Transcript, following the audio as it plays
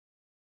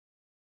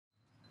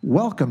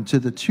Welcome to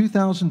the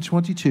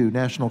 2022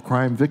 National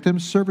Crime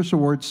Victims Service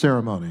Awards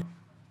ceremony.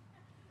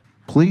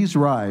 Please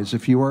rise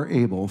if you are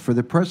able for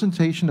the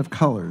presentation of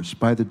colors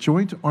by the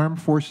Joint Armed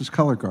Forces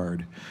Color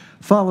Guard,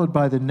 followed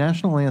by the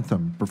national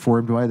anthem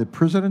performed by the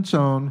President's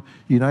own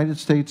United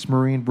States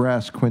Marine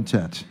Brass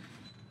Quintet.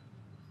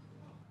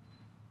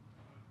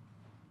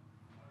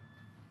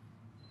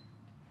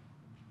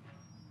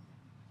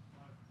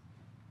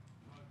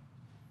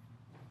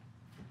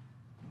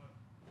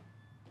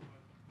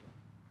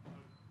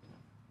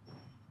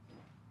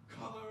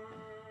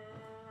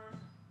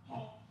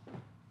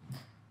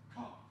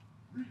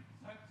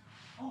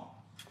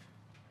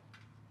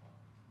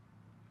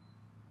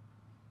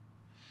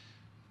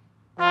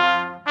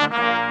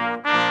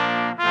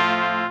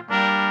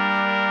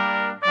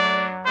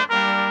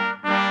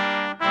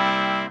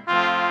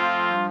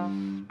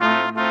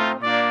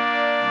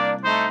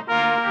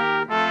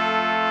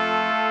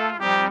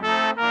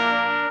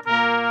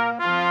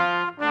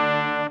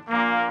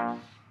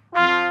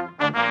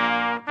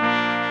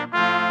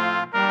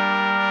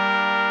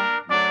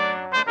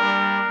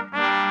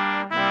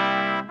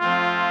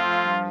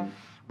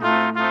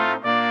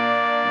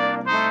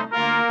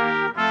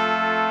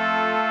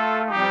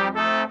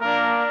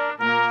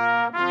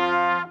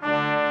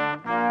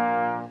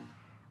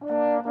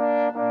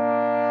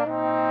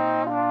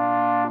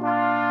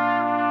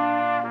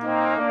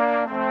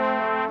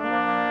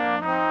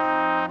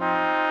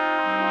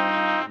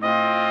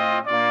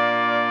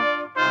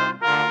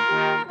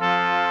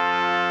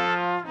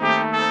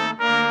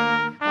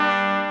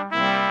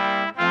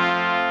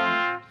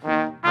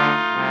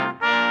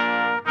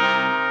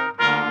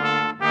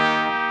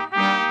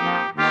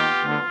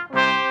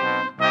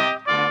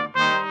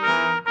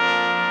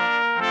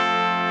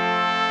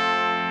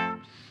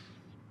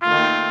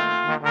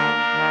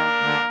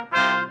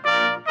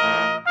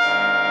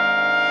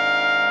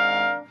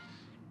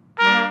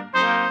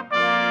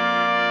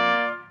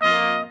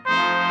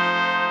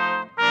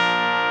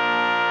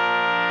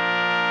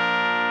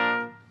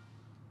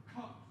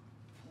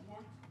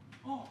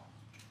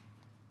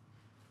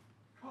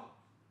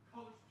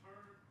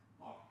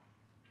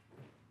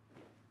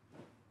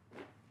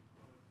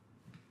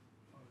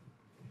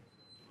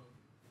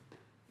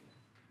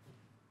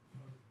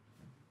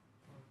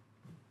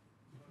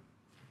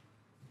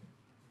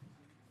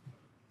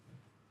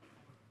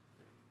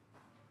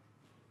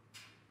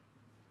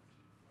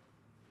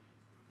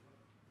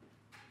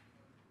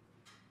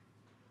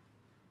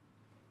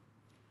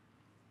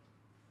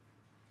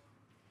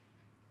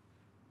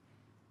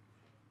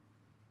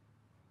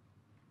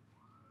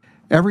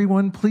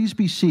 Everyone, please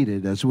be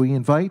seated as we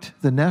invite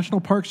the National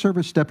Park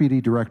Service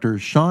Deputy Director,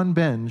 Sean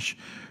Benj,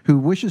 who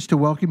wishes to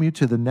welcome you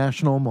to the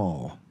National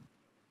Mall.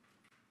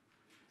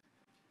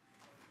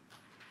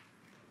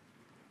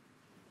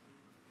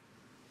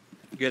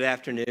 Good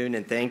afternoon,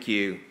 and thank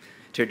you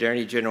to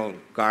Attorney General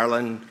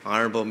Garland,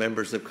 honorable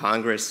members of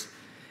Congress,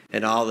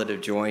 and all that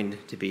have joined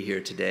to be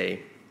here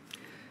today.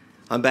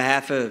 On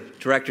behalf of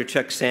Director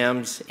Chuck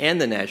Sams and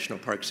the National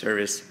Park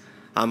Service,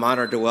 I'm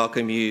honored to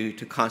welcome you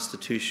to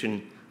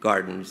Constitution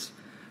Gardens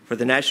for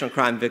the National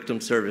Crime Victim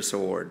Service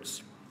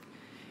Awards.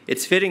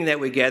 It's fitting that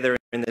we gather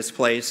in this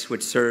place,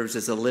 which serves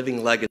as a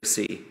living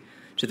legacy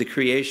to the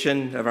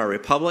creation of our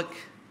republic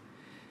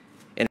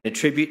and a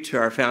tribute to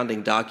our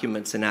founding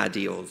documents and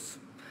ideals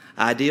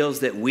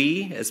that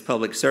we, as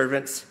public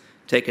servants,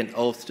 take an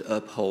oath to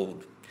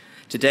uphold.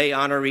 Today,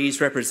 honorees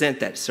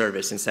represent that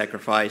service and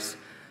sacrifice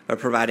by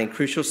providing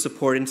crucial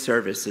support and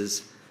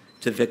services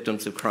to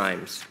victims of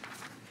crimes.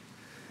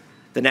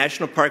 The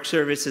National Park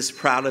Service is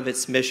proud of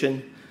its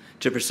mission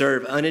to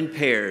preserve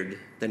unimpaired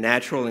the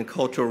natural and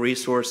cultural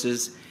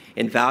resources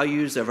and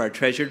values of our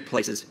treasured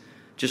places,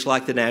 just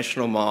like the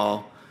National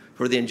Mall,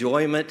 for the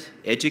enjoyment,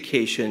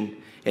 education,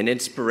 and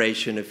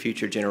inspiration of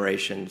future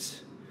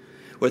generations.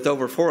 With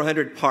over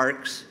 400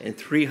 parks and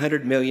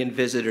 300 million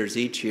visitors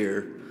each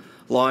year,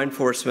 law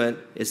enforcement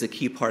is a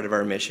key part of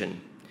our mission.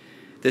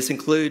 This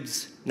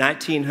includes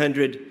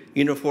 1,900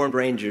 uniformed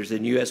rangers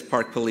and U.S.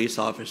 Park Police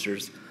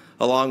officers,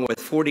 along with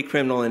 40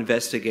 criminal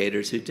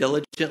investigators who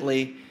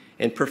diligently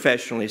and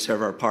professionally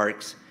serve our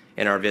parks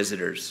and our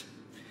visitors.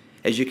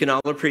 As you can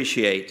all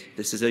appreciate,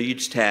 this is a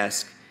huge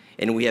task,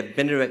 and we have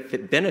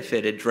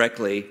benefited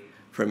directly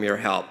from your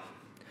help.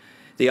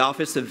 The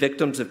Office of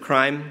Victims of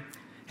Crime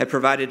have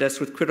provided us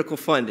with critical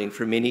funding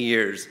for many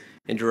years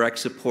in direct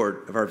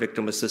support of our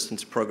Victim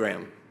Assistance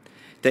Program.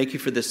 Thank you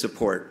for this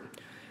support.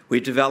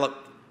 We've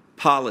developed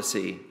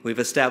policy, we've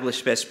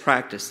established best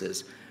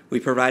practices, we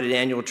provided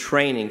annual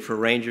training for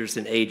rangers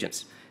and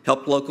agents,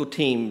 helped local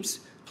teams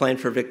plan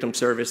for victim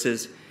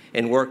services,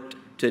 and worked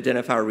to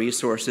identify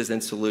resources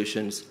and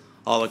solutions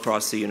all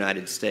across the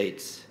United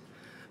States.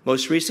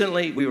 Most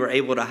recently, we were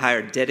able to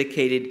hire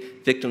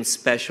dedicated victim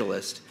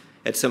specialists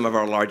at some of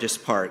our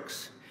largest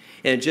parks.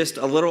 In just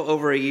a little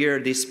over a year,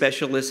 these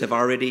specialists have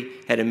already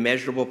had a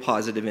measurable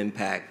positive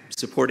impact,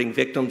 supporting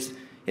victims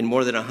in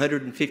more than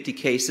 150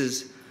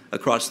 cases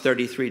across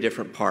 33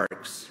 different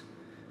parks.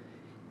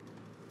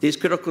 These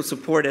critical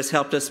support has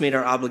helped us meet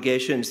our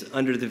obligations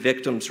under the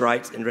Victims'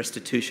 Rights and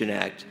Restitution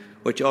Act,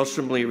 which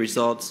ultimately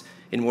results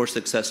in more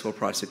successful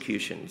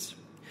prosecutions.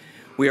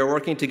 We are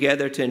working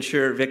together to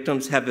ensure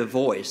victims have a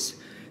voice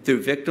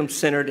through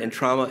victim-centered and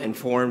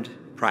trauma-informed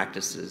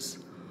practices,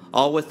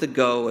 all with the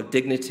goal of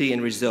dignity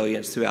and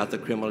resilience throughout the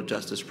criminal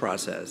justice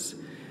process.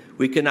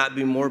 We could not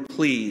be more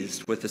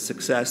pleased with the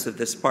success of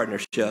this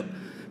partnership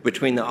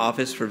between the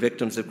Office for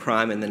Victims of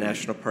Crime and the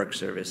National Park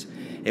Service,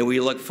 and we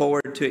look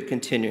forward to it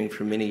continuing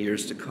for many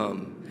years to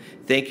come.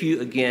 Thank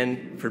you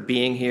again for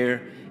being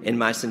here, and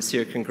my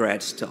sincere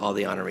congrats to all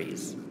the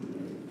honorees.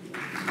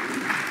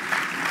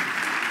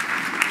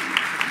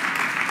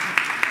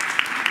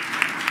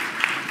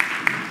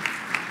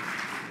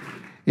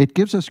 It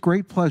gives us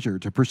great pleasure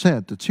to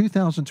present the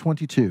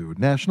 2022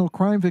 National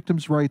Crime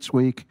Victims' Rights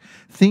Week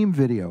theme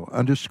video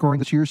underscoring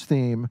this year's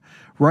theme,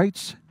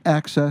 Rights,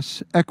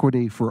 Access,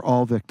 Equity for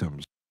All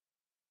Victims.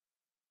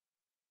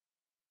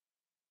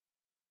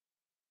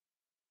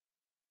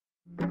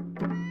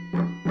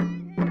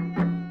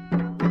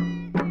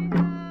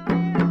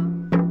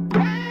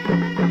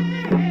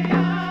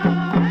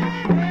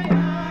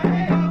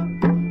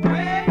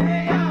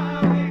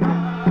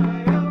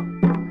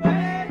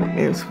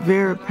 It's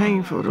very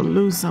painful to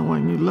lose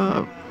someone you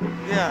love.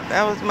 Yeah,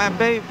 that was my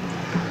baby.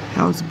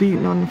 I was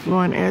beating on the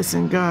floor and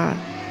asking God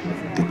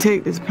to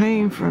take this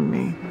pain from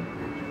me.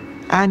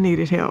 I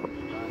needed help.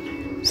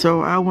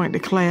 So I went to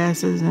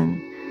classes and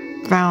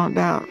found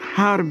out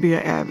how to be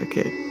an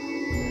advocate.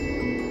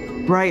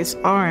 Rights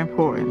are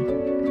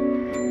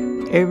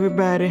important.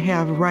 Everybody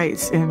have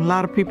rights, and a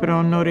lot of people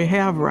don't know they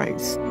have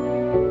rights.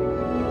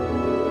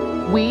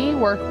 We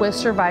work with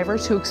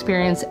survivors who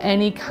experience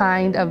any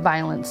kind of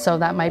violence. So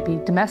that might be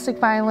domestic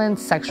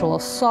violence, sexual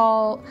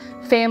assault,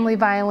 family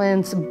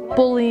violence,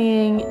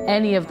 bullying,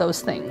 any of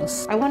those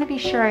things. I want to be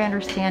sure I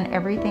understand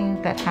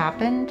everything that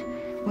happened.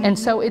 And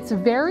so it's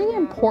very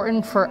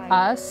important for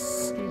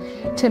us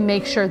to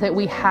make sure that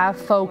we have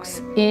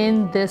folks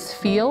in this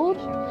field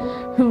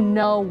who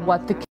know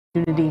what the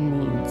community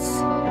needs.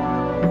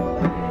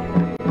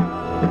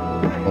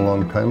 A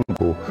long time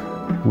ago,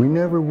 we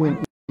never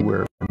went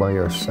anywhere by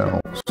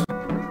ourselves.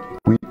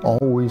 We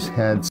always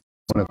had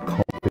someone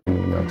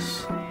accompanying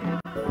us.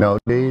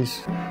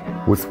 Nowadays,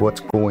 with what's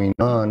going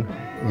on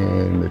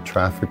in the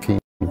trafficking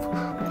of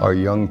our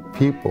young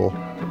people,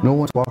 no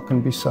one's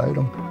walking beside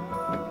them.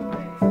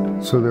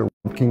 So they're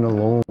walking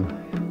alone.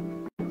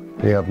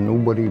 They have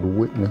nobody to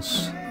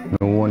witness,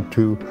 no one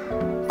to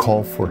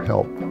call for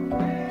help.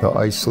 The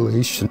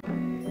isolation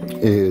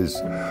is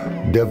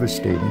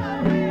devastating.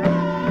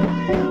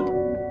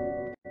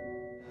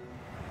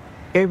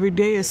 Every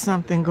day is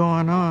something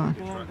going on.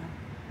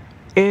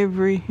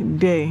 Every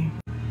day.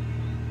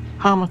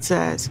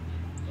 Homicides.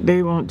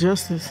 They want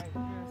justice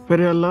for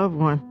their loved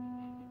one.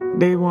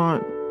 They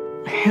want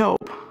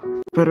help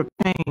for the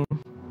pain.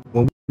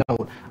 When we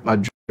don't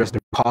address the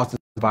causes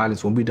of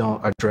violence, when we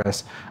don't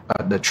address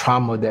the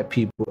trauma that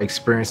people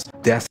experience,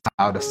 that's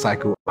how the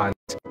cycle of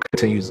violence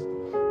continues.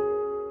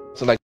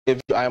 So like if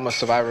I am a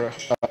survivor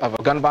of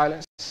a gun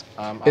violence,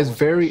 it's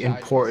very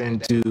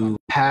important to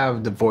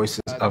have the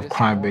voices of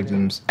crime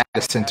victims at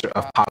the center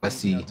of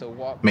policy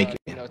making.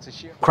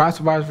 Crime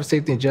Survivors for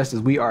Safety and Justice,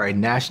 we are a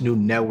national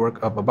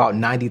network of about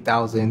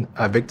 90,000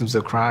 victims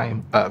of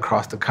crime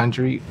across the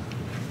country.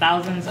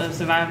 Thousands of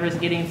survivors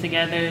getting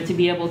together to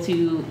be able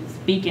to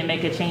speak and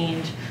make a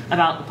change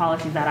about the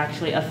policies that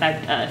actually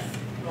affect us.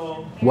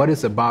 What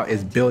it's about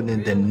is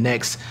building the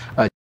next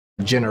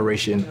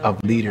generation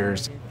of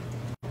leaders.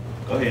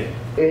 Go ahead.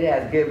 It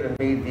has given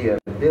me the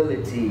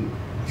ability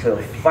to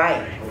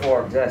fight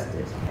for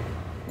justice.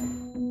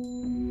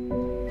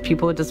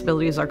 People with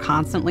disabilities are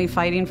constantly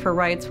fighting for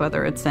rights,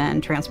 whether it's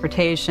in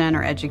transportation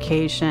or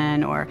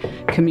education or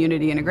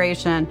community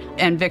integration,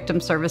 and victim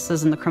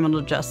services in the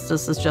criminal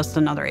justice is just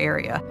another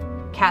area.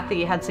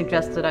 Kathy had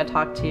suggested I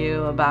talk to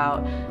you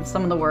about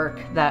some of the work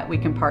that we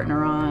can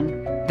partner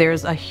on.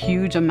 There's a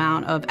huge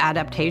amount of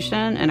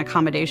adaptation and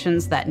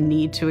accommodations that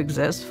need to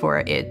exist for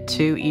it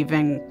to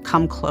even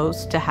come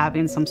close to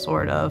having some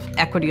sort of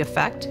equity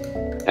effect.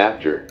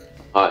 After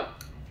I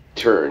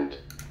turned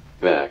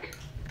back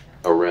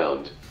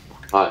around,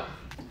 I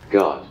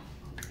got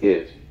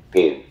hit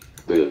in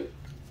the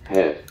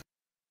head.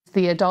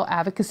 The Adult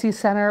Advocacy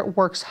Center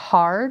works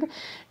hard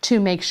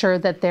to make sure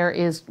that there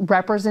is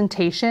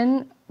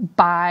representation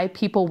by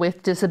people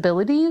with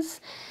disabilities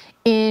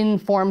in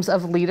forms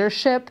of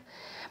leadership,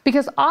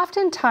 because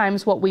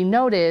oftentimes what we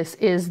notice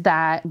is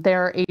that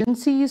there are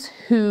agencies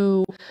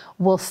who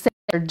will say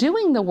they're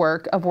doing the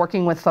work of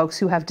working with folks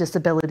who have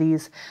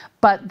disabilities,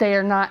 but they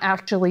are not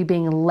actually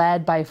being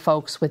led by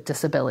folks with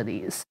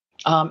disabilities.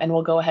 And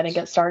we'll go ahead and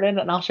get started,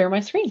 and I'll share my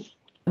screen.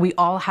 We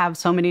all have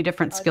so many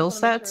different skill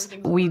sets.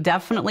 We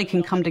definitely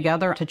can come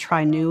together to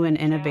try new and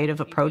innovative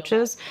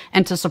approaches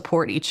and to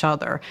support each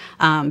other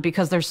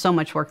because there's so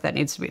much work that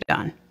needs to be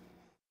done.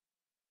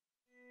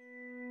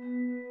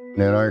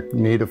 In our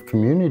Native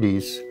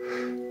communities,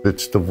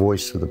 it's the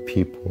voice of the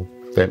people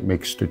that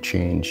makes the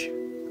change.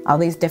 all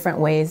these different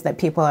ways that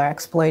people are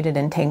exploited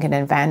and taken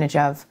advantage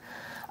of,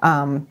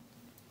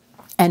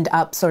 end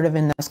up sort of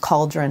in this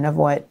cauldron of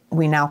what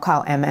we now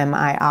call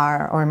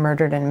MMIR, or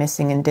murdered and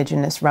missing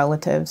Indigenous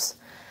relatives.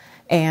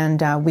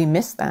 And we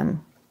miss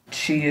them.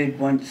 She had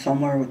went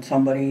somewhere with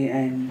somebody,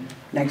 and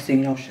next thing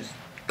you know, she's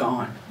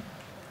gone.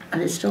 Are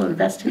they still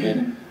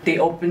investigating? They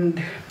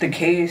opened the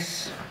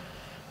case,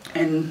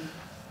 and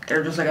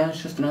they're just like, oh,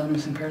 it's just another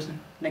missing person.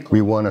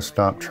 We want to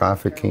stop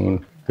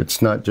trafficking.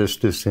 It's not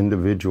just this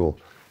individual.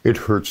 It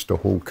hurts the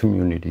whole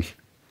community.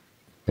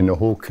 And the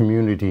whole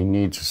community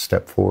needs to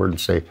step forward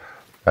and say,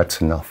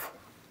 that's enough.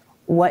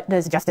 What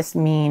does justice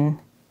mean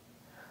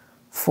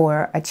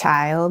for a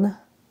child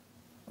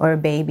or a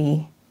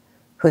baby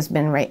who's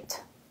been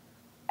raped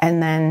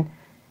and then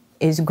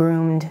is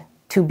groomed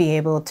to be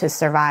able to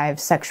survive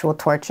sexual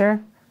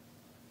torture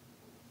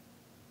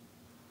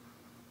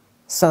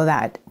so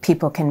that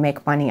people can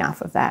make money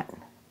off of that?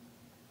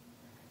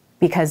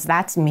 Because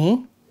that's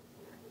me,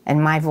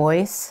 and my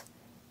voice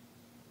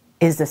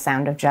is the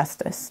sound of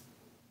justice.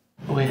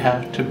 We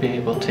have to be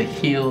able to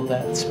heal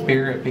that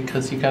spirit,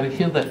 because you got to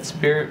heal that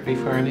spirit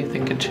before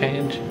anything can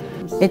change.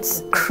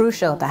 It's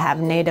crucial to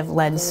have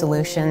Native-led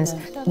solutions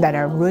that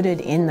are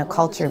rooted in the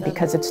culture,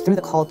 because it's through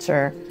the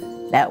culture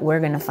that we're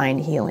going to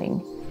find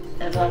healing.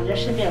 There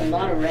should be a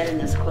lot of red in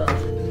this quilt.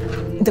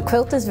 The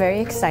quilt is very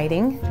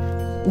exciting.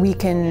 We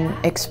can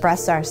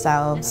express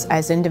ourselves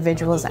as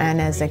individuals and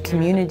as a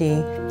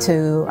community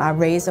to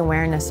raise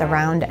awareness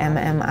around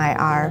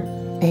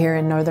MMIR here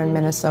in northern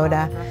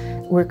Minnesota.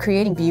 We're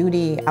creating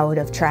beauty out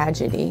of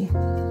tragedy,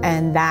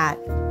 and that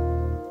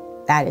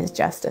is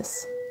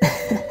justice.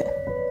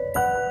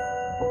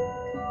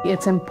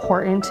 It's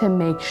important to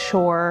make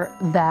sure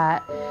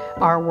that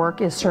our work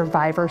is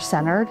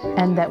survivor-centered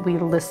and that we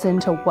listen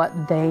to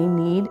what they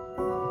need.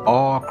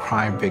 All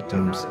crime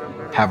victims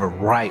have a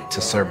right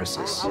to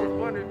services.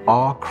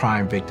 All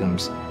crime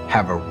victims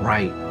have a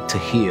right to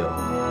heal.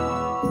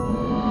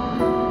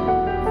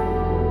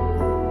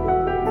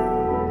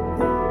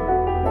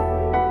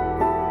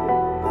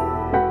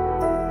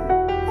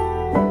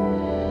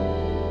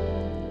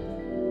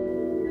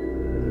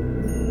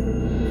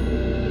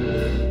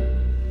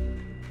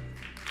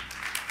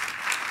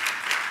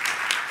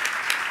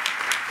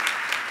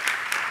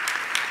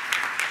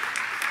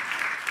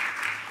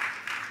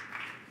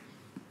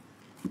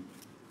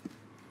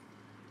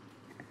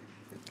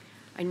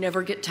 I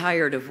never get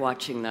tired of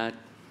watching that.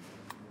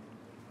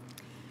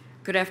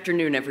 Good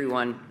afternoon,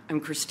 everyone. I'm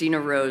Christina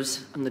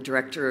Rose. I'm the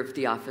director of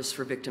the Office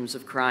for Victims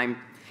of Crime.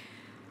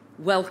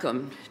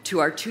 Welcome to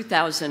our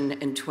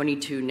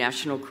 2022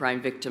 National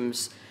Crime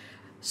Victims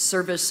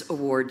Service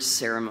Awards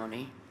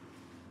ceremony.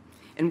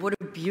 And what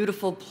a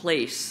beautiful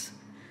place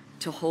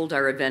to hold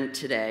our event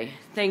today.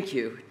 Thank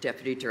you,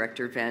 Deputy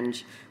Director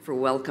Venge, for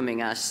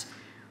welcoming us.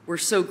 We're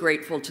so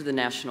grateful to the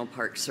National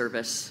Park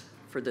Service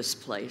for this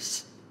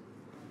place.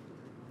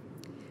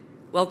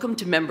 Welcome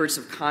to members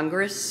of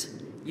Congress,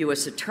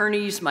 U.S.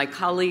 attorneys, my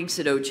colleagues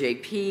at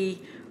OJP,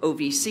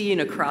 OVC,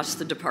 and across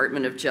the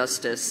Department of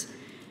Justice,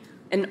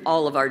 and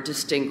all of our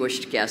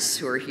distinguished guests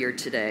who are here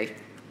today.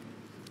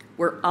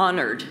 We're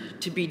honored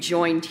to be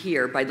joined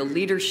here by the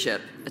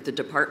leadership at the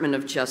Department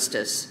of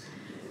Justice,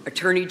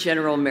 Attorney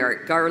General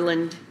Merrick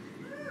Garland,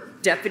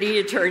 Deputy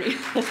Attorney...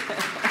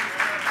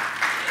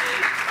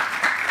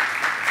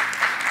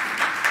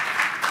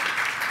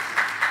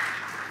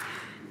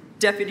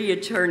 Deputy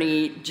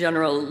Attorney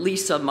General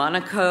Lisa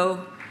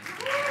Monaco,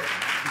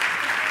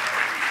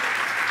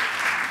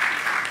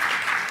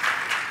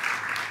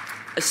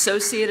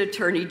 Associate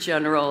Attorney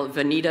General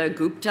Vanita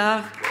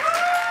Gupta,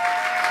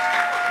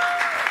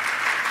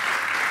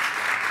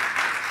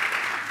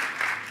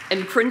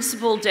 and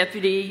Principal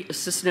Deputy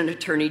Assistant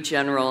Attorney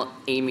General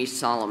Amy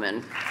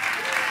Solomon.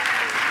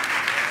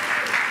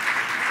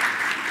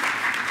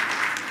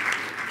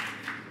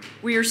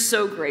 We are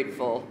so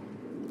grateful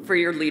for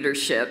your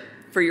leadership,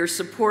 for your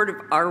support of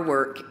our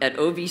work at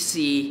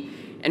OVC,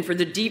 and for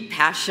the deep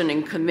passion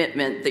and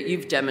commitment that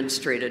you've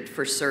demonstrated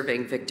for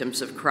serving victims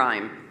of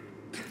crime.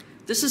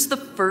 This is the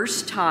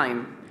first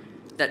time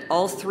that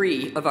all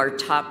three of our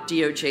top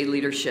DOJ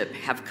leadership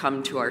have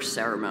come to our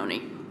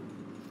ceremony.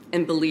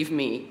 And believe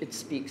me, it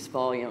speaks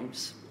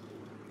volumes.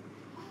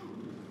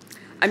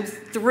 I'm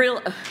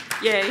thrilled,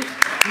 yay.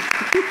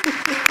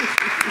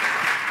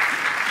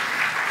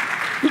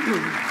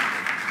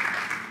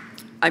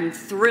 I'm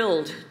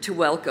thrilled to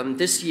welcome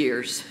this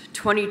year's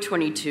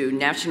 2022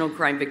 National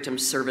Crime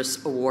Victims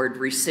Service Award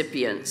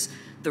recipients,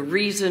 the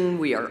reason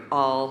we are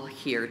all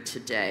here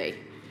today.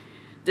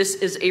 This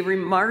is a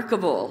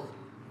remarkable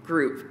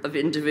group of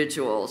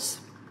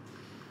individuals.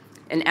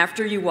 And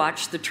after you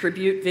watch the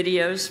tribute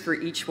videos for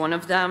each one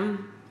of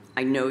them,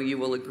 I know you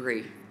will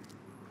agree.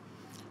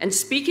 And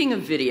speaking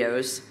of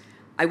videos,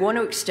 I want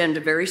to extend a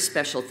very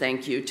special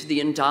thank you to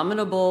the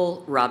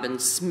indomitable Robin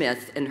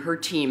Smith and her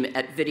team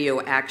at Video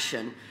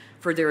Action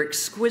for their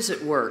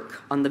exquisite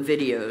work on the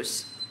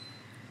videos.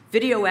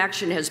 Video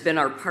Action has been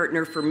our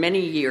partner for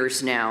many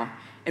years now,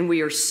 and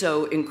we are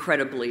so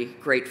incredibly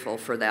grateful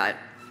for that.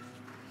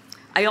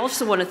 I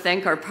also want to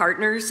thank our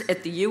partners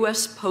at the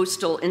U.S.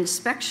 Postal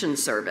Inspection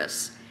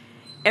Service.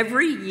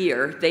 Every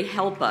year, they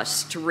help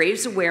us to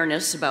raise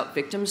awareness about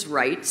victims'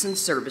 rights and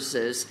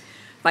services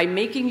by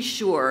making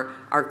sure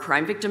our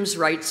Crime Victims'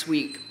 Rights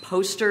Week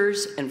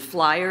posters and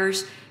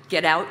flyers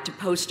get out to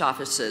post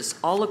offices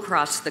all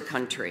across the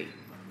country.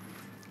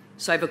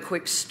 So I have a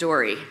quick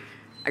story.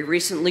 I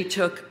recently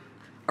took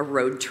a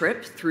road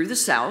trip through the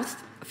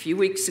South a few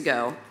weeks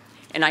ago,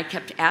 and I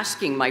kept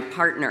asking my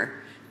partner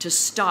to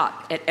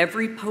stop at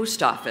every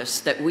post office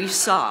that we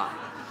saw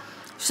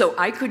so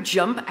I could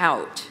jump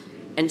out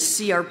and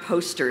see our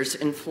posters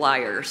and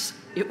flyers.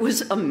 It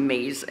was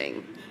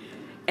amazing.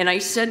 And I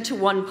said to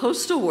one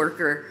postal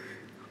worker,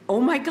 "Oh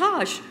my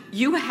gosh,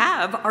 you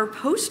have our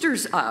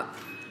posters up.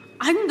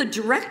 I'm the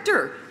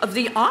director of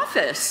the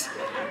office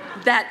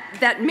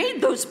that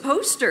made those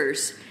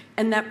posters."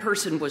 And that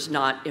person was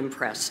not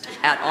impressed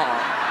at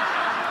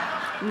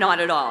all. Not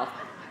at all.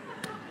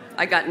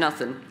 I got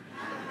nothing.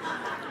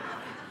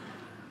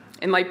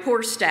 And my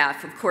poor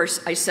staff, of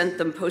course, I sent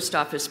them post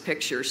office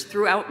pictures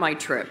throughout my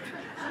trip.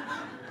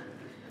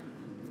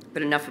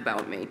 But enough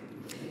about me.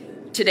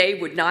 Today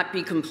would not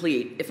be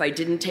complete if I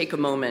didn't take a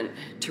moment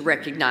to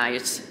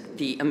recognize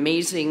the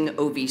amazing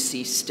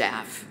OVC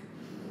staff.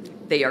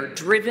 They are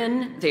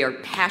driven, they are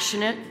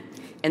passionate,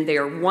 and they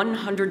are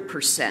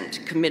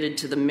 100% committed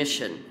to the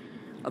mission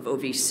of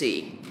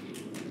OVC.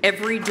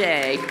 Every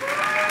day,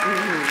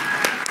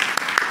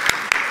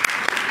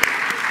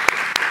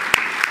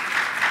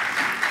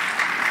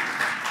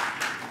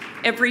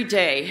 every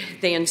day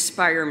they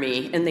inspire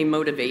me and they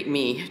motivate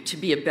me to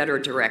be a better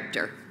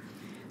director.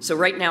 So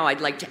right now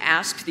I'd like to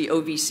ask the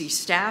OVC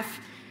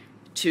staff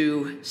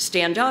to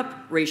stand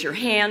up, raise your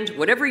hand,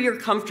 whatever you're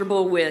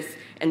comfortable with,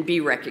 and be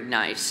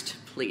recognized,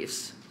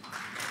 please.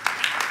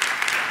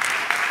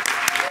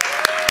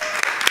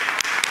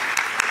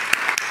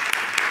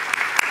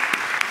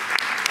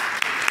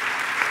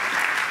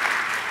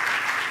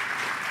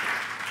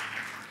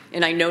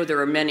 And I know there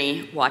are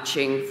many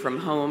watching from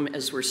home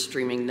as we're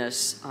streaming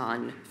this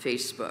on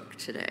Facebook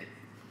today.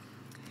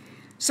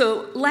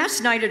 So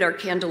last night at our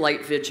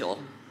candlelight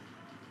vigil,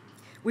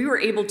 we were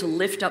able to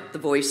lift up the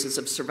voices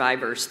of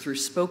survivors through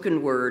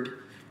spoken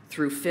word,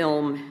 through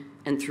film,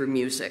 and through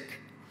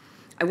music.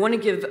 I want to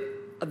give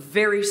a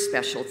very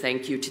special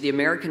thank you to the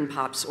American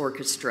Pops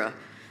Orchestra,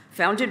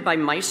 founded by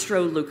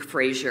Maestro Luke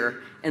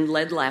Frazier and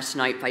led last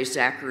night by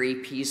Zachary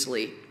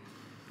Peasley.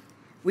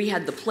 We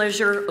had the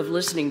pleasure of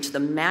listening to the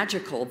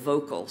magical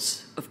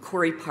vocals of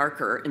Corey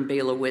Parker and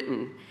Bela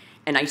Witten,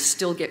 and I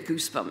still get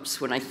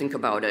goosebumps when I think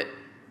about it.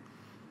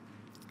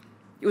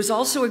 It was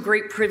also a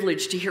great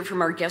privilege to hear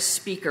from our guest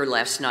speaker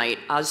last night,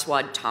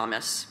 Oswald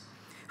Thomas,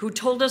 who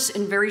told us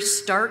in very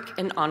stark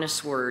and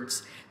honest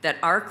words that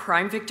our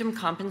crime victim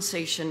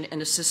compensation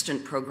and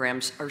assistance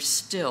programs are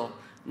still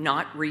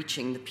not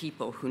reaching the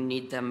people who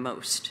need them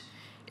most,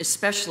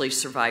 especially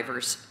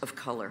survivors of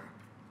color.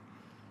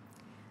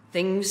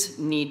 Things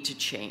need to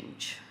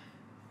change.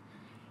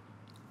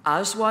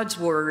 Oswald's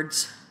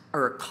words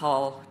are a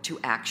call to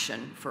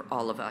action for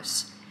all of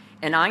us.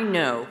 And I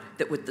know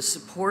that with the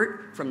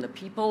support from the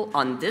people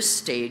on this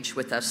stage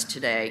with us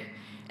today,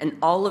 and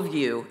all of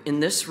you in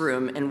this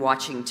room and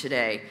watching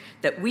today,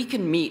 that we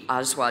can meet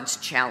Oswald's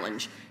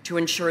challenge to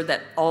ensure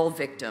that all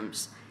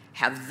victims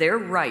have their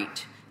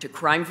right to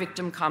crime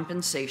victim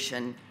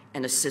compensation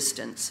and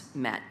assistance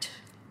met.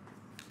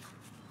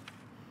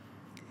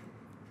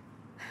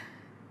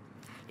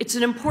 It's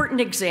an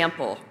important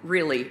example,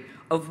 really,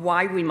 of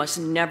why we must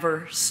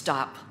never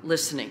stop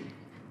listening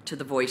to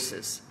the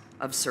voices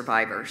of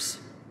survivors.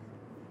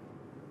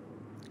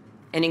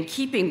 And in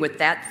keeping with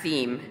that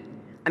theme,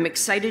 I'm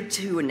excited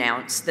to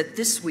announce that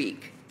this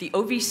week, the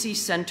OVC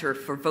Center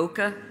for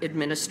VOCA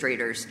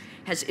Administrators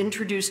has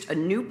introduced a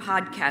new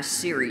podcast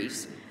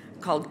series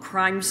called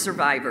Crime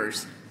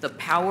Survivors: The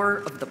Power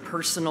of the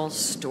Personal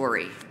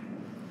Story.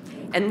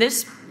 And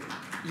this,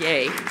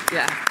 yay,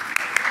 yeah.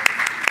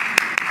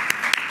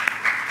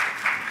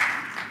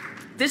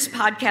 This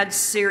podcast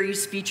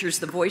series features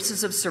the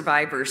voices of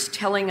survivors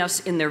telling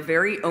us in their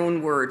very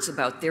own words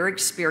about their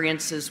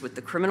experiences with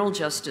the criminal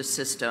justice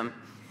system,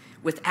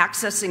 with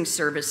accessing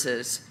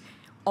services,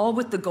 all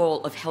with the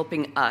goal of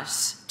helping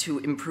us to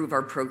improve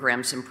our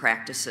programs and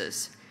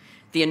practices.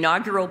 The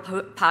inaugural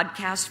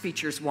podcast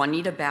features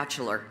Juanita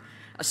Batchelor,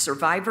 a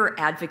survivor,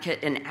 advocate,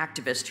 and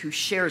activist who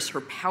shares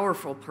her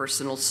powerful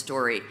personal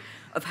story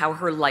of how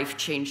her life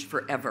changed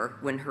forever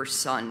when her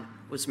son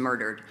was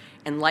murdered.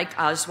 And like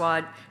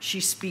Oswald, she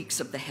speaks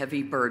of the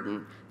heavy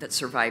burden that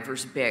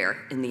survivors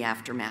bear in the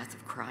aftermath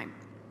of crime.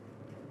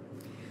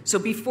 So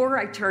before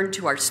I turn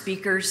to our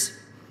speakers,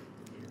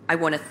 I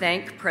want to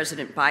thank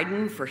President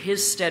Biden for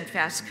his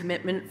steadfast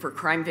commitment for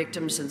crime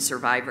victims and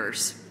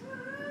survivors.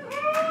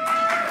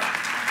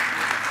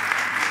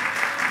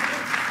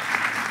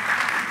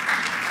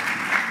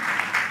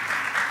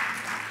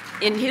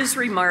 In his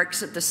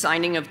remarks at the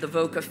signing of the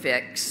VOCA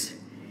fix,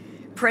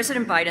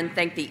 President Biden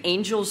thanked the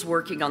angels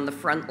working on the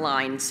front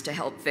lines to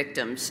help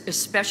victims,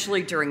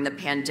 especially during the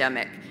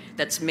pandemic,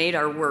 that's made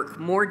our work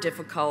more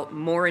difficult,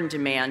 more in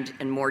demand,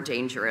 and more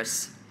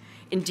dangerous.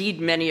 Indeed,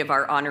 many of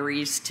our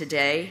honorees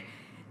today,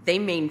 they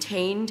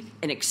maintained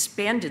and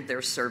expanded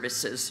their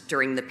services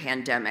during the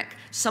pandemic,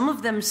 some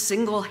of them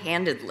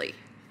single-handedly,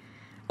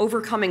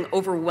 overcoming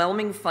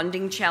overwhelming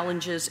funding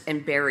challenges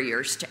and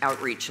barriers to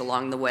outreach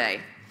along the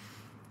way.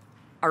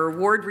 Our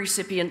award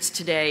recipients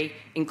today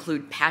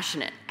include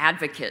passionate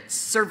advocates,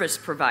 service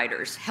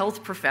providers,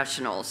 health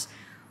professionals,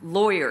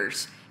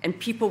 lawyers, and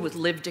people with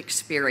lived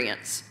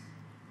experience.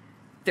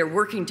 They're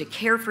working to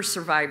care for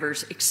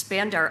survivors,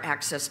 expand our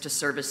access to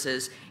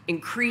services,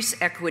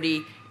 increase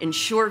equity,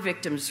 ensure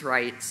victims'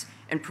 rights,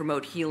 and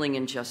promote healing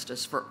and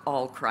justice for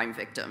all crime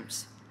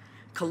victims.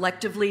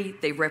 Collectively,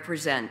 they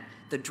represent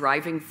the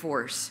driving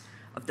force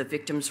of the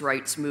victims'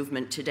 rights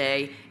movement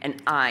today,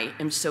 and I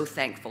am so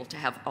thankful to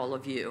have all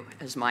of you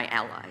as my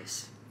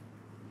allies.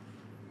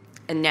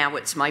 And now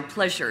it's my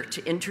pleasure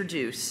to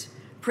introduce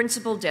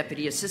Principal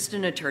Deputy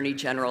Assistant Attorney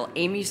General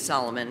Amy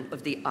Solomon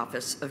of the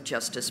Office of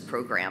Justice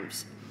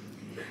Programs.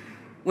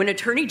 When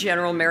Attorney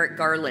General Merrick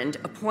Garland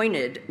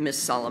appointed Ms.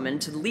 Solomon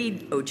to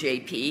lead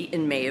OJP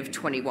in May of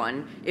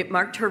 21, it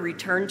marked her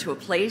return to a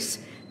place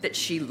that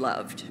she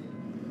loved.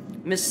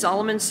 Ms.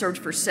 Solomon served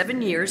for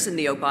 7 years in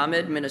the Obama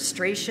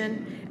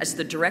administration as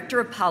the Director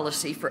of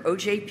Policy for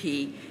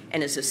OJP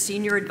and as a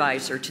senior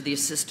advisor to the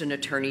Assistant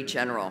Attorney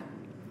General.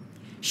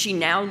 She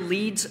now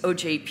leads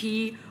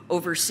OJP,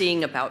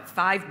 overseeing about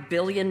 $5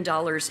 billion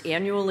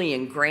annually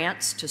in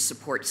grants to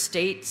support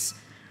states,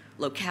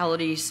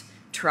 localities,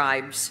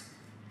 tribes,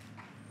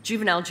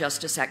 juvenile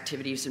justice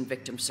activities, and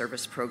victim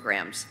service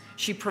programs.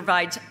 She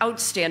provides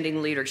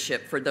outstanding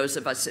leadership for those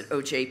of us at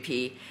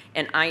OJP,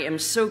 and I am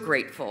so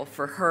grateful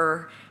for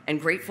her and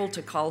grateful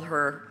to call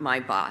her my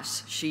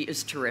boss. She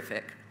is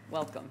terrific.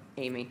 Welcome,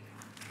 Amy.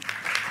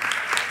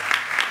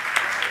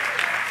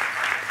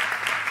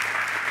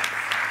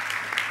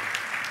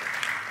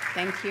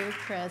 Thank you,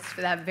 Chris,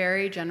 for that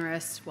very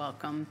generous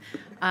welcome.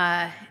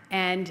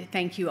 And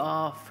thank you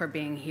all for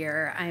being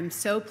here. I'm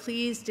so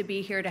pleased to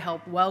be here to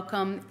help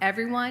welcome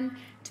everyone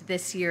to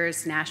this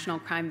year's National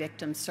Crime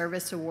Victim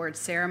Service Award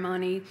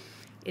ceremony.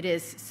 It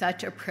is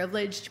such a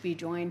privilege to be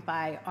joined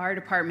by our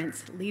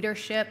department's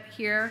leadership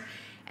here.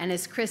 And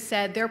as Chris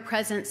said, their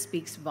presence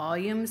speaks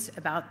volumes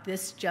about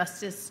this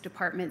Justice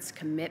Department's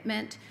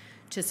commitment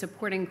to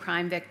supporting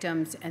crime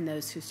victims and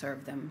those who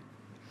serve them.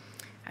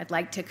 I'd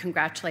like to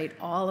congratulate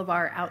all of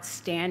our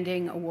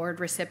outstanding award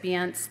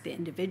recipients, the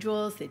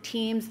individuals, the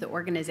teams, the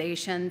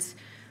organizations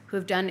who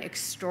have done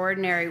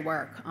extraordinary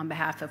work on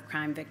behalf of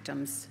crime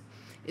victims.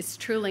 It's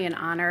truly an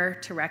honor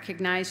to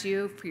recognize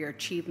you for your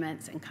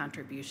achievements and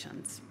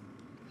contributions.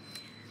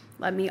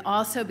 Let me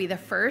also be the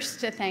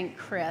first to thank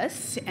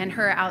Chris and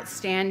her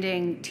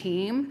outstanding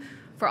team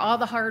for all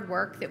the hard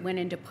work that went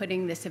into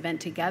putting this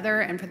event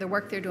together and for the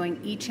work they're doing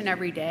each and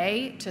every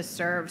day to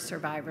serve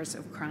survivors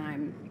of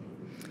crime.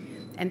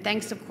 And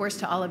thanks, of course,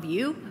 to all of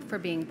you for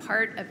being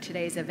part of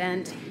today's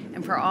event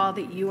and for all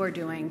that you are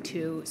doing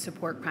to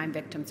support crime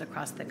victims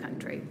across the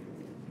country.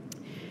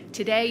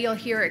 Today, you'll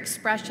hear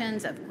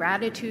expressions of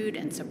gratitude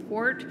and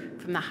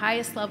support from the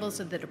highest levels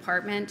of the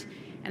department,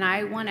 and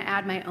I want to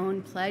add my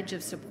own pledge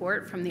of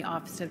support from the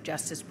Office of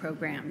Justice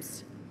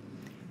Programs.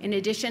 In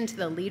addition to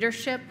the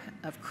leadership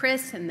of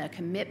Chris and the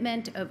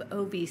commitment of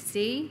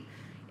OVC,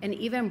 an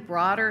even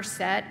broader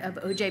set of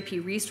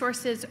OJP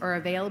resources are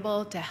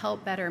available to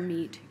help better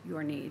meet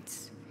your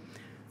needs.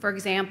 For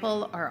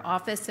example, our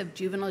Office of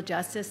Juvenile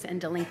Justice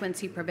and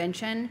Delinquency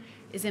Prevention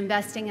is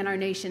investing in our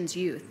nation's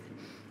youth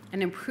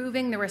and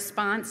improving the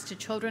response to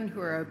children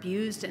who are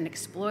abused and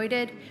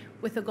exploited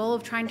with the goal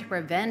of trying to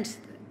prevent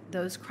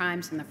those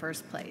crimes in the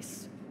first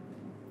place.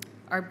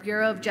 Our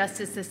Bureau of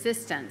Justice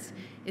Assistance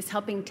is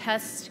helping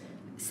test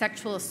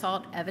sexual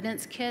assault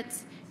evidence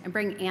kits and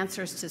bring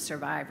answers to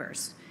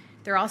survivors.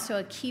 They're also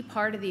a key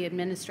part of the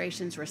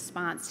administration's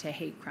response to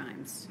hate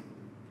crimes.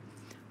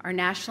 Our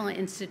National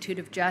Institute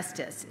of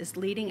Justice is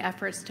leading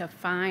efforts to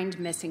find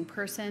missing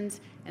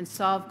persons and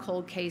solve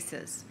cold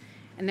cases,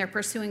 and they're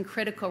pursuing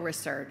critical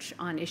research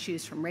on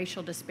issues from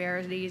racial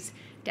disparities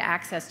to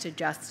access to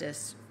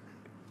justice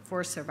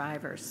for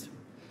survivors.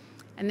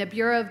 And the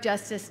Bureau of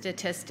Justice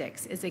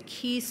Statistics is a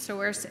key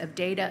source of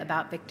data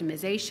about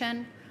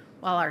victimization,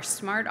 while our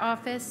SMART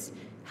office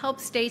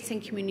helps states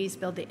and communities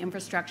build the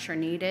infrastructure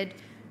needed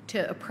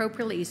to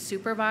appropriately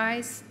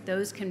supervise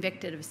those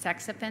convicted of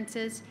sex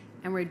offenses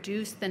and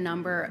reduce the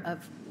number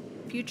of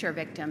future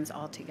victims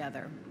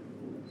altogether.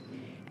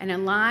 And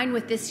in line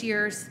with this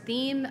year's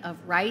theme of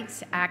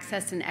rights,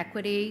 access, and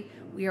equity,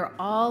 we are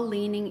all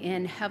leaning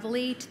in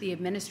heavily to the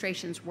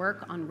administration's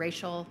work on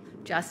racial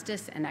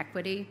justice and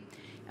equity.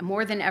 And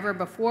more than ever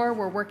before,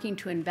 we're working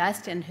to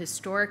invest in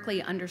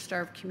historically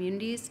underserved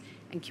communities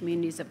and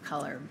communities of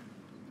color.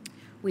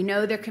 We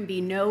know there can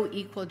be no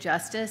equal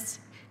justice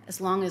as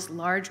long as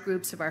large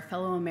groups of our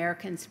fellow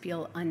Americans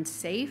feel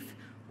unsafe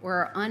or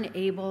are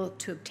unable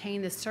to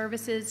obtain the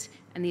services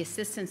and the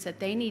assistance that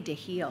they need to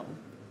heal.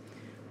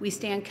 We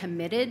stand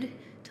committed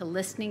to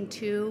listening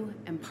to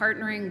and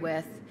partnering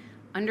with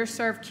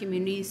underserved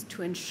communities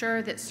to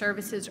ensure that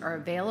services are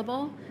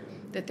available,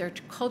 that they're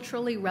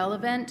culturally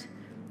relevant,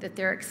 that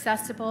they're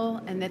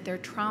accessible, and that they're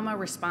trauma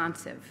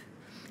responsive.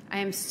 I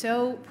am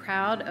so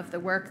proud of the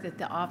work that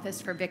the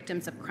Office for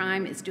Victims of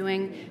Crime is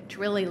doing to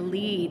really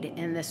lead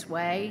in this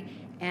way,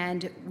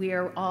 and we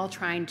are all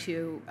trying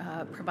to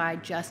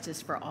provide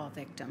justice for all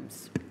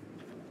victims.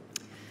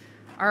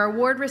 Our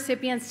award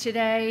recipients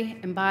today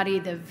embody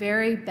the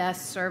very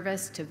best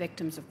service to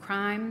victims of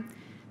crime.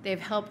 They've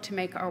helped to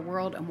make our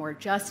world a more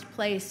just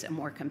place, a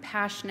more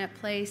compassionate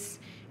place,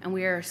 and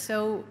we are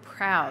so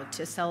proud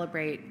to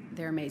celebrate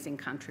their amazing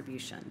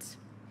contributions.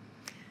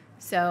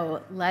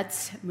 So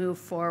let's move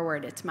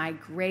forward. It's my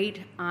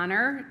great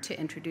honor to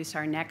introduce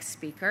our next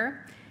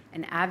speaker,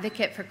 an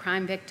advocate for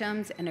crime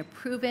victims and a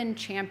proven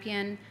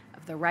champion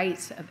of the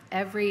rights of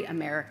every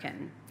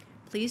American.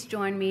 Please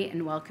join me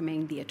in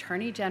welcoming the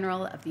Attorney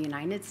General of the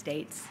United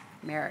States,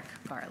 Merrick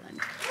Garland.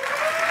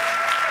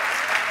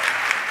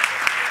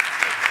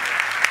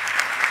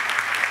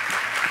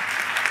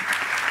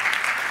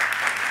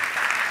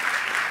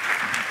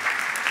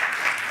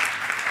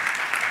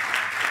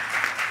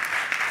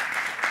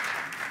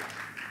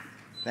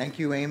 Thank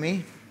you,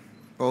 Amy,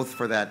 both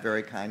for that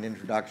very kind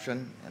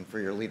introduction and for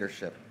your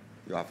leadership,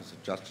 the Office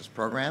of Justice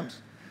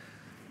Programs.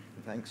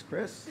 And thanks,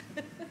 Chris,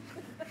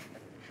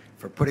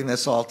 for putting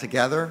this all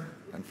together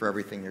and for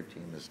everything your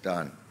team has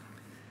done.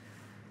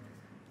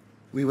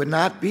 We would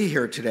not be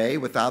here today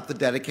without the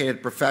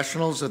dedicated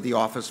professionals of the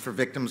Office for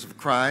Victims of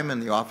Crime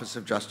and the Office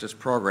of Justice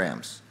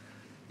Programs.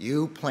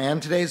 You plan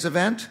today's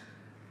event,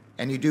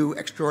 and you do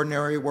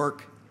extraordinary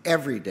work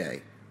every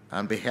day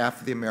on behalf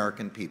of the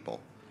American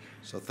people.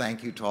 So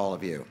thank you to all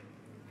of you.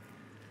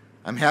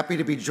 I'm happy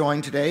to be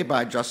joined today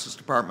by Justice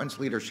Department's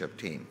leadership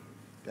team,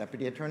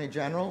 Deputy Attorney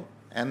General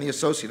and the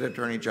Associate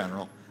Attorney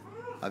General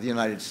of the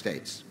United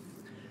States.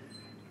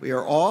 We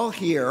are all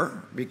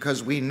here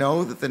because we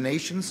know that the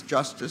nation's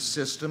justice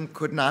system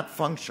could not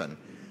function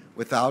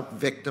without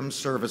victim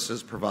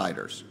services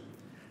providers.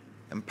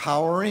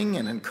 Empowering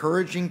and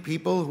encouraging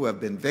people who have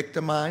been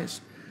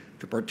victimized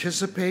to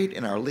participate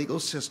in our legal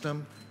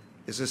system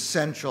is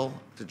essential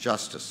to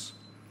justice.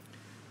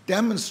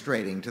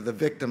 Demonstrating to the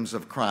victims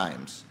of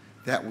crimes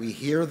that we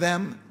hear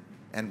them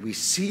and we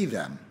see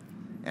them,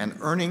 and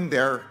earning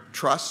their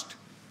trust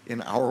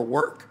in our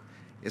work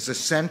is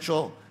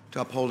essential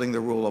to upholding the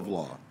rule of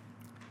law.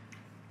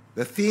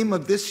 The theme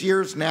of this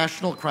year's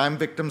National Crime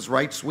Victims'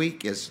 Rights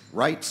Week is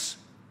rights,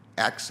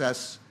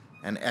 access,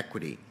 and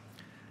equity.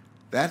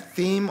 That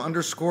theme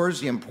underscores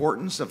the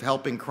importance of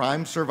helping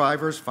crime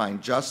survivors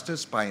find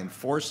justice by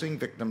enforcing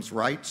victims'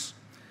 rights,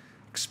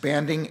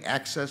 expanding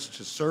access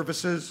to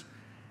services,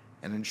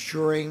 and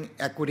ensuring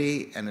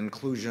equity and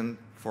inclusion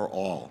for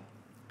all.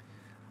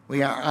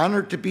 We are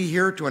honored to be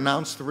here to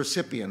announce the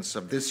recipients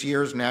of this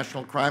year's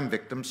National Crime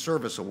Victims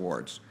Service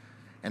Awards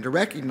and to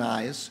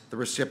recognize the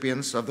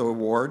recipients of the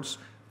awards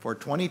for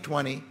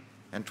 2020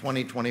 and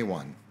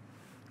 2021.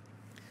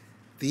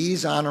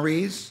 These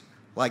honorees,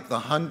 like the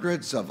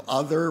hundreds of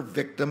other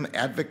victim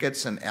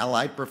advocates and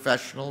allied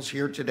professionals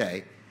here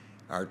today,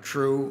 are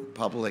true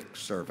public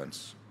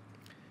servants.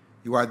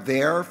 You are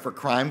there for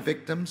crime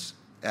victims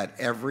at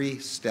every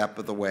step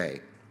of the way.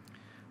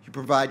 You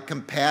provide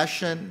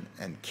compassion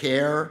and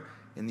care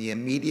in the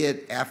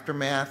immediate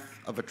aftermath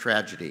of a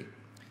tragedy.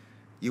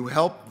 You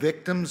help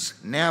victims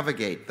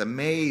navigate the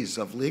maze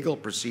of legal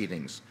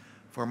proceedings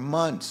for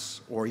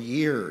months or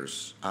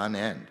years on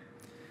end.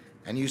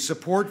 And you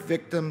support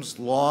victims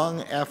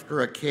long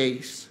after a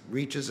case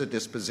reaches a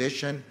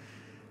disposition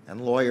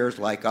and lawyers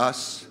like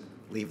us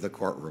leave the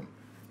courtroom.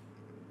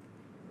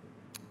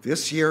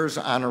 This year's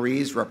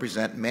honorees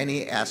represent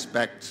many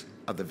aspects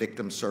of the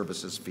victim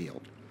services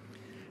field.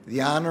 The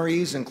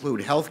honorees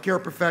include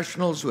healthcare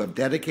professionals who have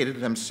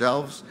dedicated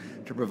themselves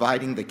to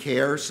providing the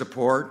care,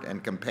 support,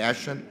 and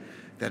compassion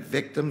that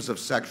victims of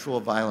sexual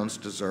violence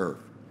deserve.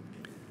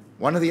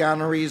 One of the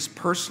honorees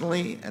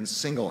personally and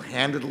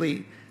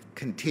single-handedly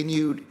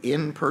continued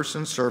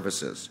in-person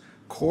services,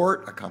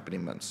 court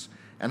accompaniments,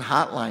 and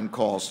hotline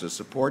calls to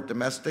support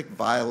domestic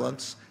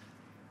violence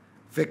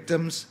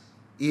victims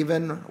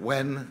even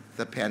when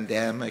the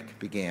pandemic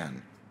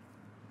began.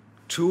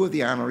 Two of the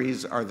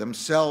honorees are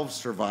themselves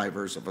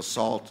survivors of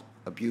assault,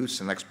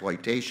 abuse, and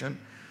exploitation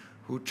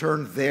who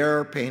turned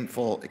their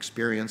painful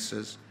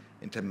experiences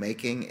into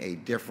making a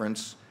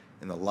difference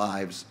in the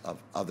lives of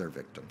other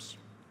victims.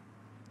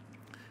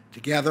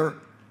 Together,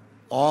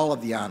 all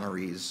of the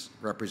honorees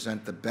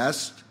represent the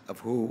best of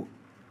who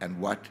and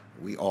what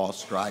we all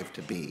strive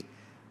to be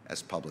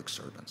as public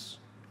servants.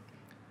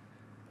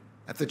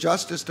 At the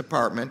Justice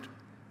Department,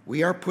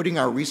 we are putting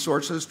our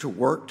resources to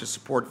work to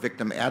support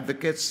victim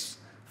advocates,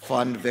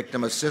 fund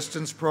victim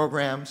assistance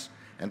programs,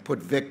 and put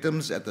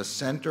victims at the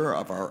center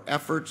of our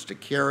efforts to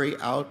carry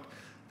out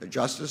the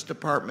Justice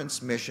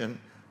Department's mission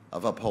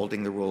of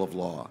upholding the rule of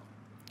law.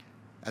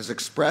 As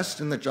expressed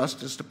in the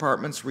Justice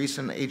Department's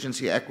recent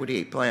agency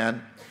equity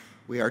plan,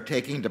 we are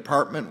taking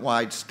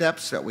department-wide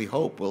steps that we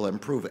hope will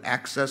improve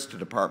access to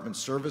department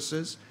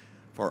services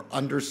for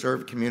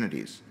underserved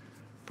communities,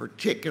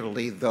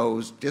 particularly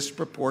those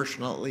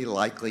disproportionately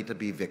likely to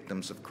be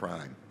victims of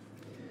crime.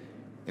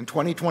 In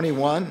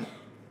 2021,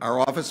 our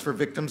Office for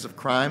Victims of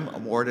Crime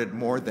awarded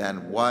more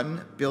than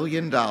 $1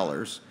 billion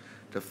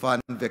to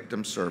fund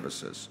victim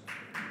services.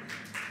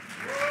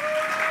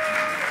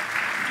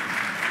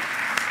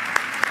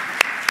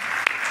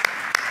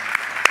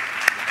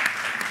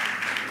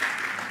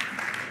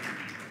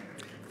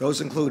 Those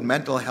include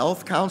mental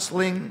health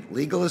counseling,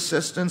 legal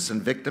assistance,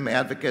 and victim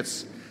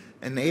advocates,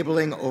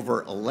 enabling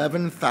over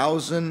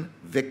 11,000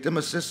 victim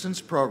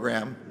assistance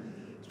programs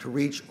to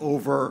reach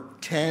over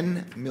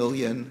 10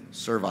 million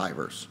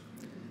survivors.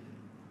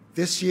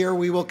 This year,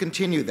 we will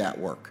continue that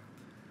work.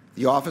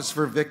 The Office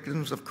for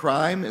Victims of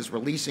Crime is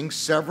releasing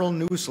several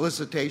new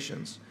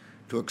solicitations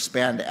to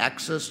expand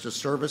access to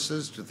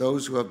services to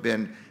those who have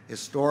been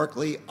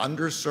historically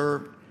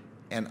underserved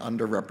and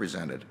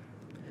underrepresented.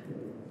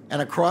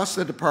 And across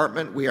the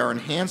department, we are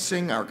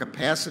enhancing our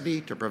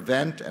capacity to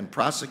prevent and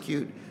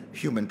prosecute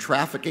human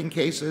trafficking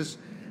cases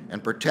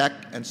and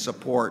protect and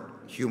support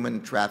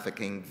human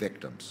trafficking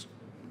victims.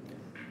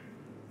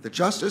 The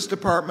Justice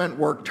Department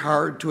worked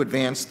hard to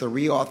advance the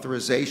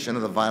reauthorization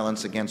of the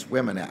Violence Against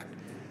Women Act,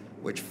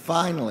 which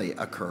finally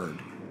occurred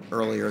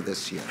earlier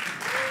this year.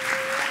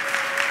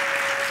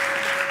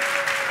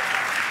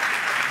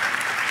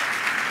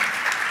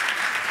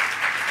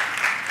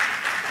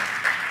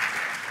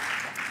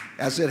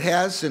 As it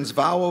has since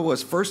VAWA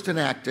was first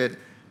enacted,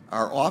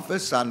 our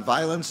Office on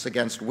Violence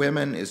Against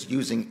Women is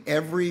using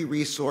every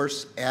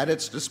resource at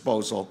its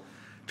disposal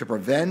to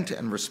prevent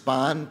and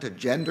respond to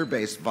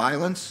gender-based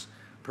violence,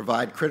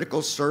 provide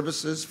critical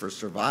services for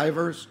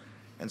survivors,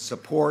 and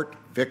support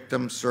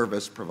victim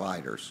service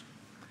providers.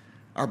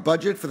 Our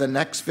budget for the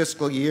next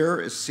fiscal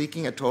year is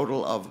seeking a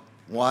total of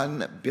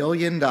 $1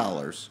 billion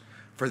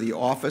for the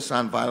Office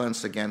on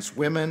Violence Against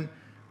Women,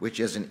 which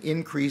is an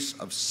increase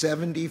of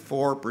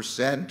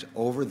 74%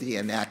 over the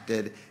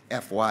enacted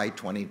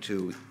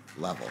FY22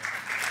 level.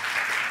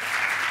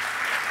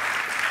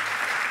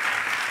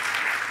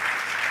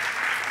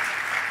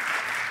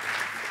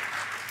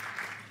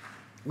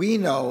 We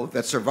know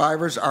that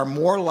survivors are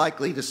more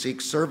likely to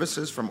seek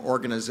services from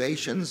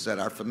organizations that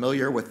are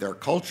familiar with their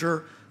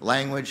culture,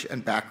 language,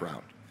 and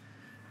background.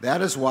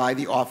 That is why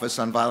the Office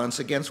on Violence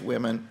Against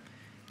Women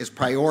is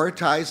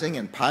prioritizing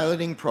and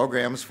piloting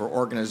programs for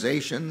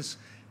organizations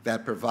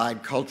that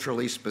provide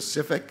culturally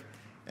specific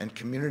and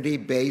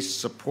community-based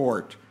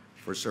support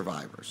for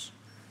survivors.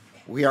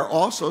 We are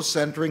also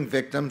centering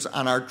victims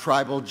on our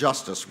tribal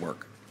justice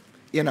work,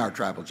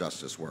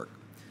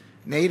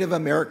 Native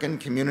American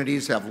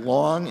communities have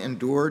long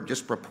endured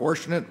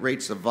disproportionate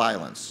rates of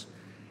violence.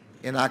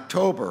 In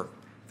October,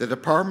 the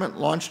department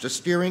launched a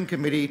steering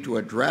committee to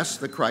address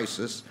the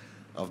crisis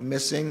of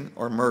missing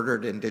or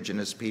murdered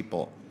Indigenous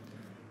people.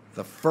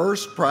 The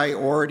first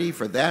priority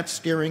for that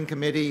steering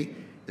committee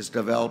is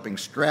developing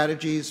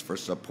strategies for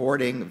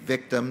supporting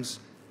victims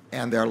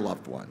and their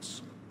loved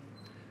ones.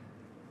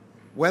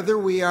 Whether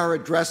we are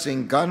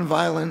addressing gun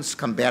violence,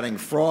 combating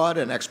fraud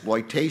and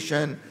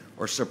exploitation,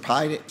 or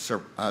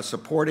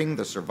supporting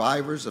the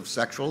survivors of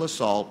sexual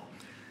assault,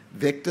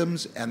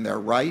 victims and their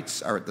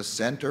rights are at the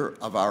center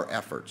of our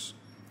efforts.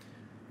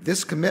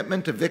 This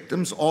commitment to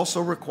victims also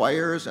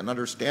requires an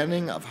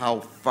understanding of how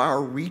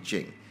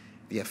far-reaching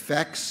the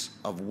effects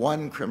of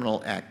one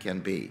criminal act can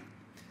be.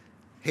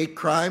 Hate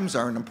crimes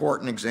are an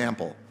important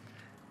example.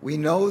 We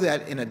know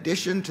that in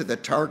addition to the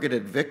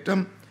targeted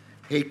victim,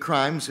 hate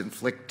crimes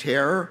inflict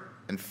terror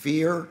and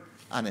fear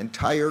on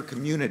entire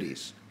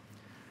communities.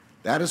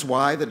 That is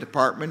why the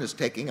department is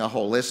taking a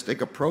holistic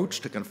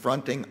approach to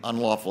confronting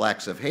unlawful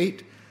acts of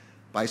hate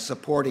by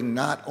supporting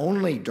not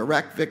only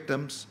direct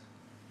victims,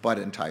 but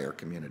entire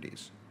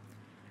communities.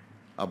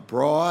 A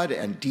broad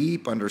and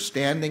deep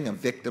understanding of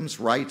victims'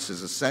 rights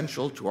is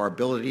essential to our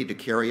ability to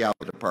carry out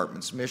the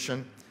department's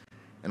mission,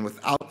 and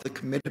without the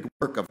committed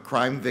work of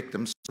crime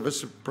victim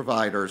service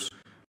providers,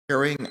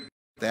 carrying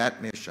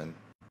that mission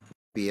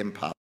would be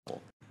impossible.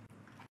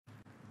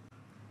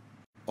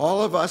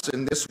 All of us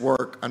in this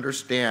work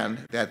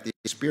understand that the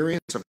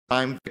experience of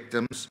crime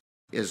victims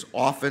is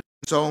often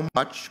so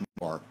much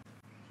more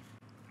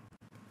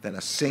than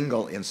a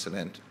single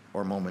incident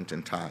or moment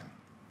in time.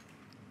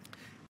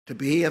 To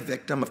be a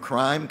victim of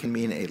crime can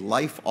mean a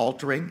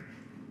life-altering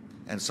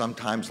and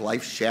sometimes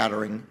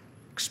life-shattering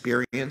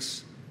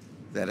experience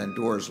that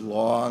endures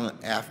long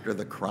after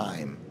the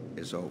crime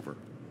is over.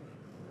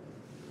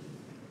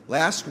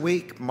 Last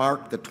week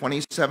marked the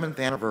 27th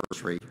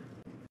anniversary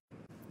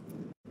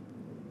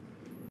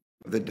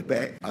of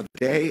the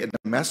day a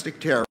domestic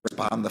terrorist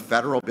bombed the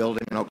federal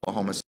building in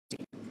Oklahoma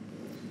City,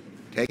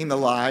 taking the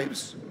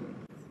lives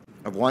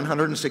of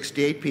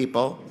 168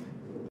 people,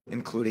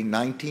 including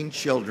 19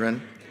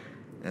 children,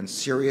 and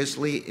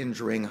seriously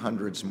injuring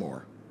hundreds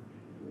more.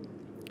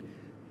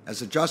 As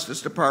the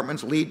Justice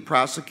Department's lead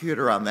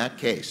prosecutor on that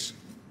case,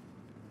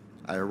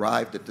 I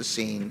arrived at the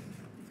scene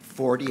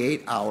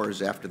 48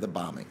 hours after the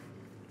bombing.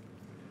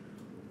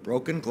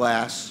 Broken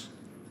glass,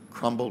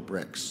 crumbled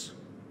bricks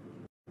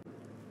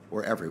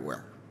were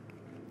everywhere.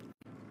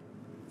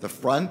 The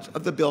front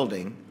of the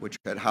building, which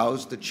had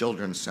housed the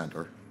Children's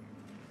Center,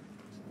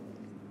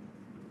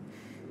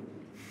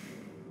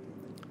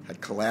 had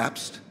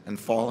collapsed and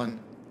fallen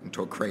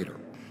into a crater.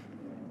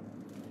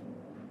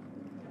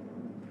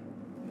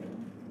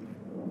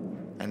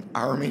 An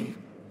army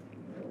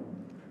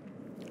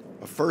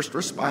of first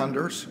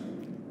responders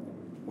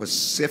was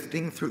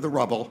sifting through the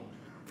rubble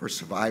for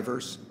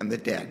survivors and the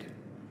dead.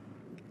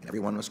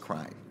 Everyone was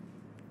crying.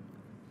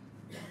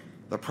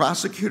 The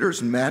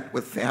prosecutors met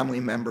with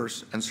family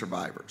members and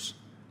survivors.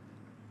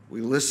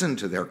 We listened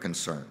to their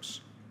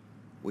concerns.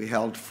 We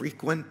held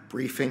frequent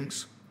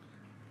briefings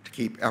to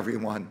keep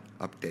everyone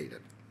updated.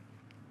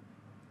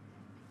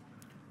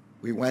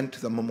 We went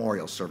to the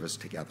memorial service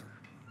together.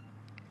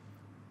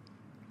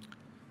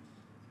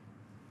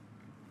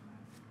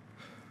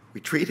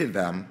 We treated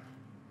them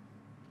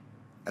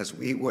as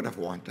we would have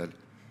wanted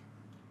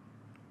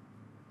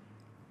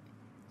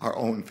our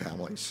own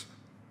families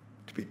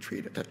to be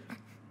treated.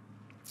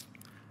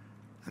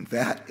 And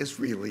that is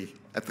really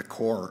at the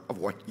core of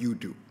what you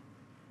do.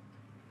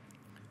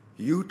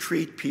 You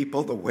treat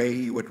people the way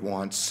you would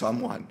want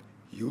someone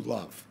you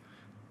love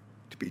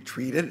to be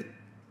treated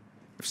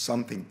if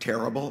something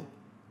terrible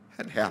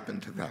had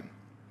happened to them.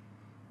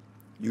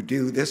 You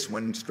do this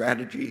when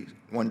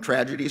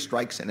tragedy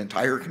strikes an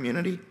entire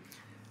community,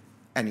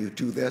 and you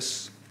do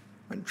this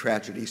when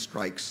tragedy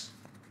strikes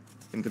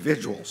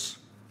individuals.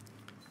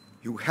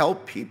 You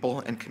help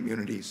people and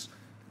communities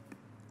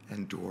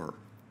endure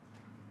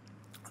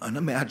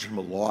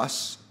unimaginable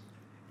loss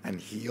and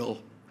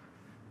heal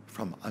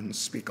from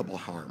unspeakable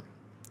harm.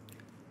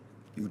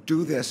 You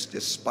do this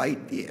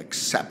despite the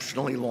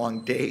exceptionally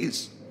long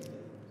days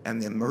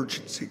and the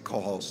emergency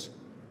calls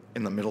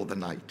in the middle of the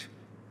night.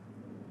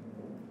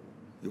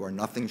 You are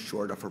nothing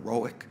short of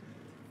heroic.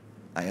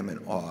 I am in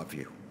awe of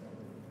you.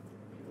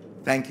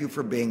 Thank you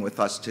for being with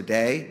us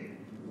today.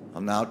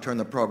 I'll now turn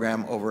the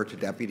program over to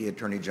Deputy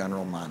Attorney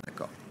General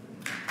Monaco.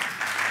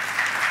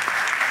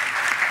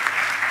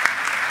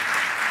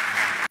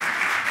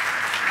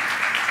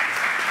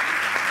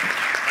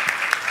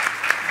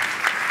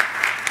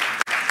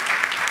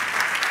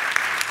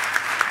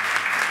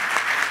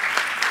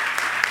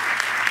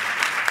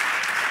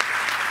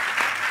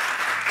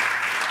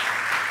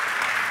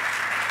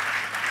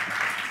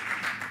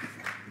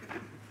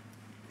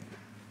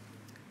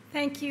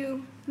 Thank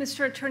you,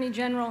 Mr. Attorney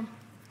General.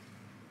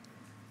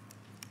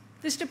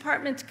 This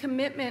department's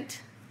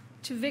commitment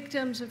to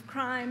victims of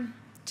crime,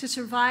 to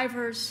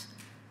survivors,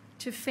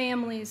 to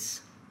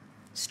families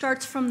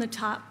starts from the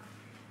top.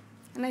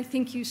 And I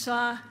think you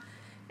saw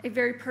a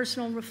very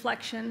personal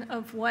reflection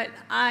of what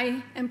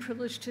I am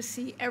privileged to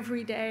see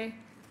every day.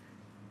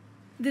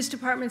 This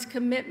department's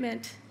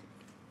commitment,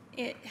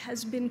 it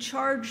has been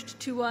charged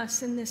to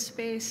us in this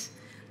space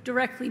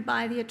directly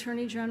by the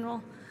Attorney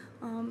General,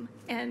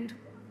 and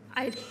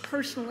I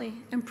personally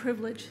am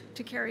privileged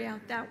to carry out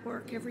that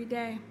work every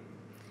day.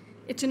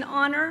 It's an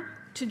honor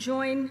to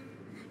join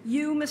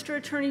you, Mr.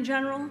 Attorney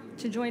General,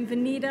 to join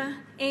Vanita,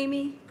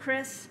 Amy,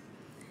 Chris,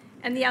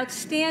 and the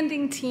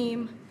outstanding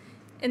team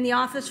in the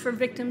Office for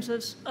Victims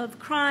of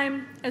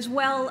Crime, as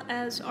well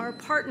as our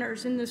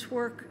partners in this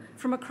work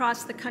from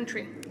across the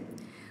country.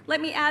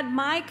 Let me add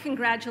my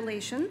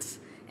congratulations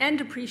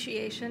and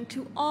appreciation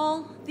to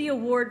all the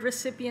award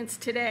recipients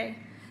today.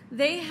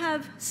 They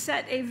have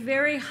set a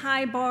very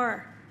high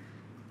bar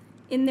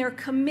in their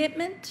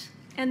commitment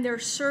and their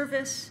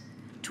service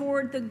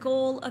toward the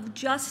goal of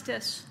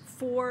justice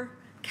for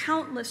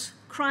countless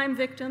crime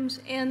victims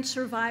and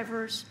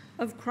survivors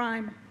of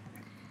crime.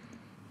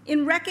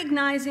 In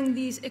recognizing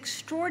these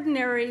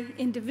extraordinary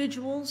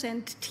individuals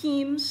and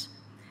teams,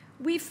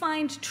 we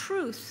find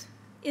truth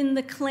in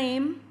the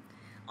claim,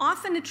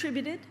 often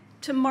attributed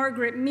to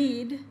Margaret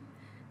Mead,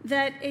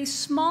 that a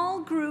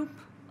small group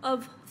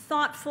of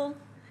thoughtful,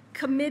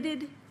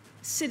 committed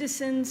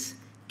citizens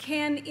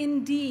can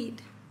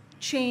indeed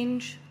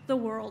change the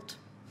world.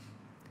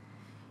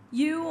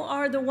 You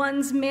are the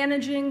ones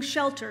managing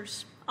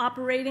shelters,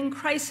 operating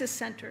crisis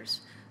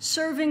centers,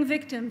 serving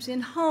victims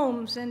in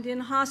homes and in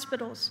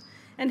hospitals,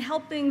 and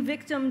helping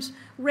victims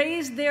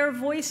raise their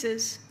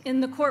voices in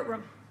the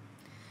courtroom.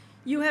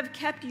 You have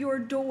kept your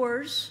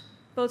doors,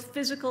 both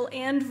physical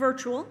and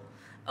virtual,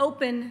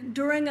 open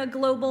during a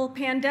global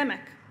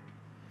pandemic,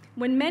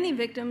 when many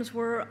victims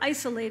were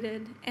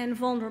isolated and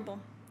vulnerable.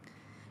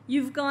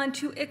 You've gone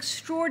to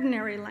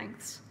extraordinary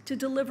lengths to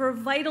deliver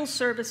vital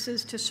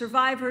services to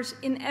survivors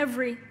in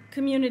every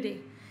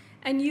community,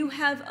 and you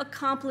have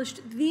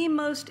accomplished the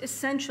most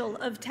essential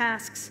of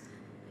tasks.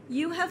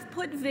 You have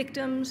put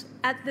victims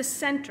at the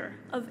center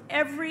of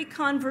every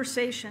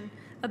conversation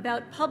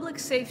about public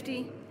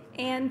safety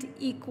and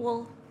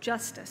equal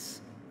justice.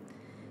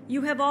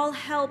 You have all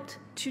helped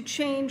to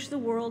change the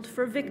world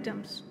for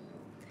victims.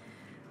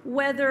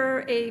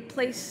 Whether a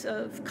place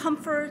of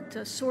comfort,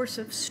 a source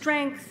of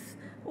strength,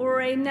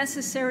 or a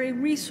necessary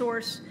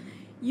resource,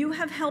 you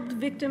have helped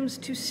victims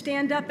to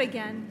stand up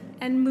again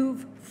and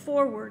move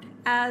forward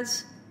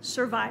as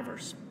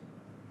survivors.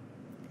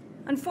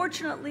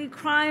 Unfortunately,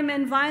 crime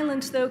and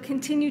violence, though,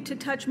 continue to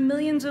touch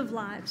millions of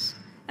lives,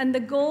 and the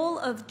goal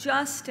of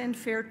just and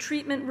fair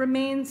treatment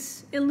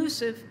remains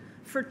elusive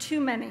for too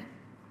many.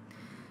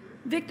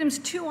 Victims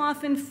too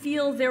often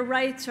feel their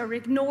rights are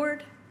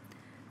ignored,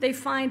 they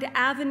find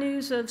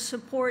avenues of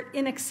support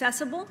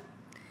inaccessible,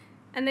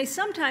 and they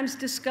sometimes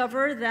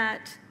discover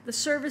that the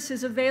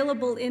services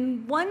available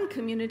in one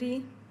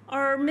community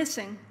are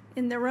missing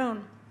in their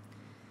own.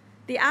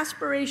 The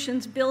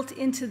aspirations built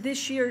into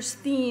this year's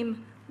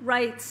theme,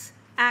 rights,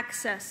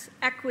 access,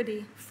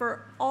 equity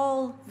for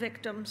all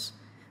victims,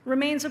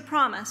 remains a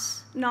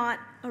promise, not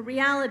a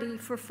reality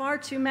for far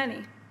too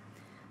many.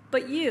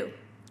 But you,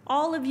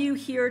 all of you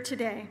here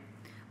today,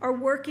 are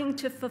working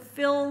to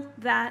fulfill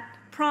that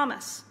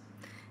promise,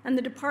 and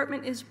the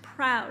department is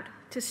proud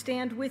to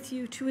stand with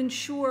you to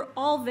ensure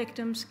all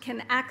victims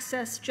can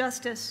access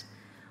justice.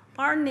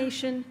 Our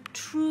nation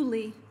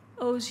truly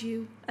owes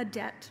you a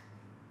debt.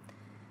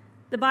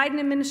 The Biden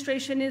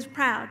administration is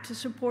proud to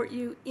support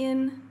you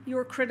in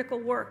your critical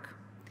work.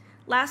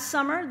 Last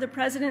summer, the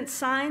president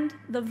signed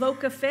the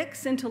VOCA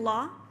fix into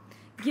law,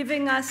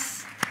 giving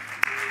us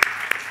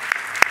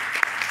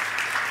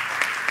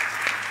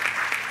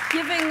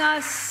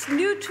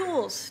new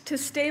tools to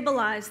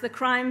stabilize the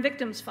Crime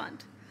Victims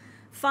Fund.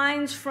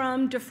 Fines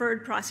from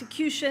deferred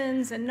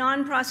prosecutions and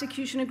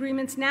non-prosecution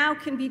agreements now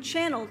can be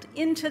channeled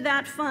into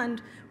that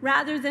fund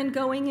rather than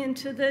going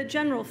into the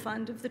general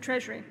fund of the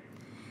Treasury.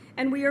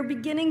 And we are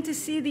beginning to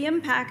see the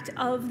impact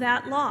of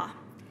that law.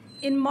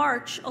 In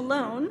March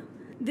alone,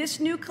 this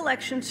new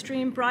collection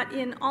stream brought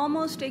in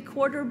almost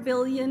 $250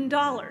 million.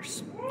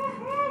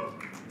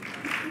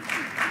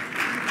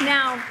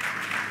 Now,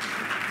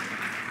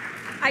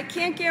 I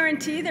can't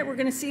guarantee that we're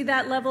going to see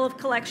that level of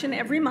collection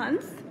every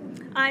month.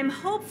 I'm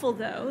hopeful,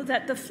 though,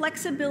 that the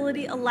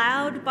flexibility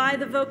allowed by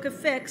the VOCA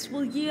fix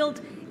will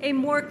yield a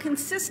more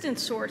consistent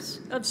source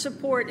of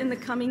support in the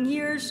coming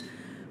years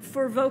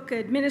for VOCA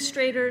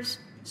administrators,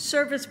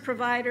 service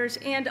providers,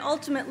 and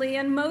ultimately,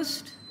 and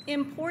most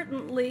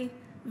importantly,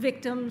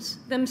 victims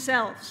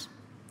themselves.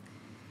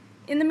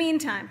 In the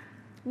meantime,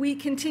 we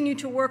continue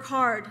to work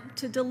hard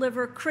to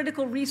deliver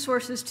critical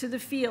resources to the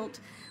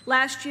field.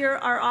 Last year,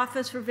 our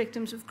Office for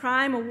Victims of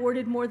Crime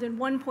awarded more than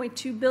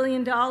 $1.2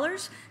 billion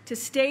to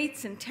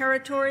states and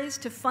territories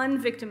to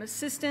fund victim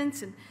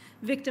assistance and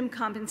victim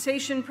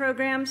compensation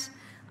programs.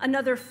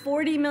 Another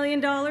 $40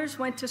 million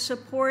went to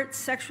support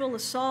sexual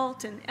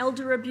assault and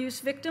elder abuse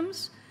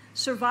victims,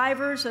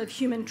 survivors of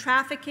human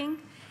trafficking,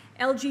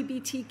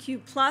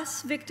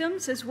 LGBTQ+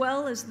 victims, as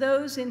well as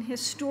those in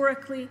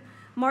historically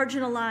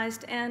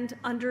marginalized and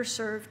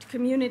underserved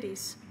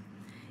communities.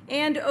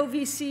 And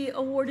OVC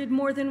awarded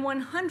more than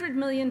 $100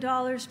 million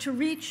to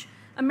reach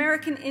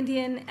American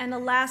Indian and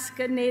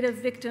Alaska Native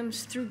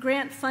victims through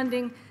grant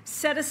funding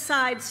set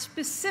aside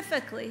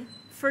specifically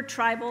for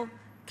tribal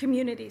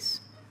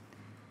communities.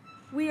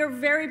 We are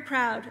very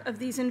proud of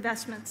these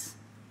investments,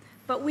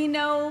 but we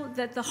know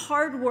that the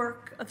hard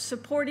work of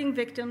supporting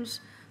victims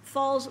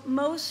falls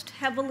most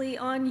heavily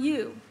on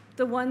you,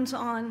 the ones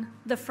on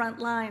the front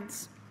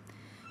lines.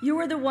 You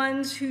are the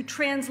ones who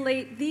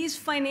translate these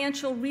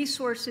financial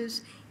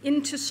resources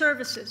into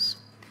services.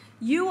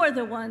 You are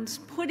the ones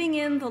putting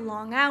in the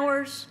long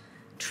hours,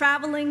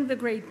 traveling the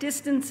great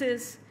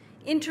distances,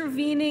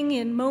 intervening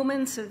in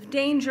moments of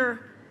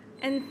danger,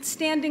 and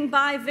standing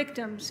by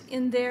victims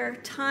in their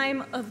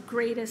time of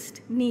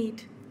greatest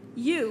need.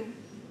 You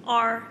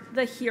are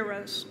the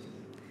heroes.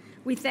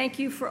 We thank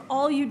you for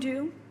all you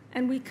do,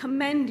 and we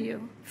commend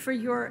you for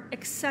your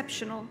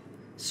exceptional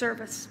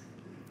service.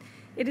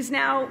 It is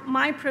now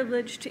my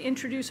privilege to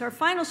introduce our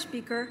final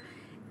speaker,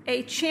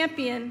 a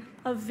champion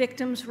of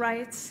victims'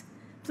 rights.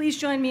 Please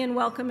join me in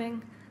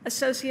welcoming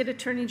Associate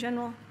Attorney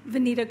General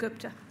Vanita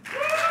Gupta.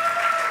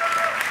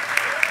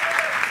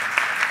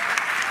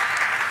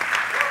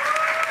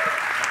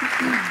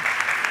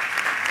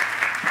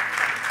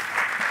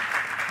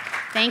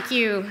 Thank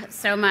you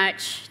so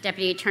much,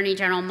 Deputy Attorney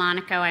General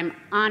Monaco. I'm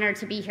honored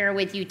to be here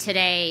with you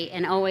today,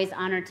 and always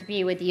honored to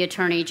be with the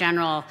Attorney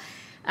General,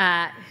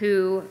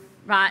 who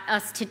brought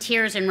us to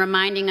tears and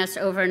reminding us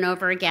over and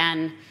over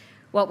again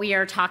what we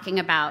are talking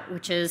about,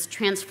 which is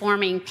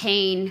transforming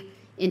pain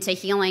into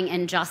healing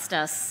and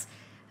justice.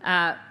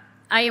 I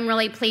am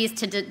really pleased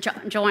to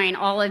join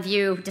all of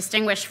you,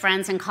 distinguished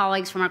friends and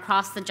colleagues from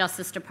across the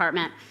Justice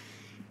Department,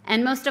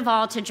 and most of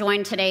all, to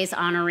join today's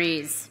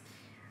honorees.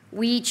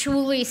 We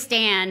truly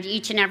stand,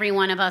 each and every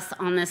one of us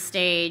on this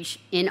stage,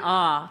 in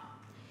awe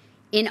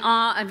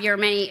of your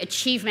many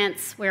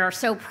achievements. We are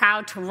so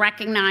proud to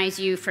recognize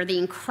you for the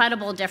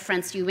incredible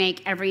difference you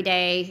make every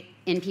day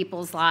in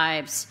people's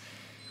lives.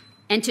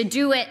 And to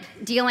do it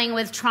dealing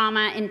with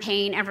trauma and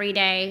pain every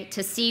day,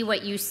 to see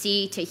what you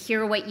see, to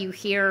hear what you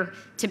hear,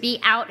 to be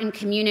out in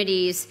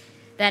communities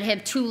that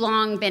have too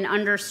long been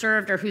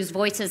underserved or whose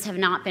voices have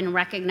not been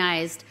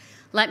recognized.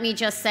 Let me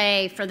just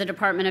say, for the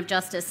Department of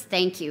Justice,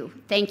 thank you.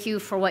 Thank you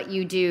for what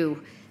you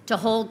do to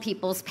hold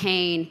people's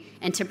pain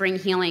and to bring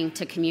healing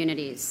to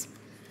communities.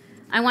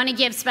 I want to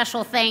give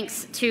special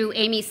thanks to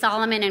Amy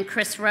Solomon and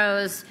Chris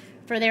Rose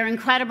for their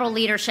incredible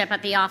leadership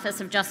at the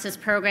Office of Justice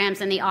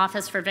Programs and the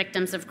Office for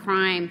Victims of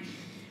Crime.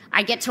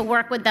 I get to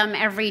work with them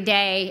every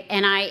day,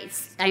 and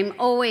I'm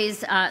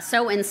always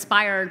so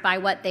inspired by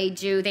what they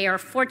do. They are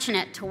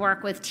fortunate to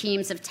work with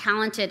teams of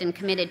talented and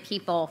committed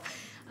people.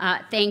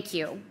 Thank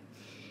you.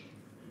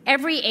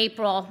 Every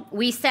April,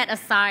 we set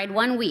aside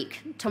 1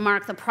 week to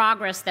mark the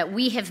progress that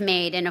we have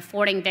made in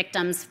affording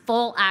victims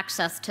full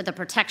access to the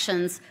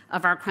protections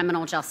of our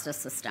criminal justice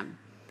system.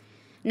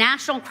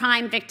 National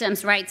Crime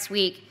Victims' Rights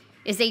Week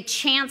is a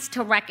chance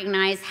to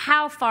recognize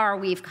how far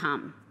we've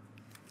come.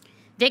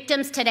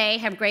 Victims today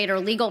have greater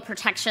legal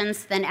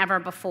protections than ever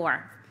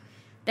before.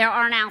 There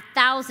are now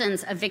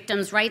thousands of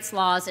victims' rights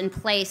laws in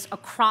place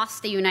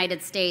across the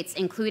United States,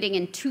 including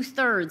in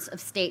 2/3 of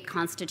state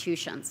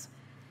constitutions.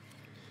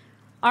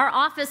 Our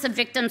Office of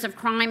Victims of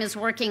Crime is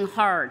working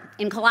hard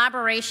in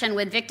collaboration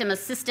with victim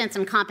assistance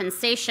and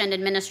compensation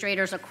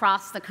administrators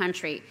across the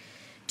country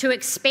to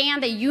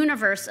expand the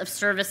universe of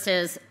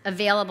services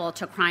available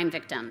to crime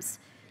victims.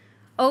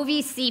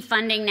 OVC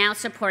funding now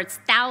supports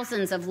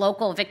thousands of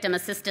local victim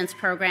assistance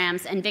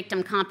programs and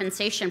victim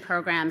compensation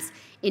programs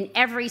in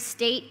every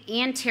state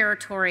and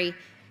territory,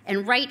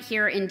 and right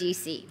here in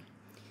DC.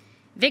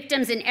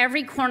 Victims in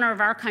every corner of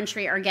our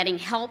country are getting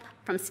help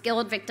from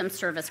skilled victim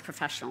service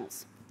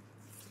professionals.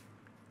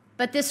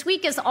 But this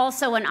week is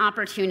also an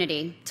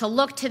opportunity to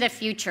look to the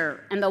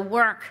future and the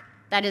work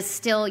that is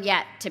still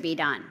yet to be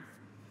done.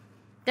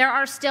 There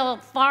are still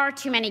far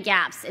too many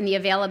gaps in the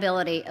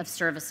availability of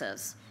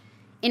services.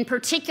 In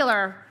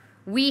particular,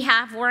 we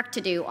have work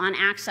to do on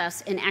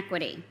access and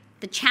equity,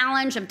 the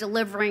challenge of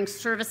delivering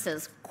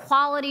services,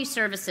 quality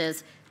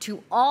services,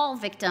 to all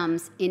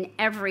victims in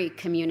every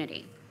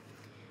community.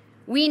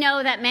 We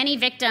know that many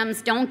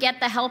victims don't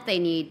get the help they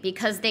need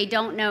because they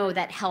don't know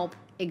that help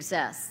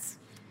exists.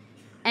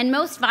 And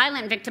most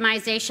violent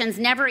victimizations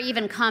never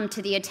even come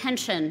to the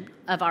attention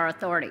of our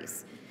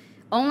authorities.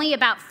 Only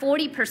about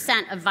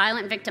 40% of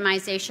violent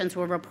victimizations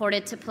were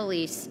reported to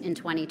police in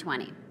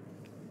 2020.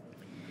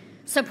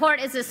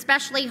 Support is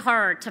especially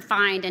hard to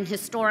find in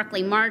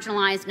historically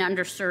marginalized and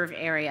underserved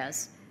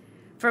areas.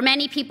 For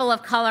many people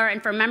of color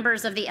and for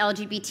members of the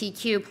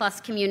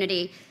LGBTQ+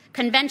 community,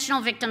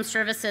 conventional victim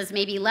services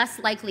may be less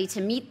likely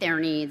to meet their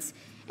needs,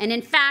 and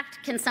in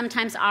fact can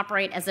sometimes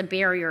operate as a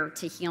barrier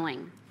to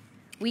healing.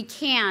 We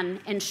can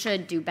and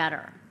should do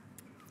better.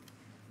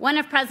 One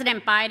of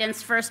President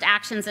Biden's first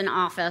actions in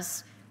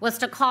office was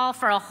to call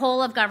for a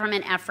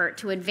whole-of-government effort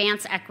to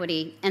advance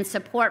equity and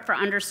support for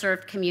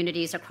underserved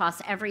communities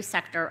across every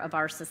sector of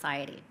our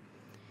society.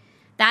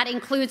 That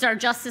includes our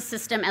justice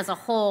system as a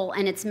whole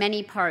and its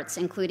many parts,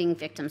 including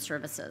victim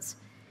services.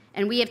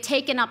 And we have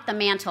taken up the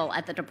mantle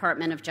at the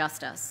Department of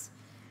Justice.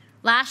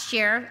 Last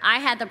year, I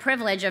had the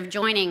privilege of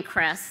joining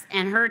Chris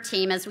and her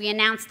team as we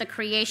announced the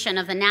creation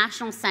of the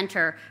National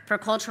Center for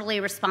Culturally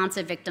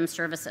Responsive Victim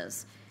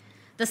Services.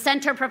 The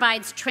center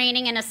provides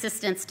training and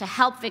assistance to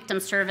help victim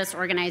service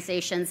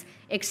organizations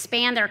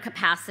expand their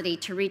capacity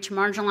to reach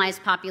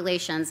marginalized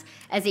populations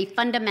as a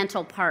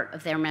fundamental part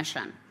of their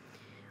mission.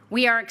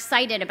 We are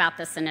excited about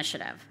this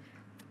initiative.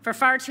 For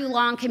far too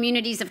long,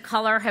 communities of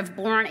color have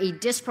borne a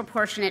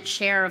disproportionate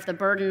share of the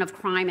burden of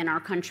crime in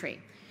our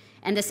country.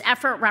 And this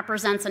effort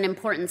represents an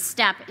important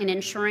step in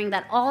ensuring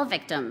that all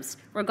victims,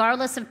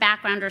 regardless of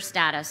background or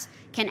status,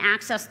 can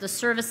access the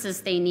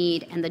services they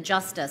need and the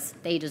justice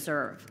they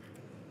deserve.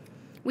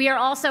 We are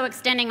also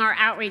extending our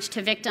outreach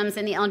to victims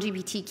in the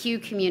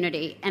LGBTQ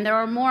community, and there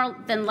are more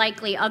than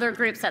likely other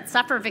groups that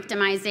suffer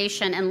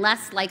victimization and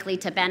less likely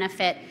to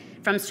benefit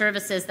from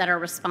services that are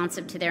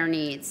responsive to their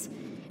needs.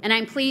 And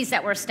I'm pleased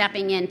that we're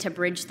stepping in to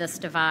bridge this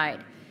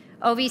divide.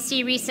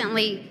 OVC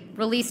recently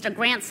released a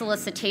grant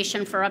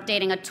solicitation for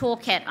updating a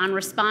toolkit on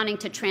responding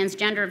to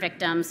transgender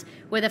victims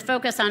with a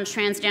focus on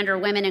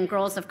transgender women and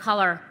girls of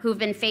color who've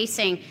been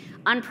facing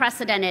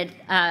unprecedented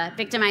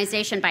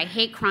victimization by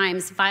hate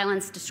crimes,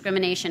 violence,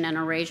 discrimination, and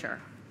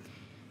erasure.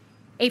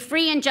 A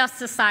free and just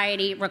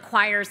society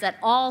requires that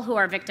all who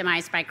are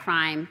victimized by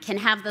crime can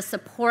have the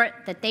support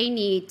that they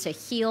need to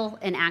heal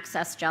and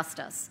access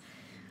justice.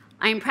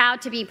 I am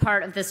proud to be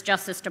part of this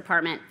Justice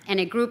Department and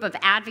a group of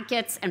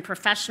advocates and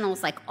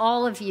professionals like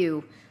all of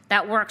you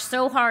that work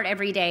so hard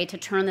every day to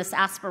turn this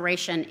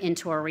aspiration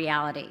into a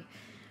reality.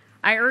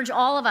 I urge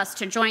all of us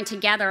to join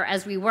together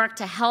as we work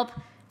to help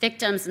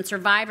victims and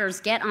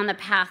survivors get on the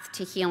path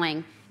to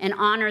healing and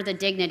honor the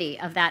dignity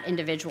of that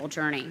individual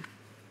journey.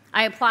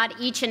 I applaud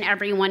each and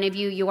every one of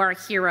you. You are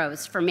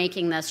heroes for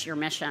making this your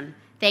mission.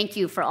 Thank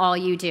you for all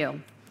you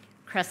do.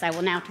 Chris, I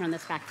will now turn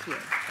this back to you.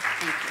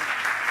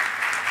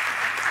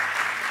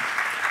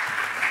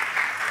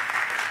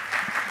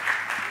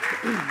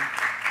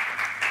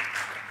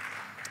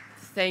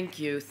 Thank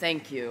you.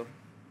 Thank you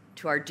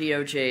to our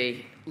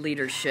DOJ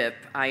leadership.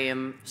 I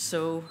am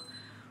so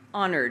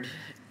honored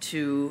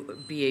to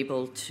be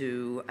able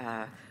to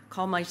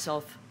call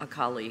myself a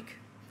colleague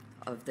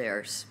of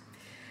theirs.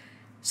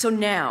 So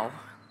now,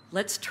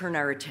 let's turn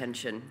our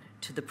attention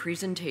to the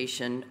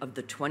presentation of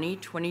the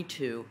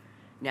 2022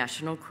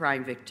 National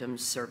Crime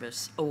Victims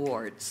Service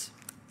Awards.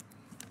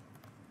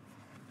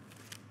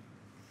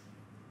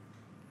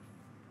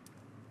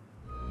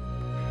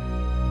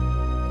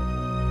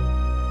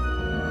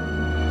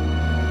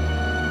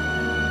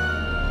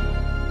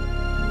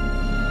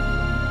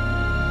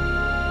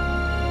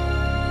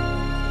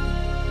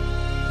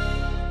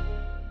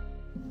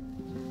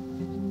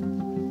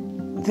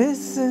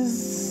 This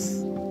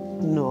is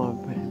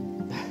Norbert.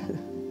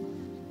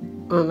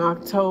 On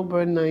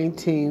October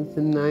 19th,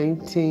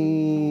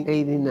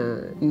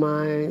 1989,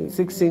 my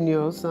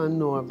 16-year-old son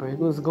Norbert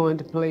was going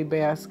to play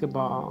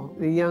basketball.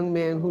 The young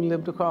man who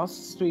lived across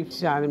the street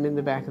shot him in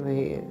the back of the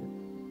head.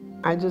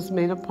 I just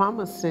made a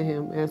promise to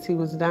him as he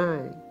was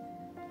dying.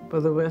 For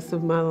the rest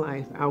of my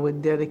life, I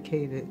would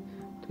dedicate it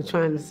to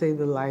trying to save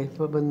the life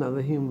of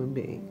another human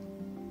being.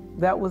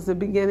 That was the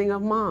beginning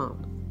of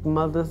MOMS,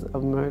 Mothers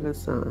of Murdered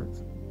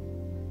Sons.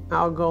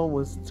 Our goal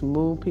was to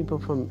move people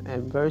from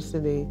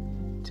adversity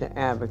to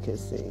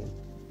advocacy.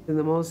 And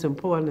the most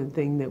important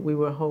thing that we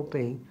were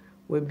hoping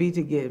would be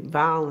to get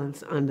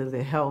violence under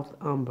the health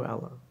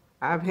umbrella.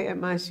 I've had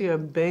my share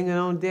of banging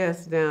on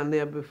desks down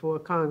there before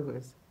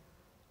Congress,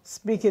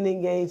 speaking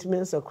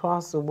engagements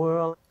across the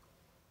world.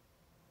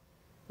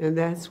 And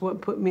that's what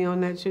put me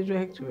on that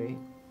trajectory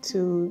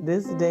to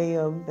this day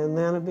of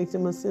Atlanta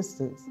Victim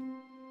Assistance.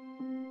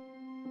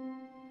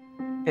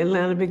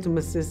 Atlanta Victim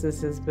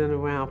Assistance has been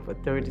around for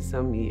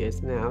 30-some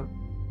years now.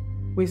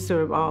 We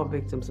serve all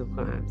victims of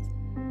crimes.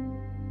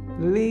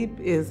 LEAP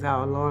is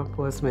our law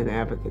enforcement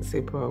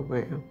advocacy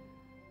program.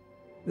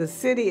 The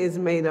city is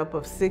made up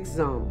of 6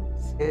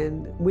 zones,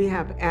 and we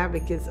have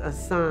advocates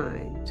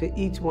assigned to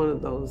each one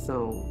of those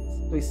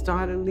zones. We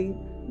started LEAP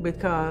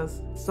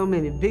because so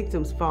many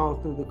victims fall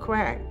through the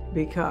crack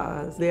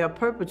because their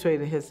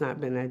perpetrator has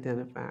not been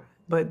identified.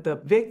 But the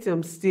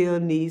victim still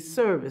needs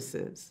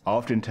services.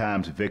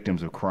 Oftentimes,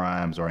 victims of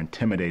crimes are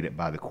intimidated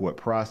by the court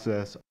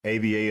process.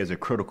 AVA is a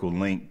critical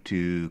link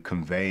to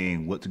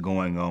conveying what's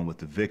going on with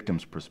the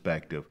victim's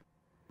perspective.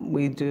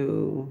 We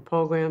do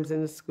programs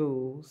in the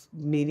schools,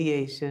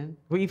 mediation,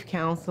 grief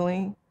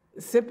counseling.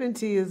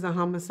 CPNP is a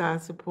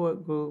homicide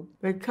support group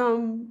that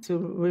come to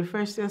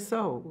refresh their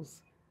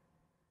souls.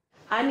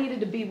 I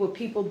needed to be with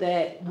people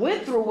that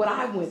went through what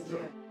I went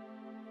through.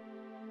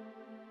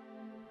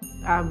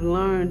 I've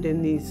learned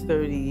in these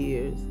 30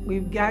 years,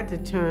 we've got to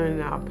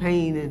turn our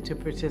pain into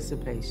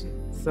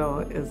participation. So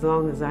as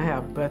long as I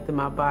have breath in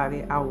my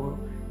body, I will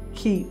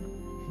keep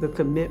the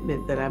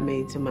commitment that I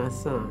made to my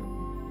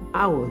son.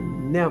 I will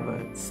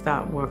never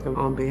stop working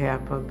on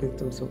behalf of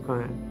victims of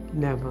crime,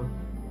 never.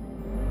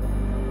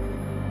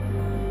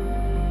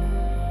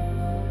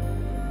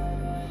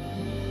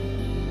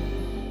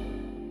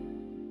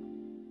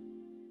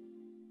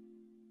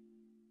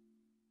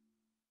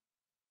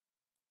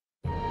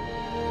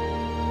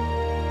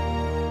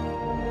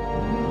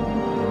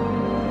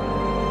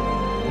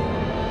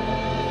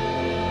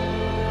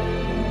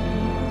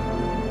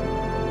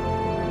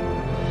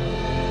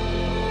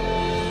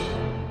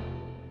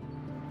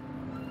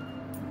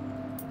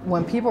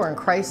 When people are in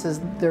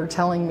crisis, they're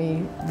telling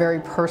me very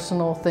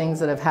personal things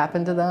that have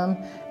happened to them,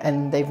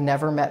 and they've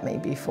never met me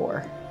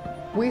before.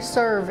 We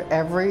serve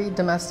every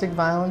domestic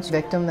violence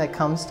victim that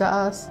comes to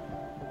us.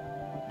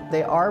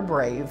 They are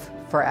brave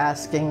for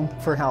asking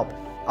for help.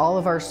 All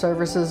of our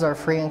services are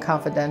free and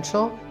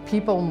confidential.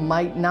 People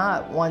might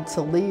not want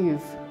to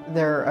leave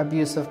their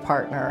abusive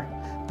partner,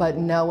 but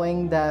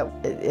knowing that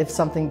if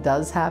something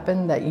does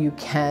happen, that you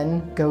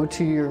can go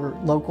to your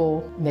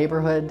local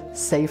neighborhood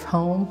safe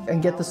home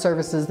and get the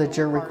services that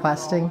you're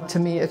requesting. To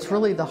me, it's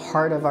really the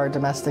heart of our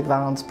domestic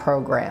violence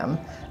program.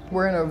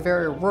 We're in a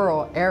very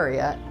rural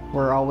area.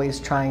 We're always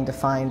trying to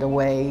find a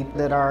way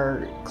that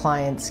our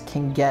clients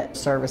can get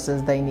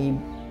services they need.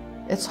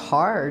 It's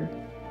hard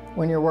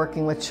when you're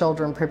working with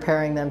children,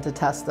 preparing them to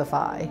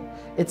testify.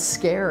 It's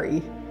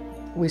scary.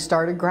 We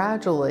started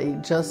gradually,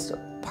 just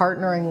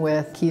partnering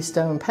with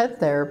Keystone Pet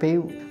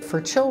Therapy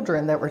for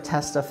children that were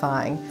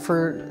testifying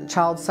for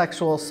child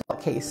sexual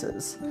assault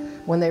cases.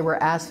 When they were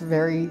asked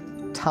very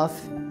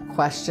tough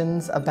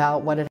questions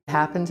about what had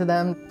happened to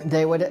them,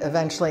 they would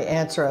eventually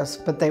answer us,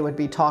 but they would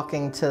be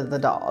talking to the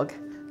dog.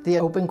 The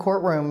open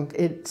courtroom,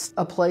 it's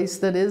a place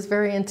that is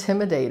very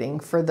intimidating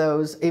for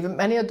those, even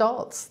many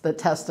adults that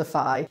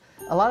testify.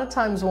 A lot of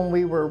times when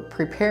we were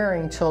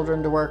preparing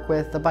children to work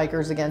with the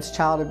Bikers Against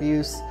Child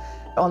Abuse,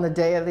 on the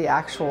day of the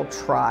actual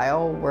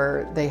trial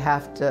where they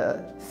have to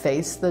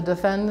face the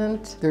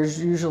defendant, there's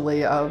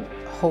usually a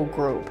whole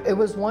group. It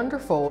was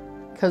wonderful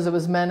because it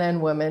was men and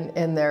women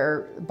in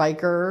their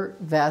biker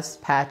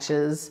vest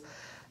patches,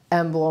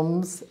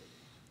 emblems,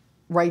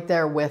 right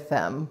there with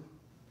them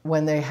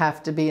when they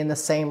have to be in the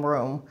same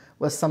room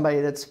with somebody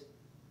that's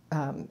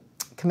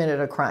committed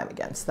a crime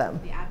against them.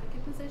 The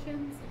advocate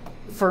positions?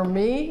 For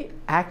me,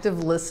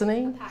 active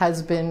listening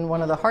has been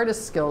one of the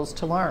hardest skills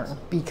to learn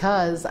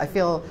because I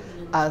feel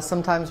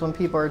sometimes when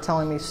people are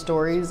telling me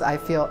stories, I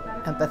feel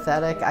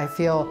empathetic, I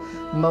feel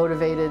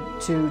motivated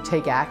to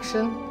take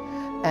action,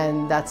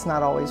 and that's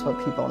not always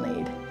what people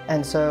need.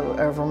 And so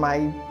over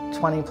my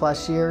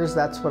 20+ years,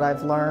 that's what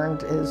I've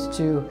learned, is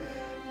to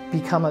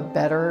become a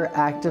better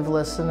active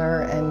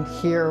listener and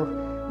hear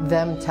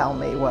them tell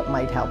me what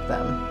might help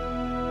them.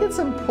 It's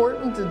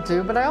important to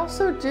do, but I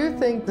also do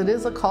think that it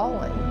is a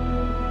calling.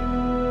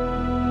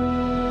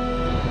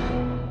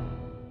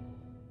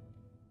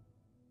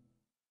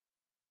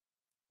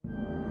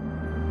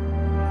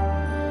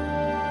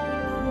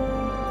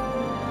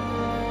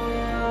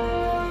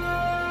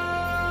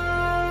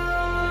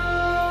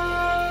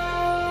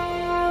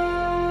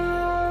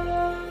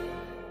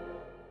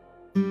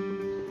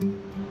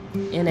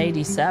 In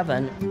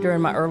 '87, during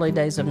my early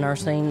days of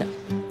nursing,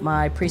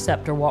 my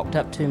preceptor walked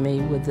up to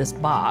me with this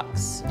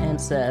box and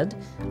said,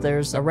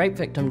 "There's a rape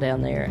victim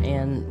down there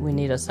and we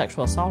need a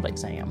sexual assault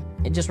exam.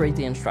 And just read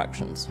the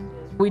instructions."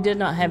 We did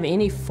not have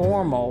any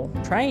formal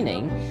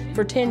training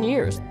for 10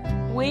 years.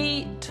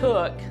 We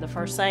took the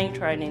first SANE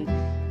training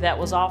that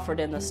was offered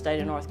in the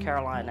state of North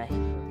Carolina.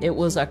 It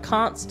was a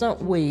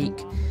constant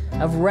week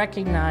of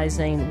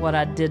recognizing what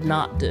I did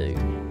not do.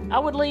 I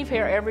would leave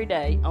here every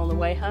day on the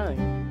way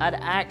home. I'd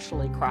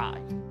actually cry.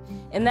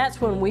 And that's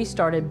when we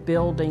started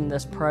building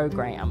this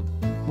program.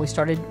 We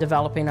started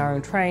developing our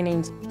own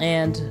trainings,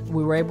 and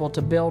we were able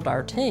to build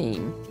our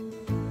team.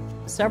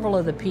 Several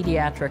of the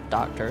pediatric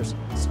doctors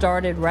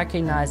started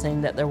recognizing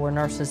that there were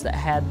nurses that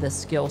had this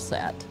skill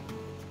set.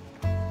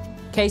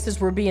 Cases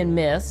were being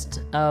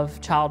missed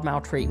of child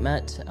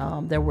maltreatment.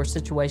 There were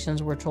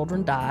situations where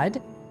children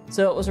died.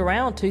 So it was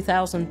around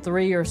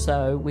 2003 or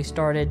so we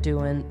started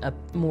doing a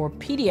more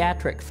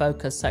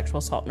pediatric-focused sexual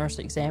assault nurse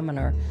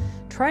examiner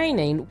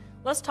training.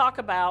 Let's talk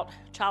about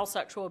child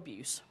sexual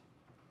abuse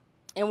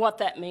and what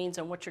that means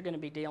and what you're going to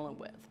be dealing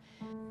with.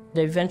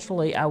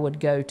 Eventually, I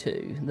would go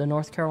to the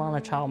North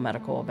Carolina Child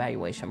Medical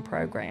Evaluation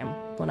Program.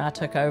 When I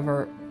took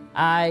over,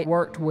 I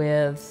worked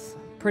with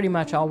pretty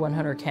much all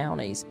 100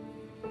 counties.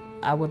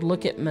 I would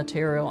look at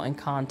material and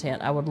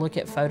content. I would look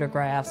at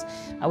photographs.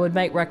 I would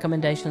make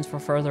recommendations for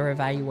further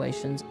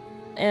evaluations.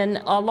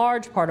 And a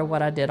large part of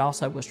what I did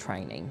also was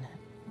training.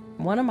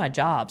 One of my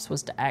jobs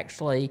was to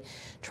actually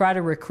try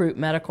to recruit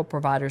medical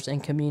providers in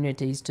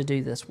communities to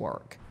do this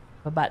work.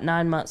 About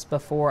 9 months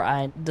before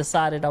I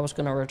decided I was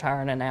going to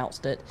retire and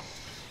announced it,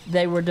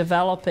 they were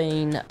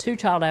developing 2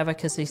 child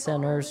advocacy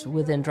centers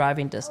within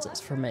driving distance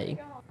for me.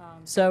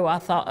 So I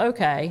thought,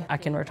 okay, I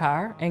can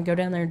retire and go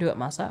down there and do it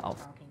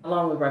myself.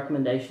 Along with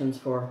recommendations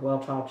for well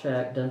child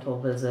check, dental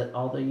visit,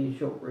 all the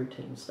usual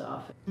routine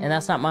stuff. And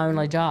that's not my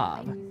only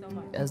job.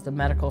 As the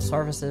medical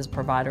services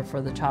provider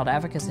for the child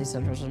advocacy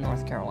centers in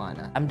North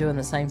Carolina, I'm doing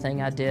the same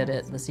thing I did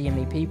at the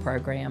CMEP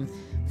program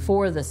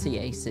for the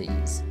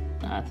CACs.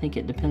 I think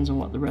it depends on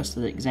what the rest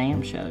of the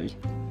exam shows.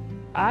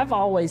 I've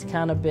always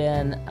kind of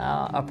been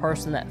a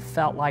person that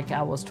felt like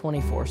I was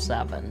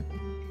 24/7.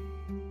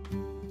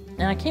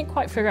 And I can't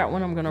quite figure out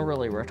when I'm going to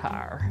really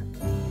retire.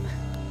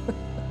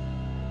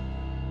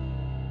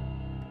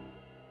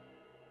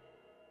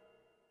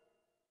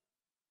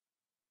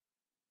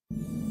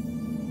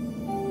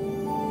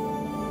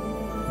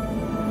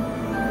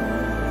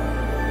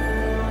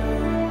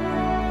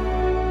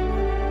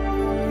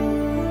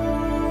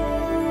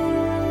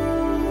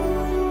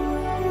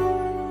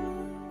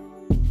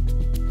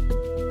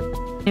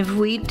 If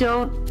we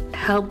don't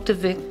help the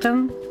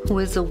victim who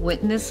is a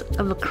witness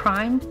of a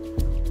crime,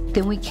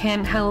 then we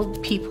can't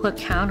hold people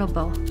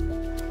accountable.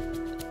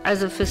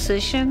 As a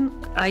physician,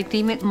 I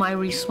deem it my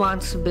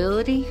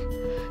responsibility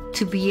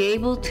to be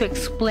able to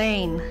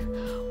explain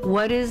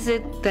what is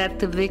it that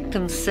the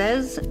victim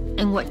says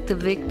and what the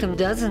victim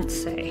doesn't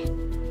say.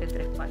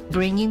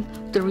 Bringing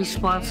the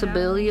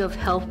responsibility of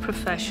health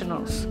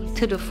professionals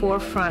to the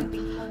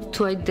forefront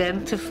to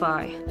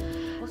identify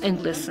and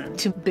listen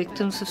to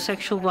victims of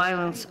sexual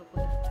violence.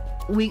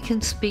 We can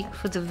speak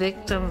for the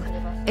victim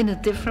in a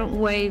different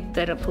way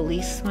than a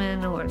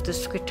policeman or a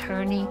district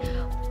attorney.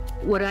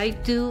 What I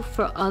do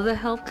for other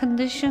health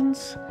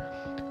conditions,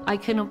 I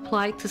can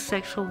apply to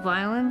sexual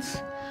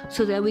violence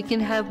so that we can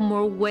have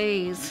more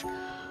ways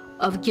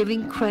of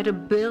giving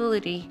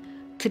credibility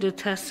to the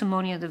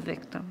testimony of the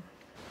victim.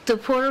 The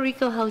Puerto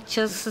Rico Health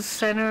Justice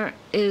Center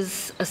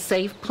is a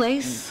safe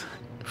place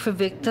for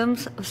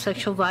victims of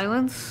sexual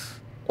violence.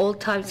 All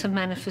types of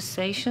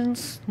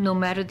manifestations, no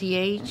matter the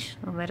age,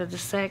 no matter the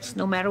sex,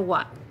 no matter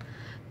what.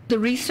 The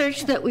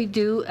research that we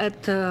do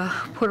at the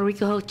Puerto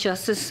Rico Health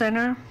Justice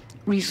Center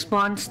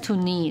responds to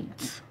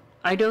needs.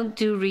 I don't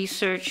do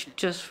research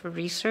just for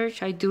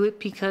research. I do it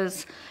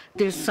because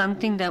there's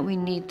something that we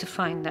need to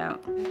find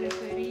out.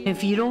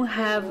 If you don't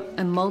have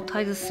a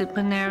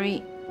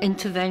multidisciplinary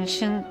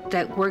intervention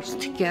that works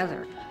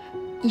together,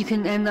 you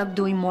can end up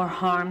doing more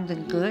harm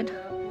than good.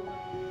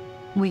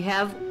 We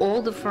have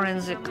all the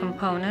forensic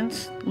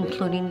components,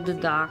 including the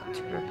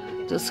doctor,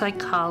 the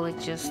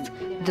psychologist,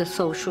 the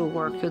social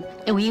worker,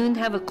 and we even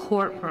have a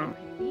courtroom.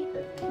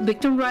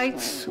 Victim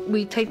rights,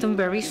 we take them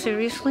very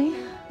seriously.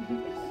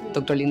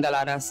 Dr. Linda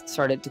Laras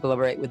started to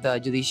collaborate with the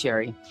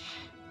judiciary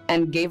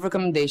and gave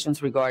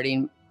recommendations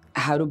regarding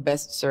how to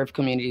best serve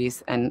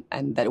communities and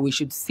that we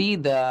should see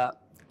the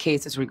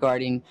cases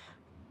regarding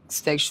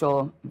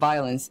sexual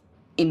violence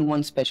in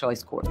one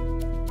specialized court.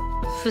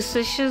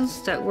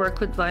 Physicians that work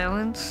with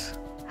violence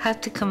have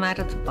to come out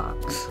of the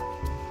box.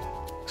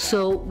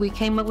 So we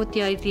came up with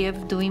the idea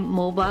of doing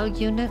mobile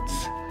units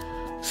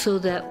so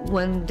that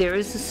when there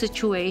is a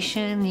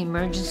situation, the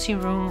emergency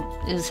room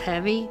is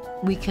heavy,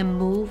 we can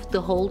move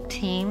the whole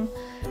team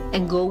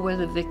and go where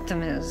the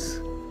victim is.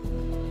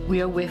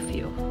 We are with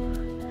you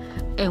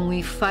and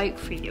we fight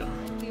for you.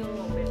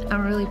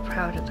 I'm really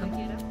proud of them.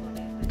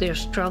 Their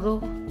struggle,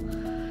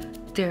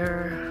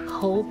 their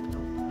hope,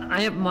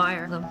 I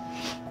admire them.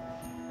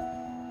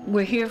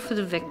 We're here for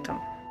the victim.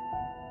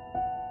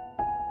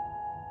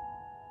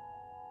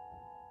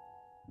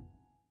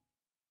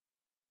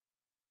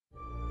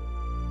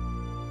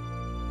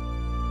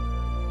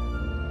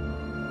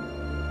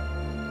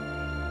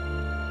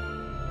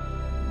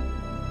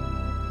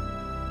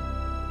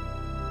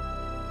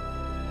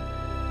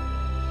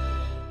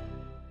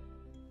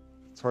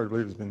 It's hard to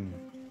believe it's been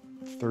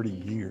 30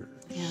 years.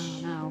 Yeah,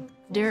 I know.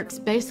 Derek's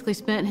basically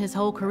spent his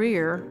whole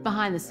career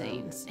behind the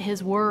scenes.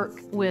 His work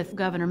with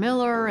Governor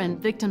Miller and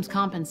victims'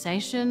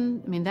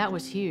 compensation, I mean, that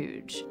was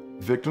huge.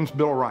 Victims'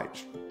 Bill of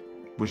Rights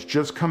was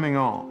just coming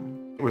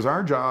on. It was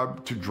our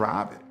job to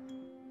drive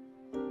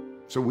it.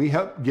 So we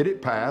helped get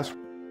it passed.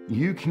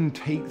 You can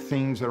take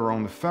things that are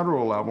on the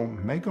federal level,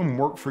 make them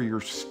work for your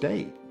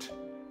state.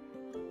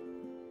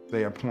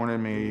 They appointed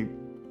me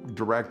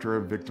Director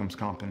of Victims'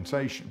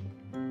 Compensation.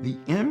 The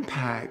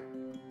impact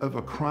of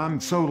a crime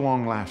so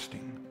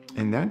long-lasting,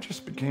 and that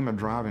just became a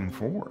driving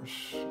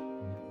force.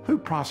 Who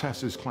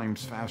processes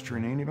claims faster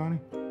than anybody?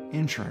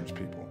 Insurance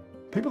people.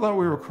 People thought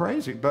we were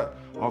crazy, but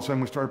all of a sudden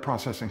we started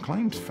processing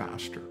claims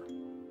faster.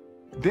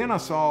 Then I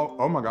saw,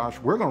 oh my gosh,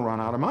 we're gonna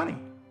run out of money.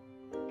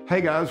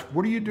 Hey guys,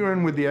 what are you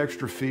doing with the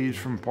extra fees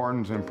from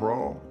pardons and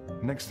parole?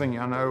 Next thing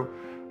I know,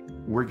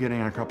 we're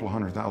getting a couple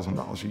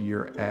 $100,000 a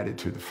year added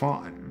to the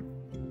fund.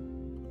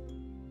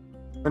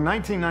 In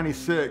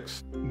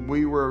 1996,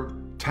 we were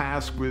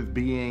tasked with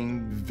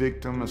being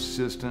victim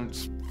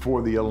assistants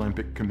for the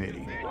Olympic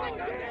Committee.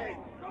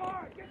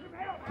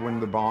 When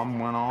the bomb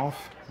went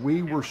off,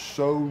 we were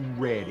so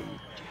ready.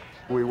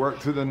 We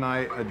worked through the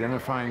night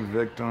identifying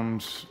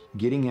victims,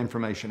 getting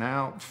information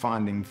out,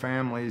 finding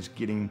families,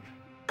 getting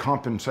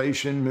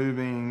compensation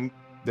moving.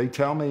 They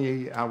tell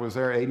me I was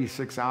there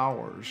 86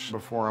 hours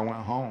before I went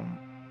home.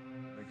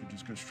 They could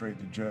just go straight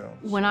to jail.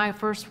 When I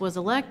first was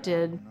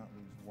elected,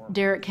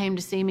 Derek came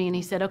to see me and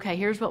he said, okay,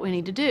 here's what we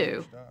need to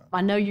do.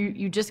 I know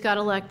you just got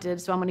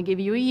elected, so I'm gonna give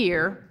you a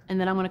year, and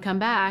then I'm gonna come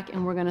back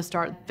and we're gonna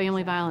start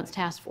Family Violence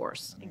Task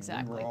Force.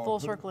 Exactly, full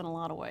circle in a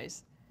lot of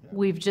ways.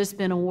 We've just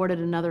been awarded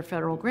another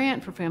federal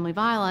grant for family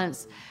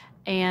violence,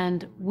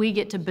 and we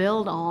get to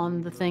build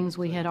on the things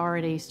we had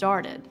already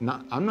started.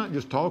 I'm not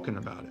just talking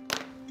about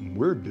it,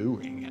 we're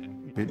doing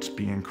it. It's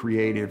being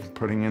creative,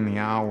 putting in the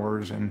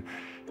hours,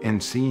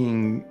 and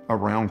seeing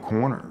around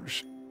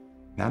corners.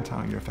 That's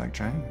how you affect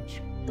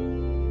change.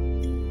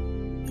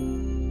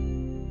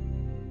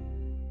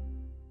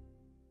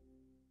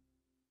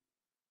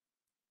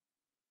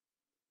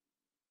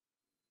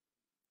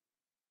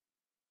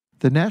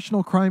 The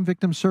National Crime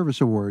Victim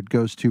Service Award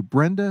goes to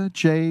Brenda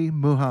J.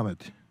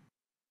 Muhammad.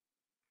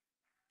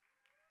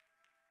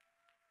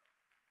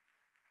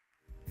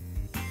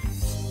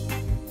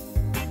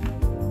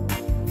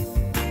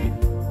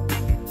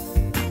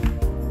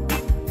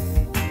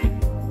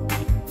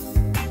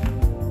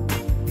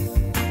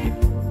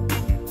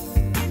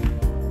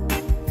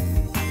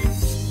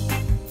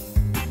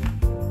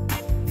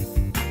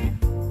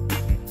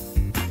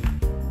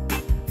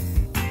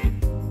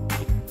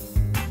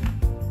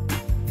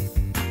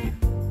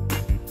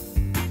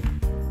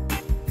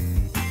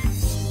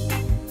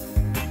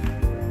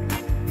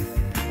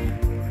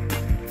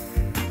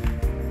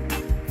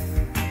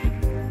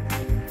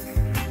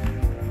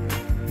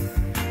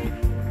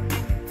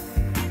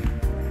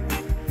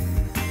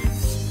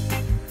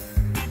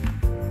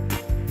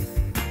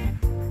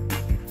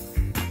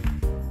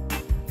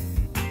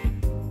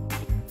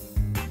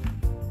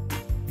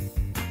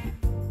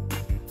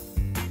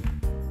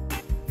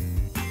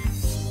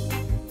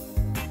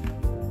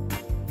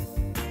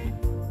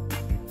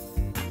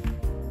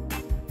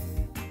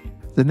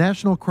 The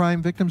National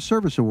Crime Victim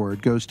Service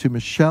Award goes to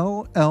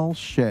Michelle L.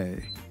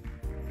 Shea.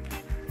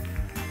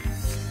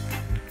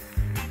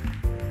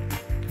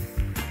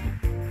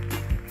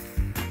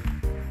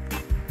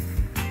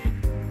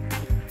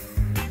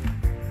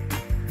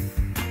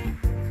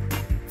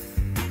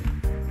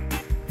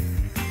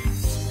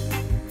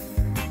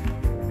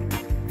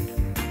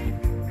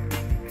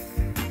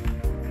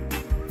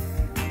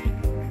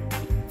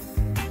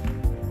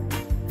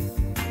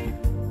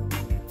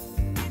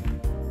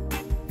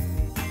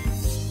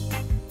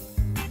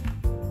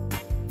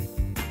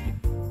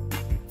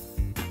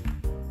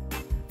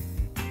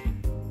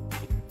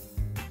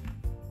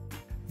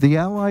 The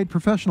Allied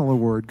Professional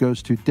Award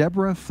goes to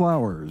Deborah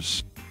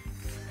Flowers.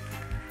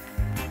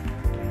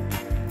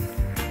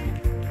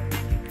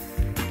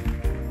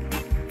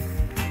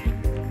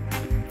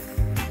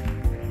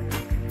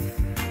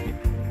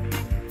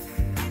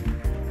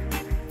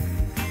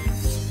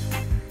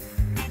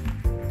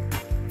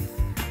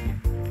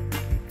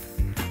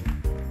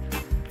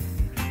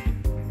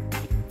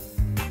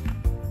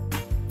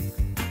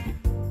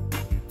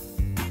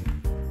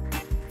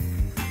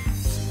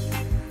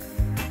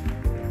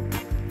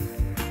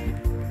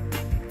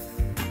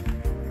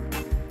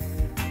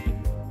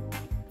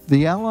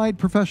 The Allied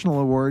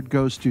Professional Award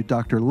goes to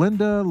Dr.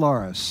 Linda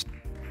Laras.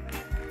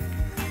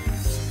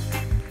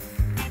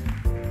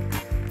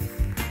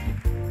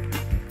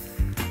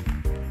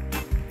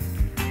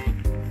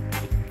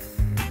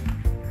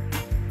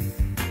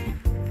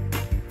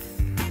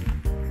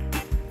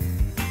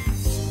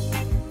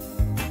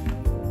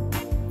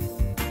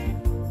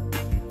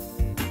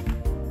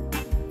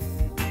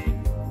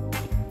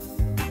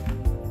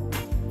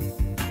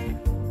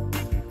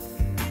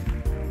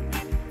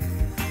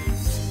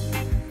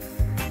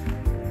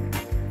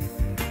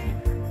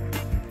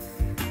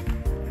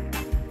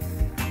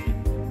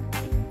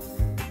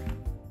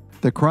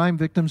 The Crime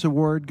Victims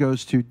Award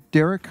goes to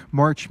Derek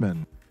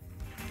Marchman.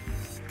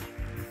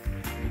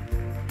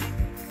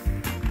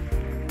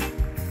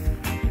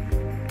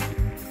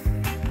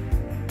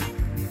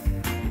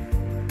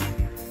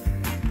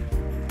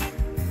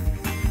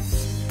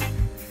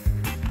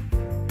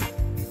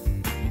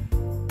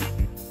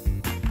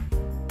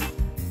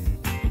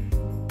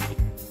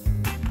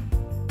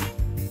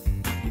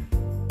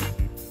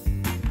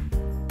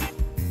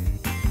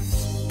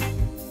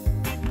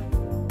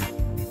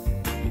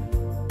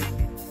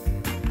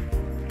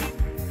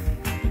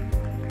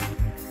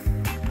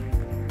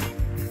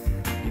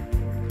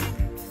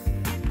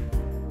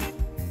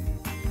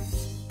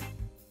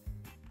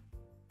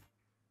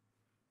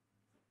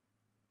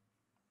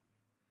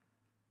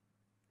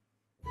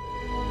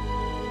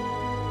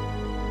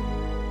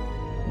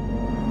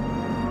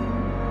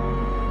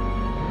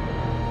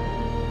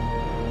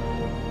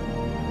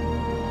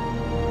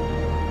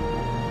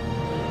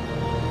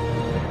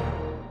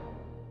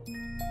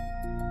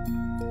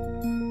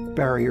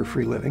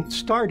 Barrier-free living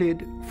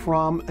started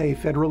from a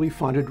federally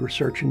funded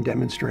research and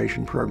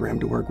demonstration program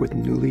to work with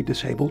newly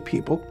disabled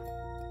people.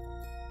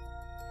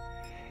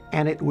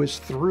 And it was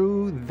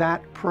through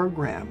that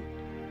program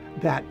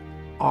that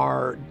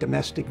our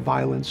domestic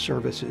violence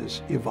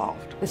services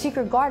evolved. The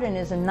Secret Garden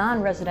is a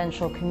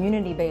non-residential,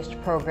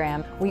 community-based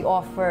program. We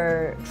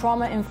offer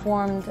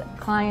trauma-informed,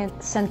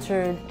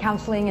 client-centered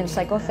counseling and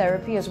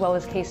psychotherapy, as well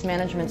as case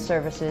management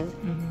services.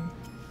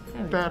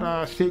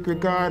 That Secret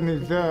Garden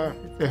is there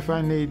if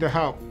I need the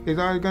help. There's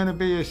always going to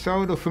be a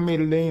shoulder for me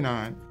to lean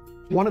on.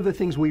 One of the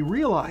things we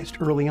realized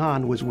early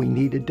on was we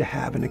needed to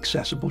have an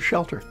accessible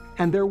shelter,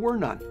 and there were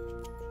none.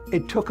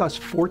 It took us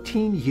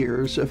 14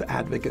 years of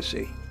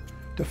advocacy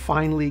to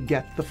finally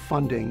get the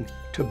funding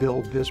to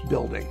build this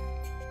building.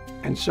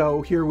 And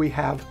so here we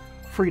have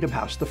Freedom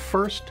House, the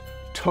first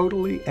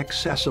totally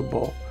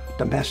accessible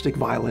domestic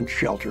violence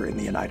shelter in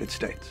the United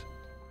States.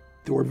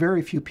 There were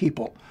very few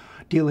people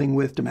dealing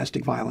with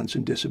domestic violence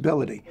and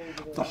disability.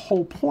 The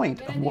whole point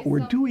of what we're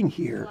doing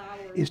here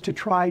is to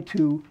try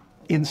to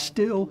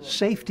instill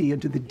safety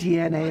into the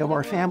DNA of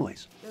our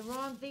families.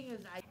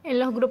 En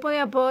los grupos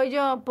de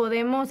apoyo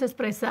podemos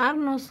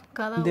expresarnos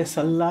cada uno. There's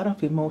a lot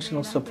of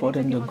emotional support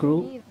in the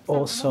group,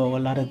 also a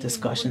lot of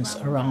discussions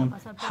around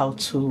how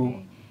to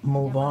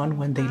move on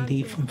when they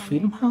leave from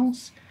Freedom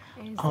House,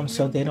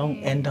 so they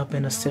don't end up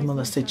in a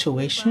similar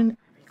situation.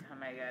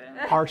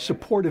 Our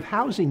supportive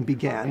housing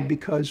began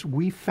because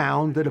we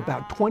found that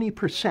about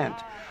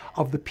 20%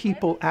 of the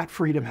people at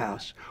Freedom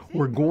House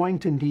were going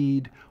to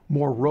need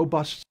more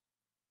robust.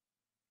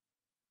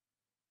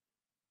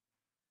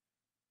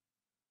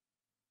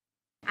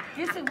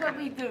 This is what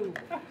we do.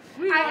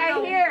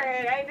 I hear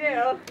it,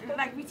 I do.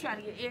 Like we try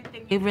to get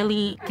everything. It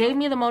really gave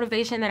me the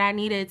motivation that I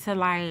needed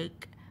to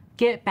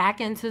get back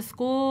into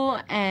school,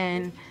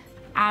 and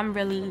I'm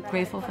really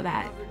grateful for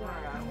that.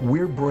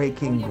 We're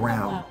breaking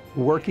ground,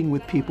 working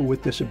with people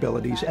with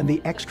disabilities and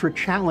the extra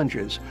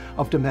challenges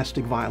of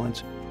domestic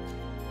violence,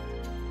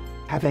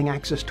 having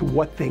access to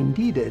what they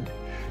needed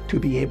to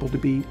be able to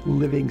be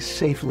living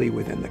safely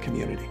within the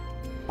community.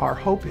 Our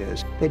hope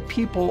is that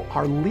people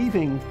are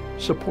leaving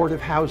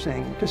supportive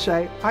housing to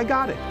say, I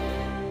got it.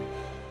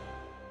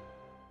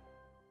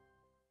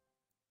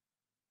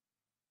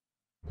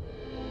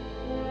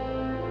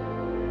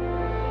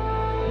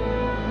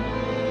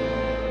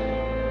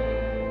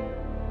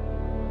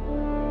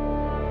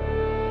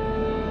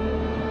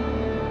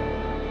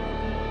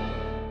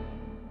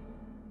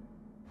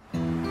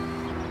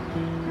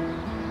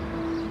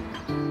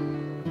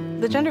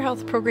 The Gender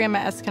Health Program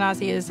at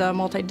Eskenazi is a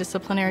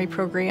multidisciplinary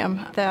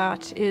program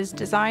that is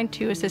designed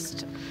to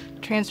assist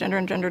transgender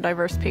and gender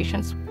diverse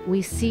patients.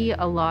 We see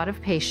a lot of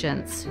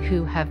patients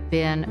who have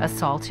been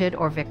assaulted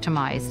or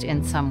victimized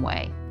in some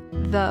way.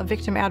 The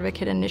Victim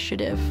Advocate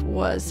Initiative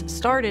was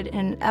started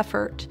in an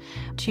effort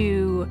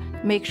to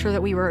make sure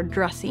that we were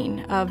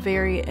addressing a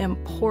very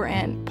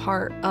important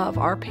part of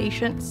our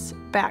patients'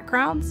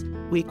 backgrounds.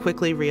 We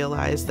quickly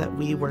realized that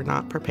we were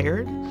not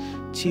prepared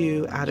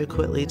to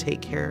adequately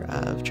take care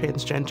of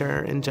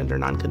transgender and gender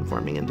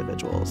nonconforming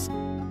individuals.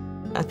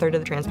 A third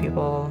of the trans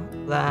people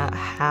that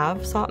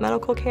have sought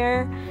medical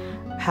care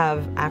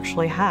have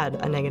actually had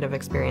a negative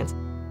experience.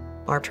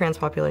 Our trans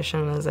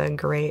population is a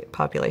great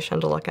population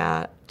to look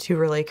at to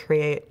really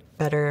create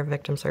better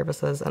victim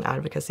services and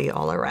advocacy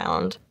all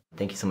around.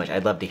 Thank you so much.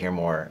 I'd love to hear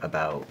more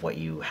about what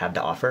you have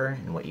to offer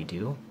and what you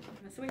do.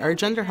 Our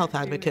gender health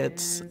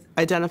advocates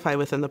identify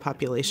within the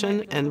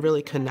population and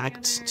really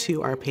connect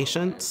to our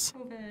patients.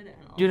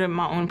 Due to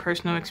my own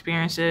personal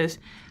experiences,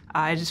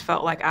 I just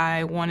felt like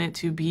I wanted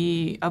to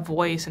be a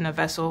voice and a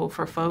vessel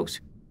for folks.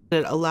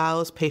 It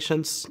allows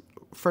patients,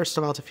 first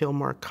of all, to feel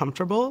more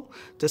comfortable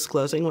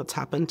disclosing what's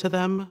happened to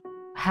them.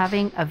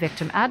 Having a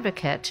victim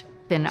advocate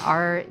in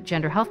our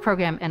gender health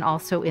program and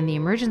also in the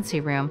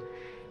emergency room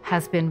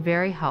has been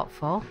very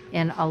helpful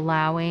in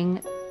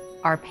allowing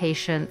our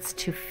patients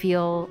to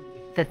feel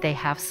that they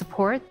have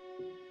support.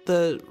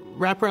 The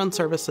wraparound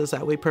services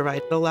that we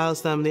provide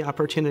allows them the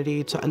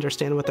opportunity to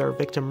understand what their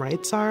victim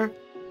rights are.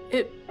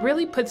 It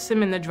really puts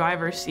them in the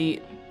driver's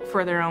seat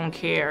for their own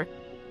care.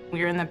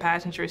 You're in the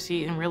passenger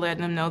seat and we're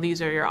letting them know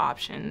these are your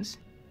options.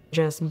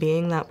 Just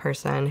being that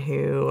person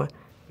who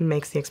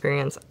makes the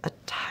experience a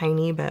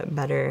tiny bit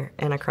better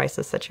in a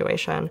crisis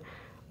situation,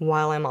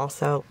 while I'm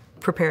also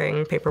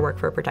preparing paperwork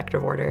for a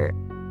protective order.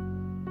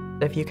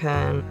 If you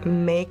can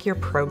make your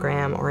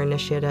program or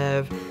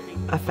initiative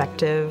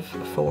effective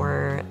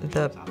for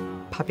the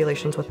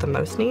populations with the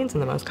most needs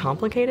and the most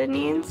complicated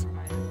needs,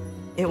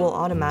 it will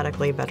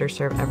automatically better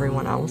serve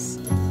everyone else.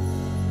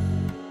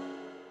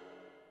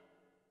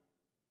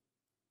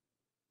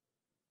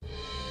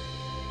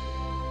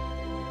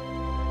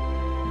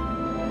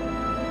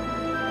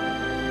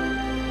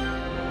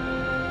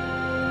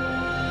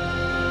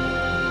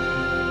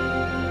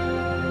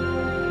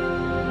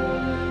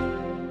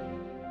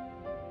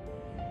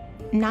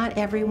 Not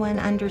everyone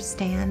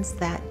understands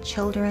that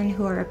children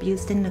who are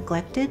abused and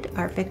neglected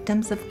are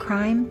victims of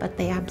crime, but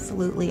they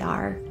absolutely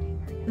are.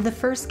 The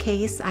first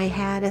case I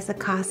had as a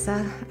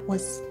CASA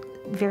was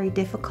very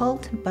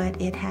difficult,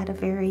 but it had a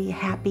very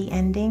happy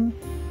ending.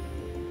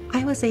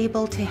 I was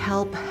able to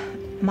help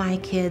my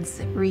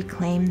kids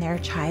reclaim their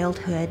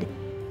childhood,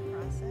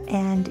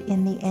 and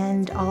in the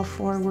end, all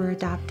four were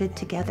adopted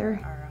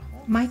together.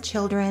 My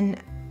children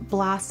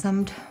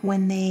blossomed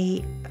when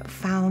they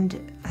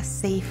found a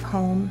safe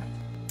home.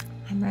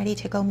 I'm ready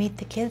to go meet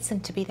the kids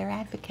and to be their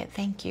advocate.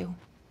 Thank you.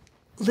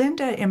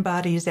 Linda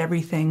embodies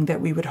everything that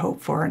we would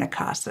hope for in a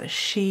CASA.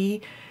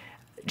 She's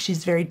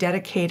very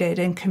dedicated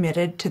and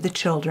committed to the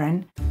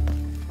children.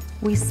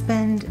 We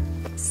spend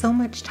so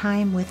much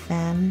time with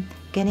them,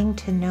 getting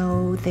to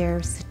know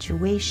their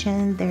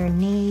situation, their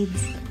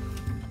needs.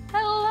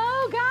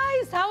 Hello,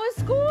 guys. How is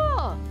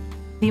school?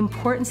 The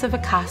importance of a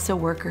CASA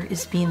worker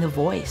is being the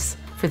voice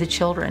for the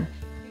children.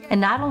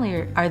 And not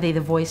only are they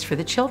the voice for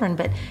the children,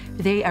 but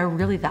they are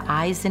really the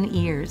eyes and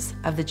ears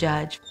of the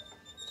judge.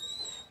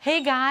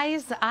 Hey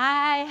guys,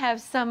 I have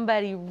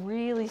somebody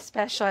really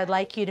special I'd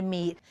like you to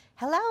meet.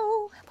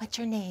 Hello, what's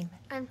your name?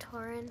 I'm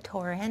Torin.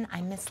 Torin,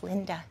 I'm Miss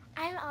Linda.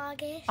 I'm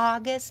August.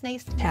 August,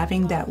 nice to meet you.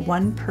 Having that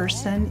one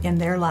person in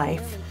their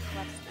life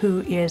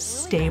who is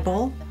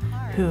stable,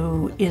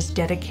 who is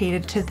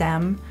dedicated to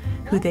them,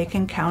 who they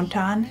can count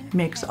on,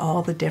 makes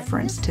all the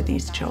difference to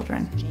these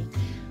children.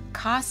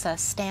 CASA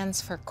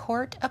stands for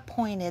Court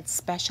Appointed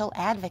Special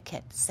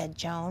Advocate, said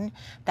Joan.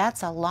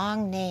 That's a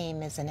long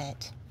name, isn't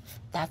it?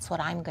 That's what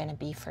I'm going to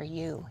be for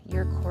you.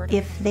 Your court.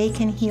 If they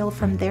can heal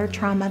from their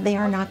trauma, they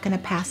are not going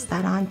to pass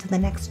that on to the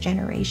next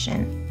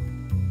generation.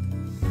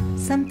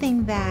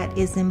 Something that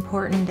is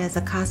important as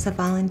a CASA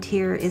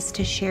volunteer is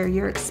to share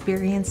your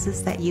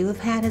experiences that you have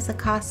had as a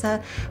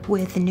CASA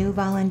with new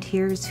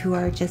volunteers who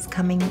are just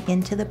coming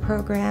into the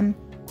program.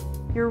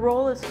 Your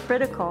role is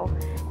critical,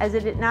 as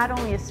it not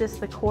only assists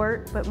the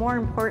court, but more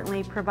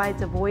importantly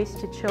provides a voice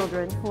to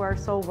children who are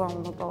so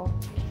vulnerable.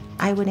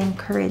 I would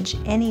encourage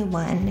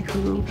anyone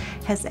who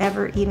has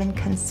ever even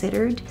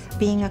considered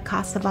being a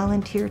CASA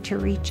volunteer to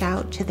reach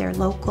out to their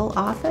local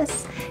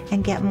office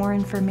and get more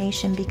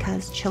information,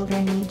 because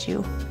children need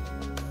you.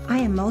 I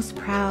am most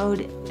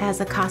proud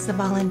as a CASA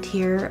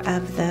volunteer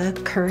of the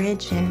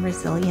courage and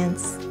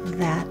resilience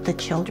that the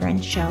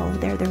children show.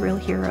 They're the real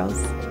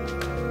heroes.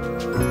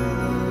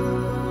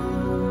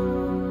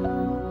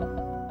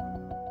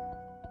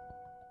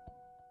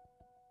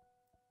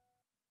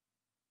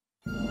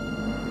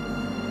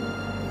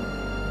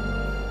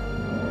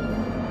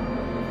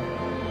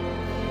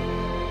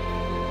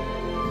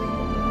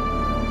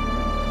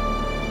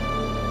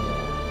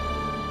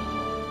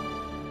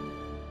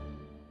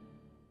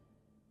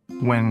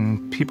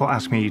 When people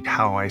ask me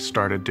how I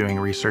started doing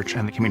research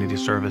in the community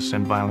service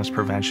and violence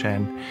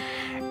prevention,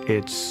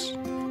 it's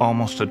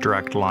almost a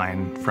direct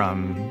line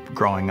from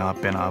growing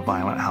up in a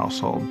violent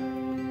household.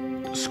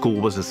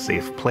 School was a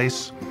safe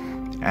place,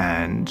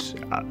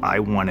 and I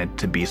wanted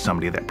to be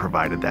somebody that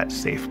provided that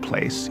safe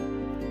place.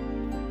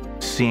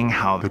 Seeing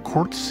how the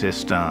court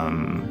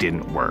system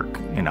didn't work,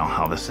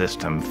 how the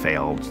system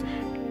failed,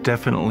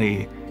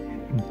 definitely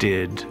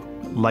did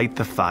light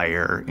the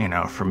fire,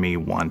 for me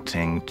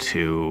wanting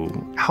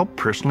to help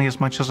personally as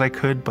much as I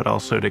could, but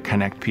also to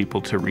connect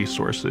people to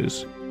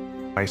resources.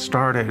 I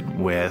started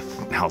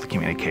with health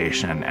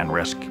communication and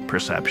risk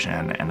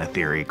perception and a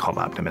theory called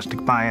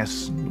optimistic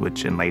bias,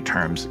 which in lay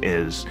terms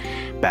is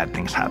bad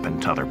things happen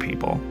to other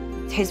people.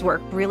 His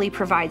work really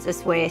provides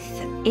us with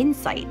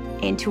insight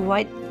into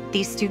what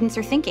these students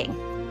are thinking.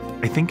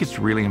 I think it's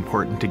really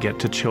important to get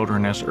to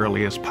children as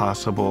early as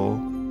possible.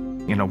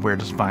 Where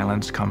does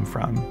violence come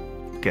from?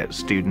 Get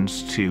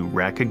students to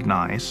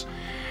recognize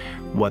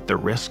what the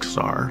risks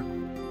are.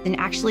 And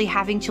actually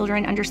having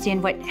children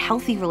understand what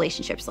healthy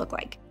relationships look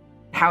like.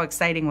 How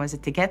exciting was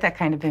it to get that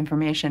kind of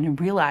information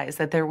and realize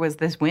that there was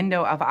this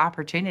window of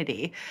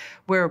opportunity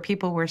where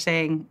people were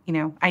saying,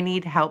 I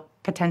need help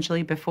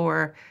potentially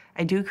before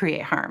I do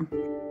create harm.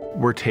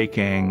 We're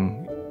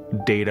taking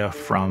data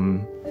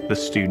from the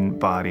student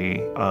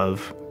body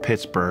of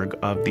Pittsburgh,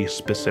 of these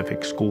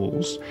specific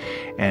schools,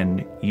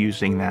 and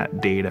using that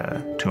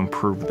data to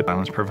improve the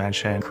violence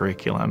prevention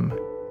curriculum.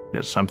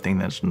 It's something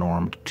that's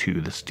normed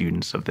to the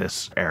students of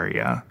this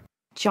area.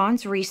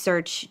 John's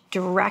research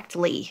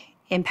directly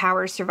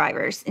empowers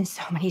survivors in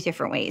so many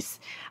different ways,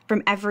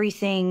 from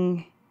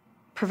everything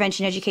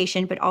prevention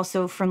education, but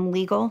also from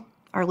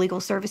our legal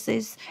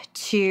services,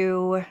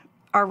 to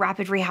our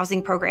rapid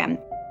rehousing program.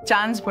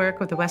 John's work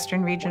with the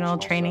Western Regional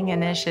Training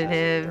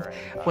Initiative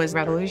was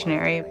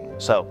revolutionary.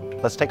 So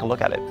let's take a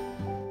look at it.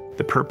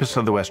 The purpose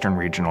of the Western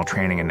Regional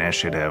Training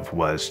Initiative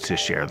was to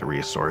share the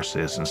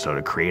resources, and so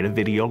to create a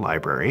video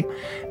library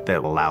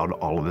that allowed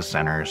all of the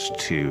centers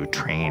to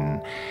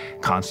train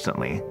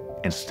constantly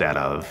instead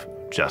of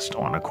just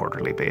on a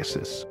quarterly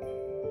basis.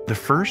 The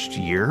first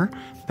year,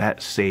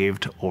 that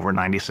saved over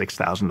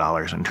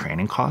 $96,000 in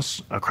training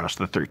costs across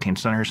the 13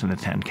 centers in the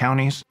 10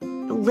 counties.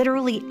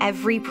 Literally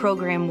every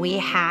program we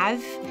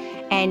have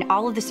and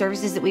all of the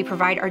services that we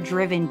provide are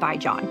driven by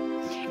John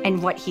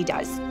and what he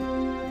does.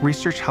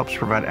 Research helps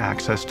provide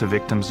access to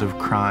victims of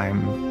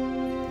crime.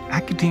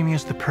 Academia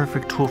is the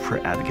perfect tool for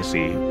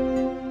advocacy.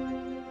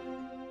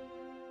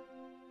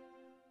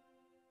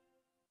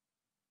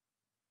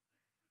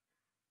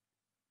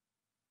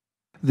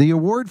 The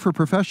award for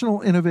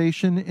professional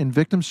innovation in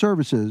victim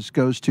services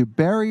goes to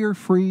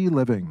Barrier-Free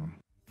Living.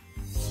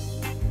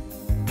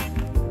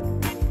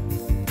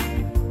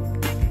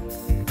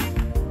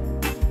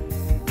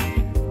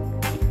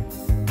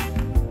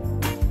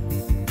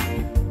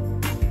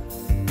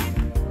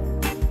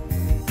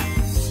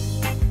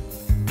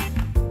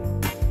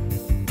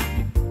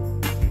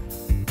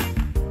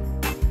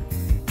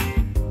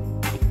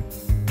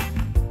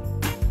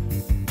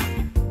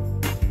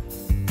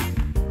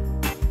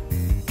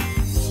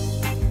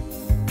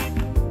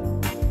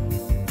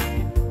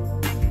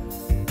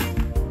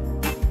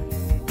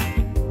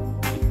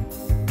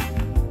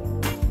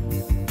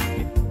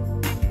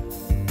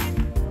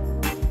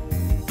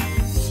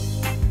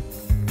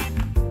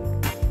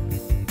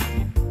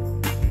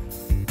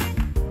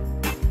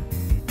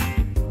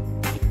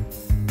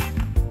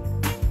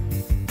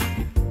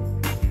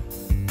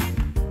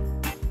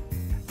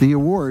 The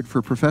award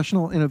for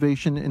professional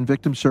innovation in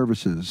victim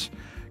services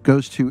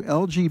goes to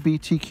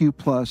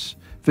LGBTQ+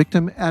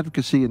 Victim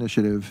Advocacy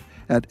Initiative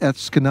at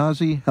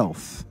Eskenazi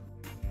Health.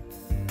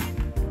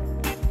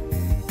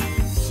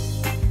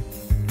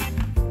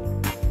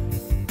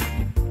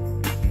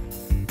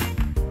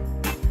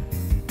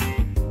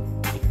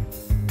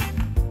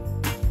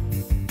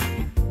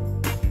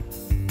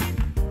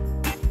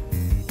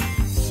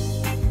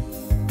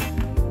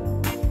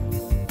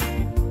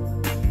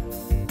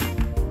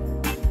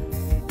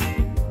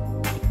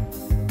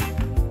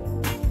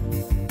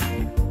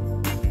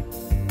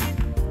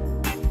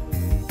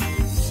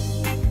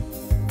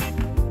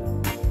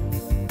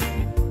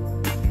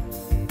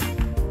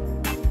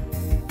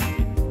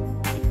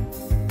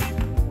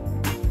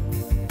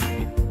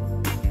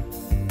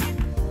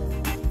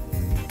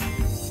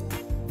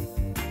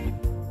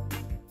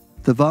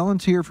 The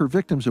Volunteer for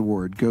Victims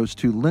Award goes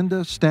to Linda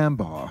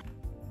Stambaugh.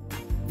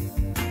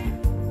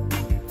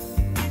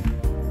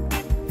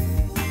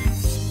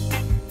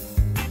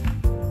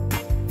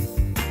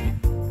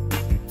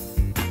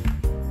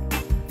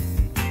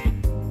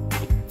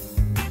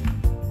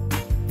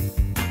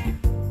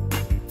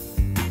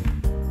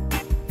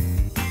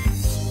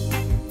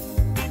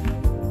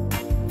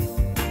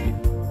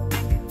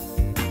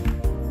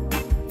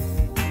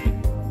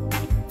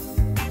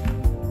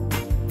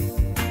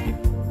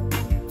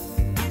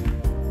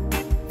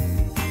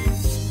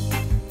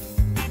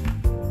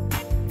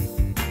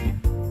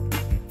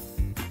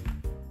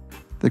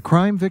 The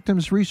Crime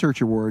Victims Research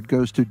Award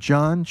goes to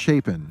John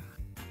Chapin.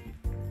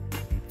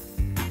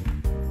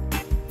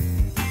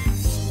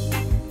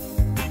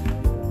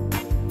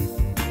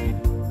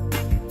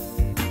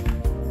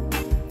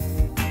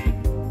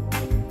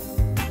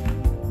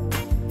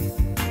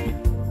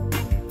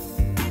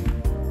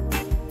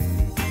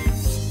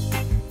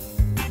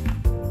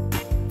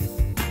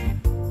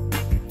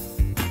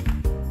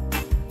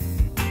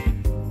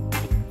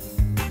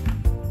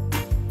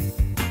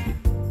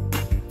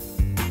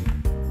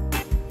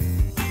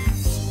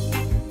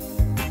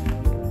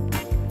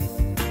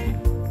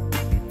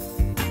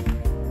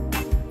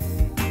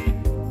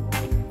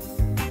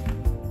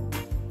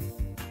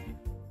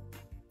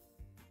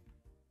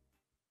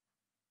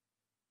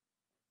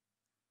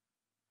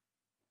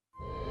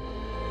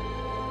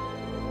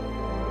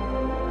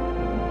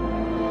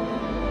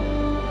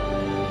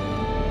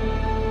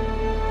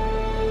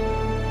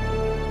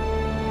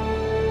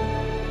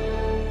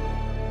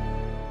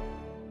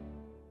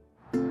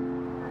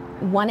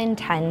 One in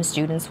 10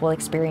 students will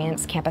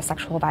experience campus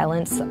sexual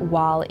violence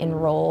while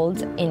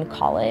enrolled in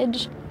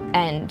college,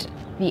 and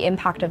the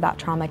impact of that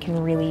trauma can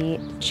really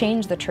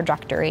change the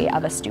trajectory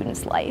of a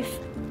student's life.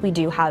 We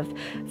do have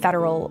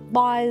federal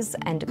laws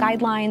and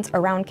guidelines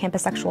around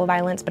campus sexual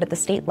violence, but at the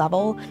state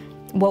level,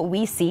 what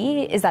we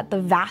see is that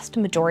the vast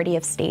majority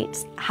of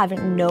states have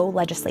no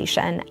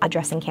legislation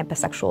addressing campus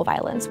sexual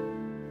violence.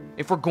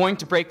 If we're going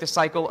to break the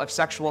cycle of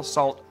sexual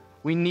assault,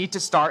 we need to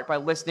start by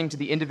listening to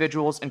the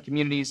individuals and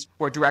communities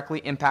who are directly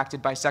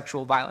impacted by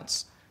sexual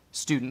violence,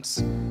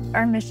 students.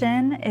 Our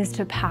mission is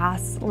to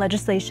pass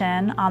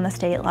legislation on the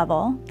state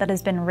level that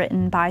has been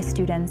written by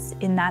students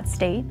in that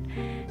state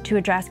to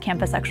address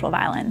campus sexual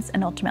violence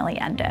and ultimately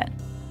end it.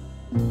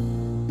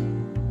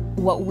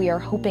 What we are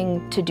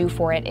hoping to do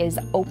for it is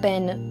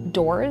open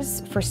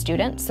doors for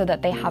students so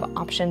that they have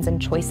options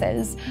and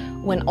choices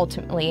when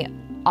ultimately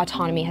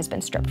autonomy has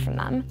been stripped from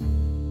them.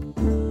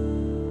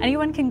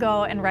 Anyone can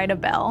go and write a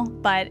bill,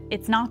 but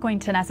it's not going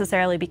to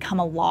necessarily become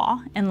a law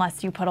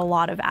unless you put a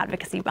lot of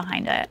advocacy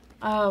behind it.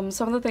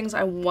 Some of the things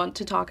I want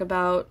to talk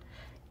about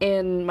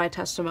in my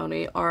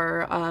testimony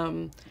are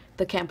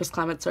the campus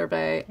climate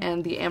survey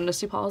and the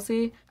amnesty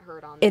policy.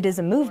 It is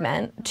a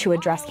movement to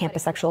address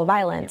campus sexual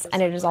violence,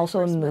 and it is also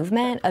a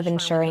movement of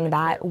ensuring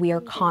that we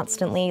are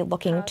constantly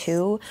looking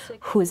to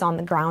who's on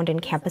the ground in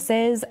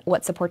campuses,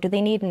 what support do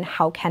they need, and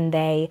how can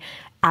they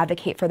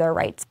advocate for their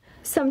rights.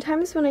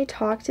 Sometimes when I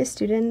talk to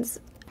students,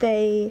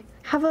 they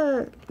have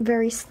a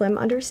very slim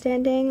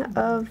understanding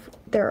of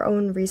their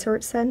own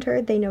resource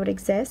center. They know it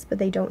exists, but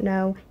they don't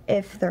know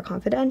if they're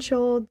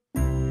confidential.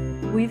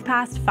 We've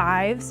passed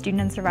 5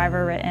 student and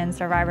survivor-written,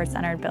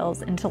 survivor-centered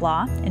bills into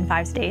law in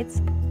 5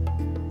 states.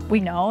 We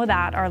know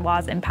that our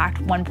laws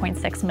impact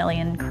 1.6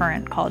 million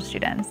current college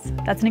students.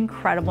 That's an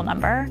incredible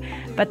number,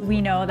 but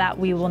we know that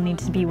we will need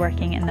to be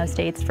working in those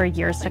states for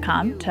years to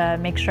come to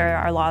make sure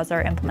our laws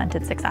are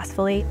implemented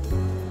successfully.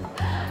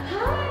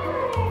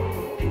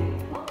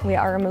 We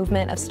are a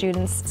movement of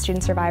students,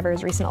 student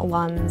survivors, recent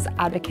alums,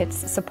 advocates,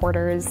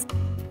 supporters.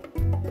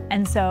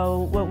 And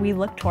so what we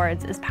look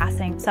towards is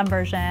passing some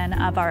version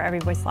of our Every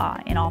Voice law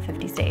in all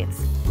 50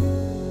 states.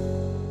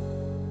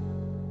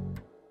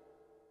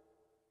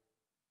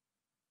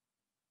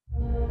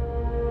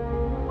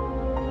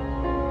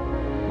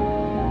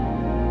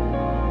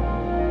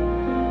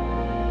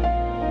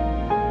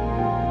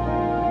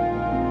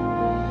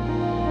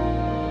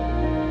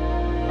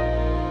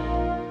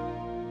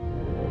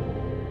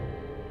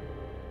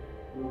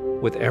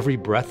 With every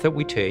breath that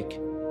we take,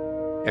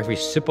 every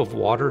sip of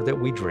water that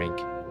we drink,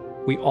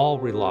 we all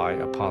rely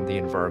upon the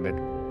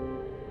environment.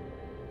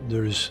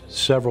 There's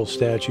several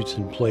statutes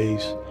in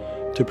place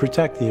to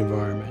protect the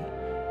environment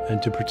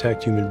and to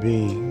protect human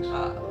beings.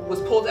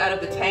 Was pulled out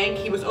of the tank.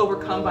 He was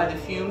overcome by the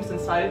fumes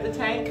inside of the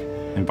tank.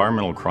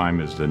 Environmental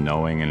crime is the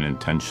knowing and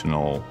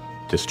intentional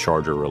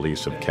discharge or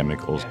release of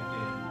chemicals.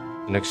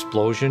 An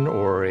explosion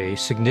or a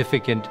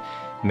significant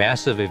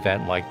massive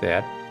event like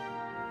that.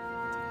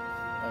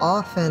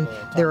 Often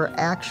there are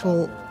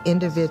actual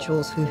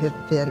individuals who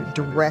have been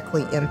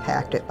directly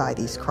impacted by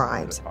these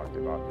crimes.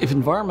 If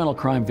environmental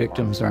crime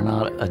victims are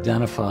not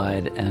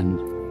identified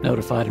and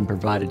notified and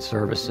provided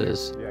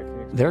services,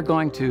 they're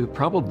going to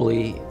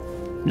probably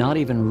not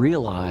even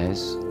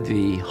realize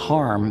the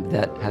harm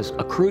that has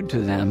accrued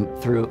to them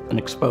through an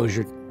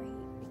exposure.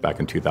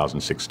 Back in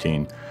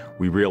 2016,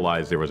 we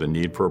realized there was a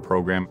need for a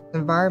program.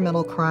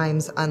 Environmental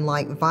crimes,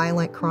 unlike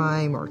violent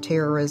crime or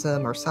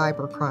terrorism or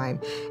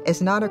cybercrime,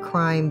 is not a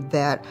crime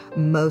that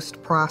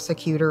most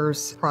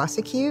prosecutors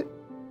prosecute.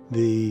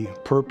 The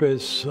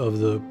purpose of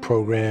the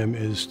program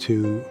is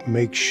to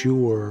make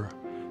sure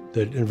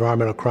that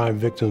environmental crime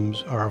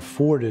victims are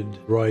afforded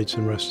rights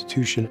and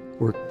restitution.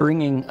 We're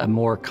bringing a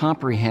more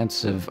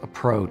comprehensive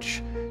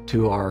approach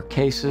to our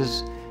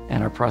cases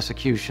and our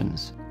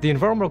prosecutions. The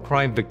Environmental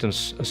Crime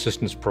Victims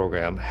Assistance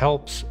Program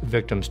helps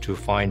victims to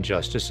find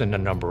justice in a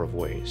number of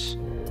ways.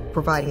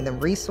 Providing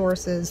them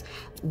resources,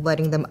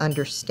 letting them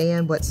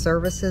understand what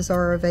services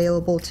are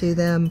available to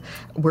them.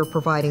 We're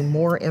providing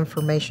more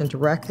information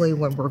directly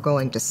when we're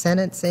going to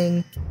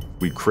sentencing.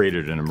 We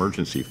created an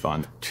emergency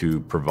fund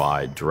to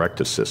provide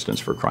direct assistance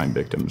for crime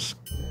victims.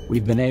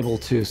 We've been able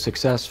to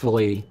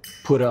successfully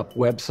put up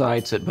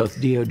websites at both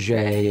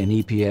DOJ and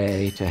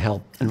EPA to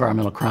help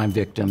environmental crime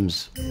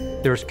victims.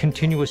 There's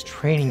continuous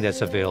training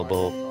that's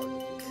available.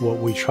 What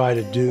we try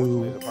to do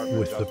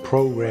with the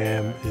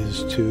program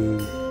is to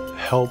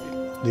help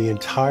the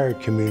entire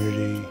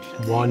community,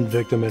 one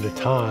victim at a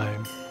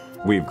time.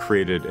 We've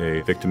created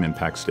a victim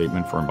impact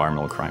statement for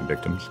environmental crime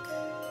victims.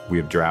 We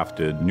have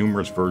drafted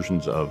numerous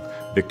versions of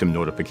victim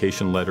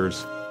notification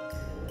letters.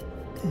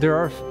 There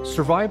are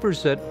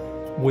survivors that,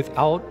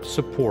 without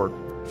support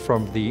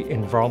from the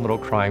Environmental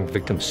Crime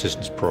Victim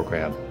Assistance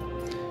Program,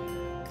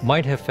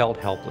 might have felt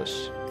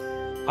helpless.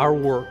 Our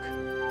work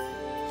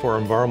for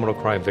environmental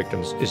crime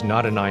victims is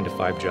not a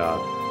 9-to-5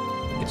 job.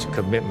 It's a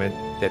commitment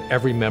that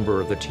every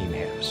member of the team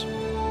has.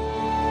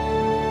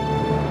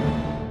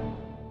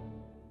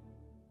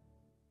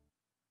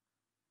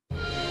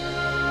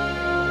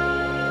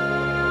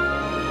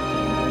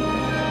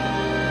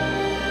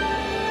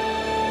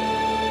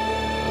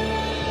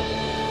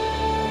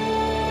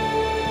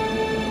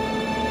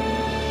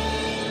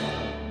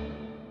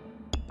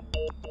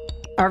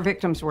 Our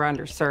victims were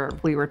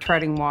underserved. We were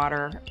treading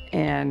water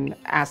in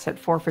asset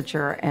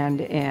forfeiture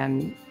and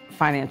in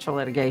financial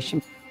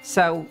litigation.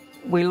 So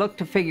we looked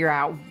to figure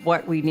out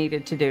what we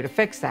needed to do to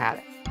fix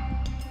that.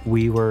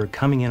 We were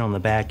coming in on the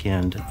back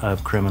end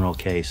of criminal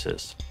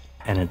cases.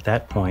 And at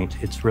that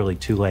point, it's really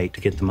too late to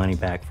get the money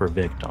back for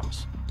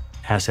victims.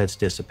 Assets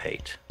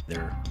dissipate.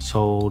 They're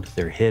sold,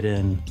 they're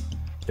hidden,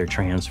 they're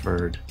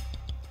transferred.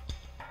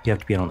 You have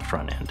to be on the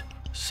front end.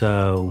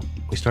 So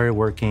we started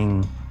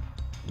working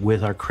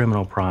with our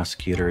criminal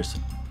prosecutors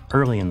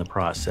early in the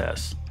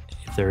process.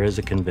 If there is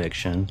a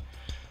conviction,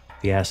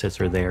 the assets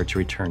are there to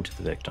return to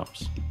the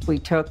victims. We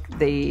took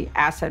the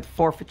asset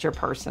forfeiture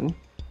person,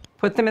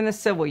 put them in the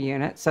civil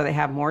unit so they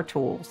have more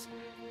tools,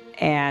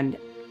 and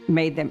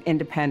made them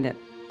independent.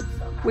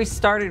 We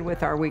started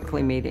with our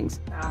weekly meetings.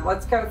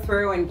 Let's go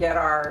through and get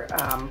our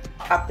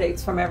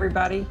updates from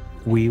everybody.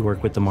 We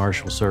work with the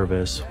Marshal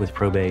Service, with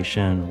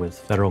probation, with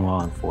federal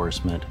law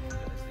enforcement.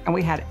 And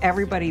we had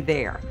everybody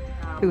there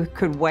who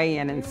could weigh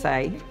in and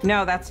say,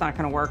 no, that's not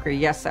going to work, or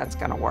yes, that's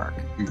going to work.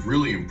 We've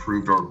really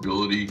improved our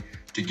ability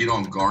to get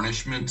on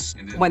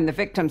garnishments. When the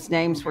victims'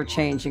 names were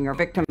changing or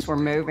victims were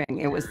moving,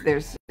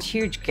 there's a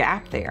huge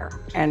gap there,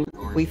 and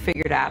we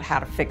figured out how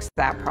to fix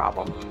that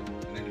problem.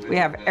 We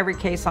have every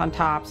case on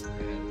TOPS.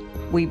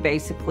 We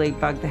basically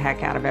bugged the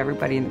heck out of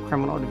everybody in the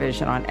criminal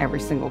division on every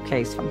single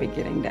case from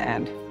beginning to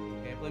end.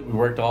 We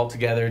worked all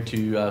together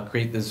to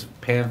create this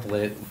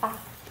pamphlet.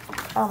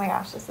 Oh my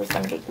gosh, this is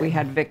going to be great. We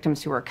had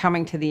victims who were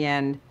coming to the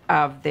end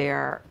of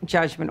their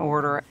judgment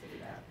order.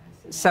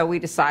 So we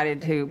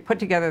decided to put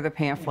together the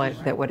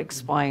pamphlet that would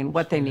explain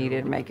what they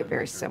needed and make it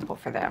very simple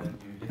for them.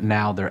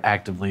 Now they're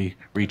actively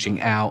reaching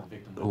out.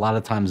 A lot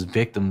of times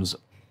victims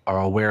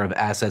are aware of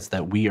assets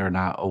that we are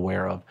not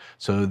aware of.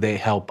 So they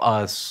help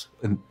us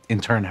and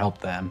in turn help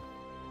them.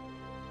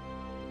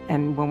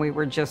 And when we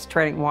were just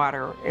treading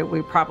water,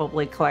 we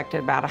probably collected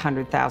about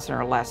 $100,000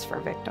 or less for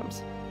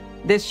victims.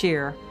 This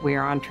year, we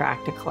are on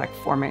track to collect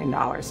 $4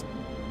 million.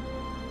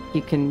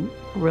 You can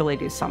really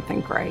do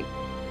something great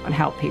and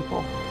help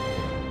people.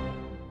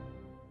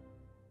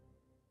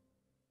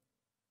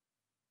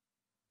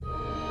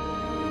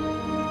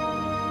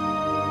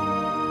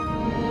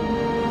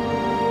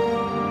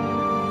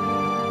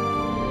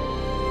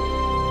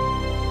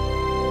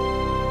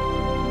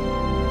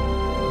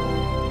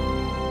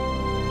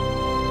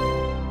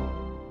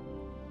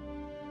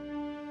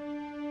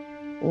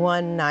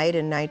 One night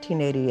in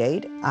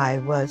 1988, I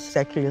was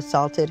sexually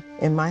assaulted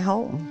in my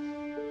home,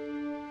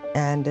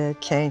 and it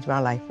changed my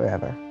life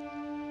forever.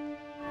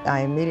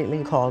 I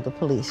immediately called the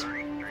police.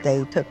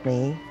 They took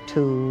me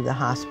to the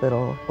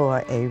hospital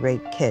for a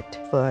rape kit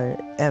for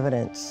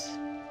evidence.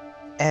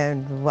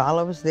 And while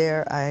I was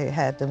there, I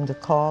had them to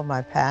call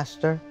my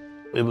pastor.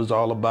 It was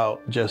all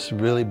about just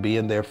really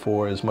being there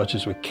for her as much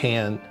as we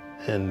can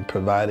and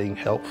providing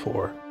help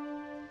for her.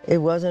 It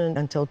wasn't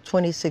until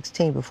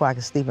 2016 before I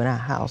could sleep in our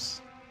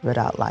house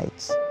without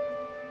lights.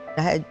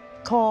 I had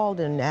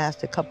called and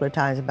asked a couple of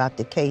times about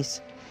the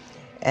case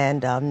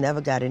and never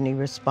got any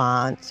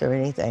response or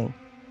anything.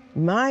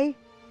 My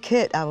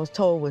kit, I was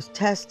told, was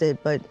tested,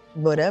 but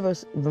whatever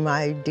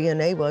my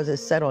DNA was, it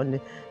sat on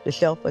the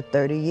shelf for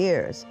 30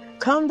 years.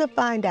 Come to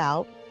find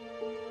out,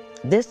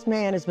 this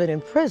man has been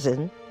in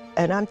prison,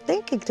 and I'm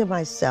thinking to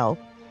myself,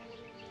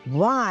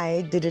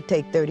 why did it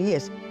take 30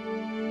 years?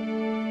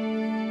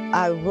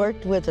 I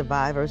worked with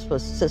survivors for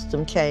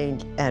system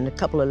change and a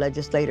couple of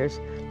legislators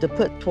to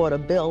put toward a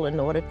bill in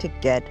order to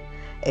get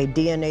a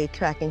DNA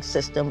tracking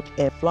system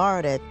in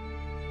Florida.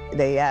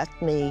 They asked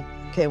me,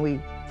 can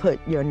we put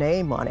your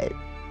name on it?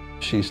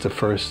 She's the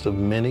first of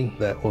many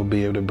that will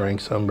be able to bring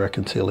some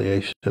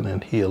reconciliation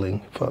and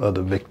healing for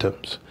other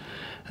victims.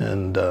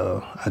 And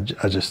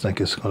I just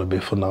think it's going to be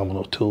a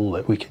phenomenal tool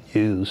that we can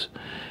use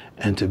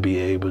and to be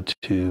able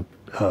to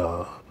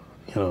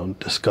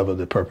discover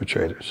the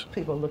perpetrators.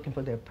 People looking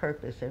for their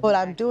purpose. What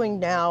I'm doing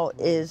now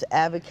is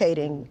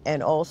advocating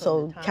and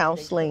also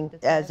counseling.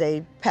 As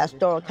a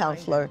pastoral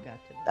counselor,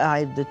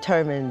 I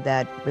determined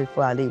that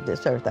before I leave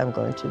this earth, I'm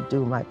going to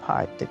do my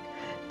part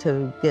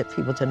to get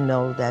people to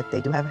know that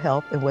they do have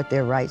help and what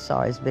their rights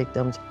are as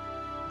victims.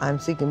 I'm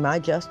seeking my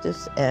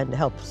justice and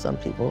help some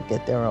people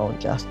get their own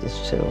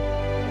justice too.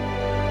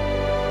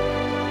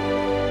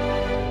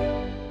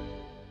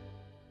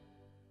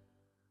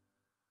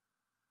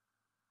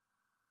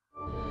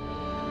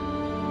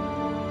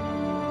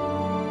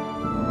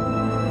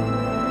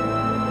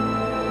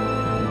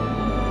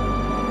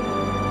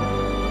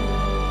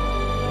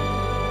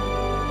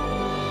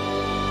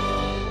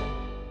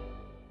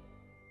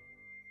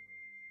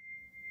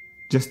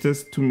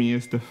 Justice to me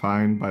is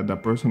defined by the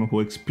person who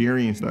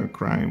experienced that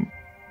crime,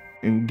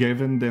 and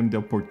giving them the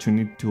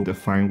opportunity to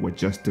define what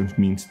justice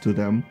means to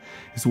them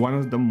is one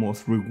of the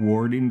most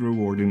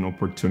rewarding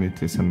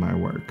opportunities in my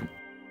work.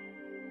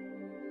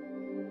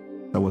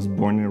 I was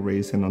born and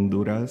raised in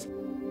Honduras.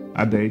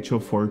 At the age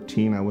of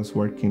 14, I was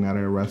working at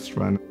a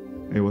restaurant.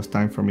 It was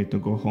time for me to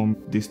go home.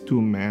 These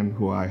two men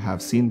who I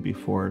have seen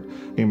before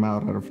came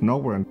out of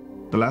nowhere.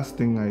 The last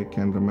thing I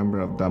can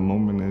remember of that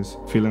moment is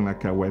feeling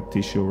like a wet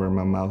tissue over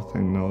my mouth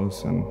and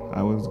nose, and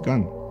I was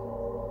gone.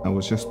 I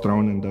was just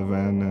thrown in the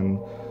van, and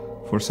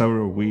for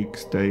several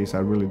weeks, days, I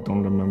really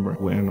don't remember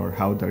when or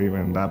how that even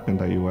ended up in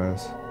the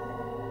US.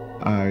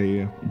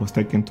 I was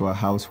taken to a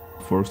house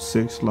for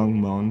 6 long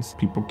months.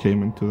 People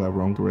came into that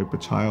room to rape a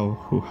child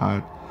who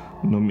had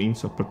no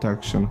means of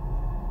protection.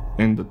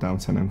 In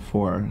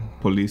 2004,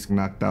 police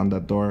knocked down the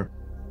door.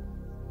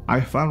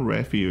 I found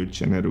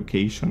refuge in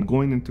education,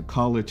 going into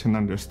college and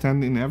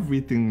understanding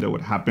everything that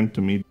would happen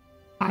to me.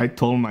 I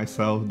told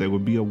myself there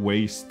would be a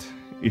waste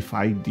if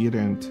I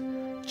didn't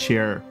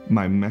share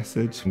my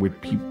message with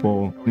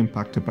people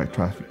impacted by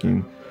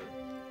trafficking.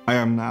 I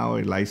am now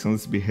a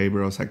licensed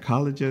behavioral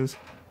psychologist.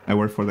 I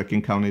work for the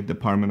King County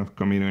Department of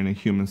Community and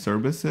Human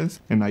Services,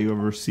 and I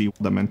oversee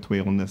the mental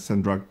illness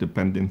and drug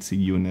dependency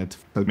unit.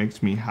 It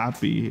makes me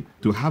happy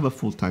to have a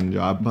full-time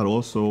job, but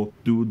also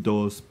do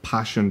those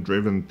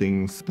passion-driven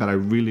things that I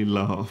really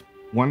love.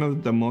 One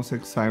of the most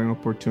exciting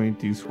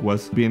opportunities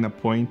was being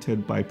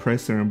appointed by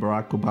President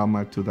Barack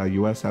Obama to the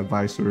U.S.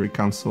 Advisory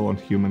Council on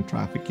Human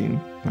Trafficking.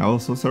 I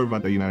also serve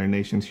at the United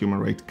Nations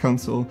Human Rights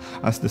Council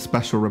as the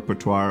Special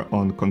Rapporteur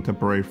on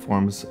contemporary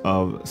forms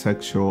of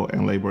sexual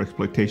and labor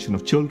exploitation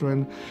of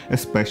children,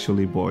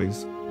 especially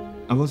boys.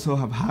 I also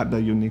have had the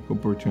unique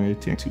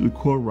opportunity to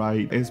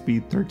co-write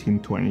SB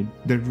 1320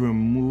 that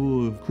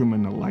removed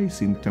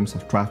criminalizing terms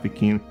of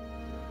trafficking.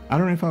 I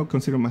don't know if I would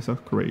consider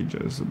myself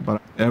courageous,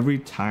 but every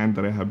time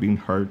that I have been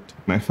hurt,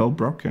 I felt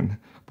broken.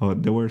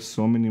 But there were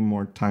so many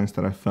more times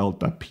that I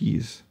felt at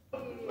peace.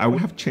 I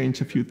would have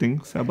changed a few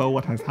things about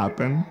what has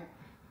happened,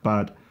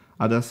 but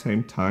at the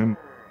same time,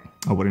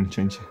 I wouldn't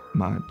change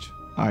much.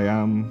 I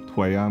am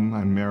who I am.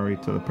 I'm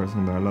married to the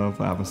person that I love.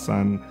 I have a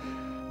son.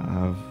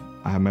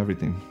 I have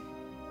everything.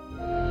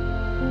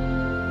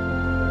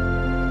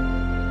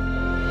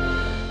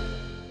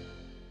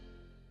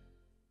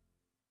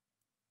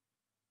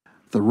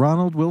 The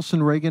Ronald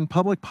Wilson Reagan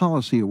Public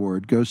Policy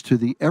Award goes to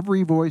the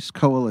Every Voice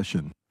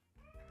Coalition.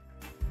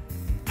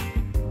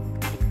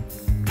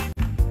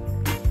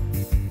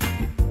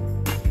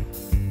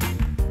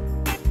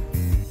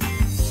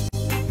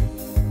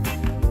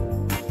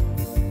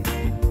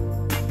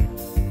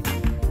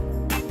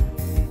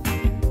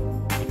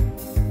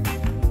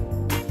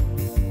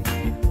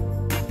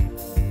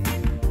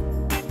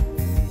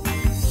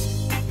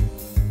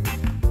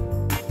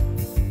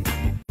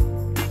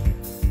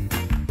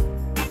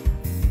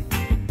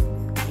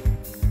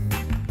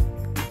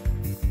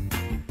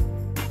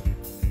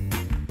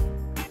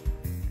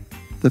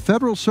 The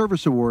Federal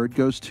Service Award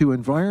goes to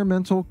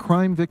Environmental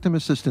Crime Victim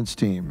Assistance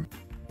Team.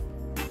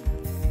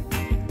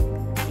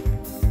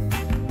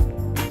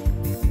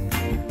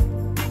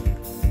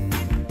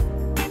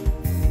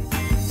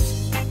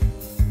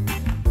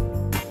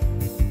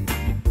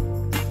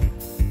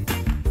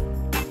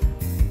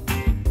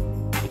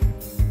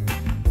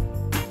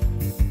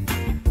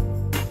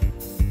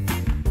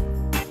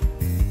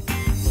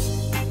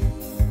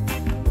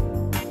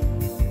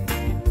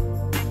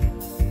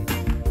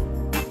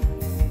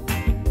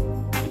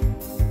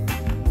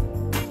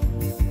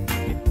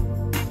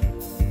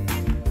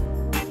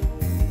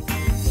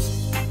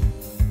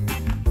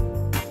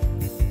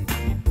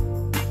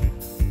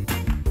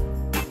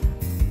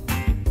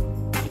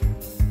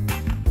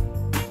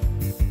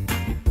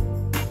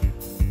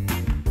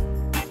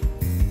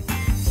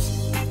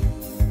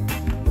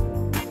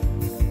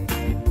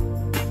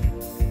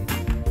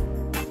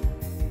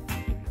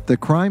 The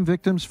Crime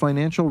Victims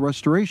Financial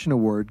Restoration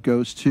Award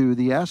goes to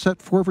the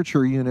Asset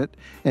Forfeiture Unit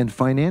and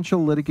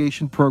Financial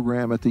Litigation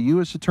Program at the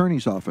U.S.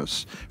 Attorney's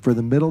Office for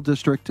the Middle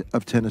District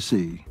of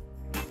Tennessee.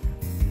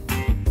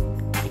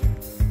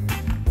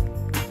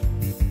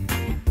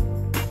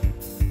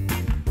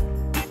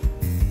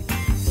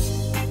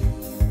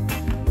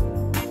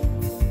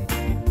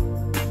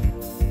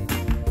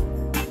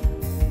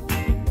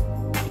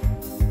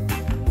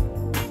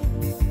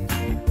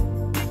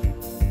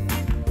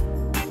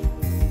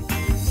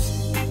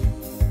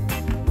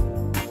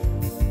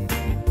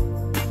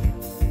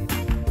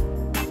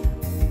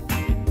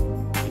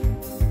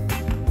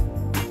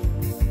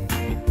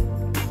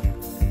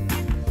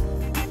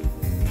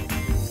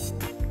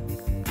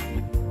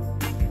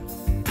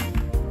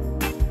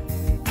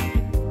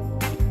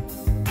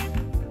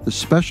 The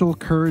Special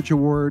Courage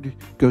Award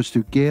goes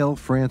to Gail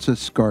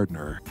Francis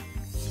Gardner.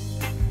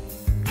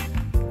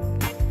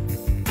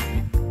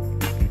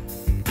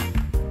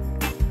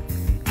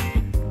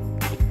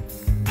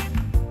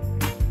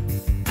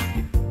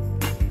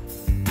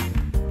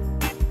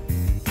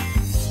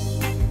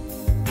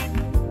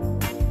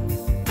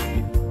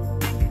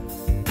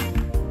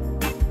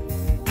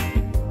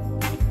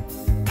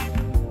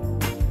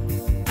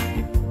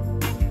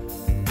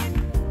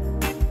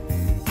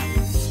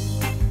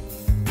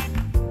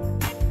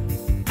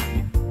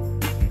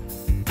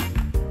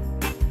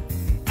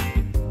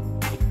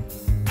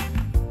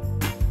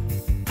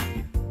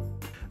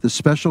 The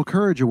Special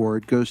Courage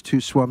Award goes to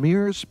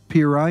Swamirs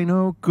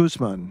Pirino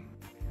Guzman.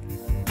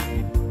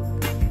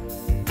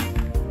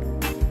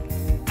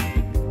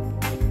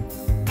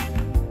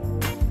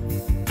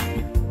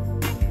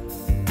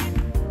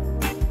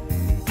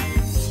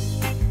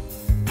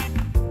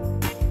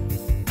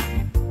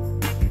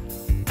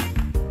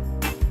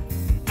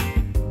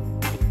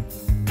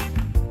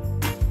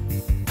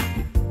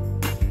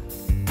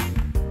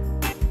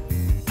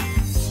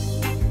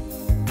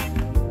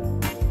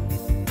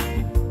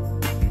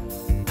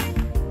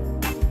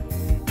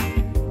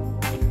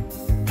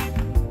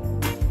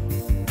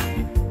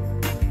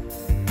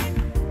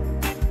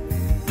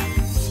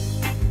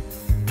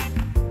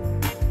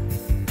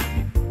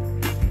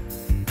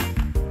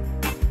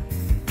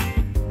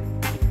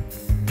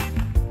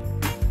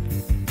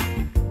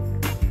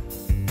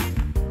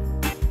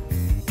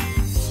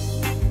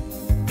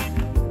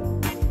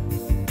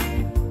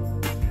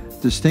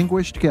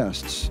 Distinguished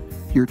guests,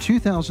 your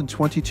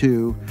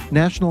 2022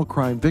 National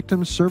Crime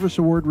Victims Service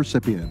Award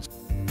recipients.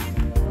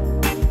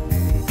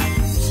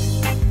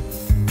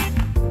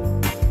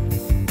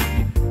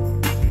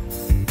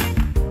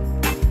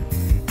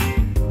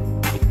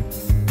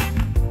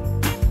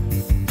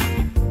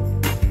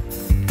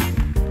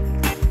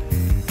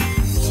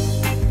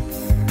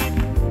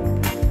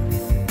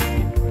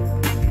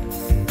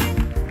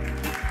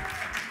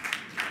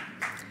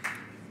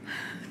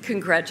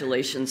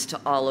 Congratulations to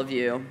all of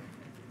you.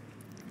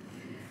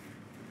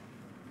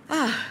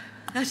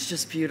 That's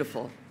just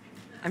beautiful.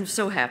 I'm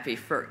so happy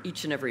for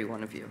each and every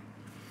one of you.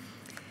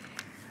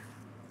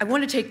 I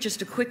want to take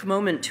just a quick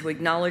moment to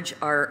acknowledge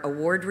our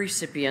award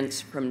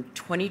recipients from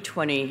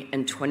 2020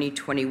 and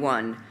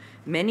 2021,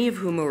 many of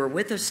whom are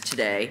with us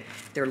today.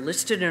 They're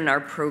listed in our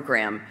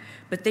program,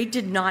 but they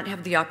did not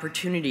have the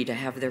opportunity to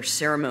have their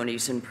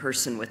ceremonies in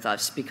person with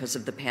us because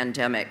of the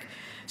pandemic.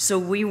 So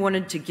we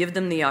wanted to give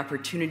them the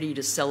opportunity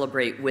to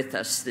celebrate with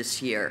us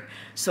this year.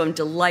 So I'm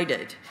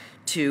delighted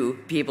to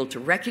be able to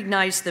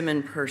recognize them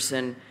in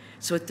person.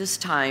 So at this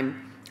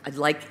time, I'd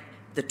like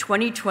the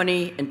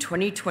 2020 and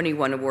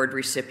 2021 award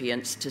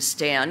recipients to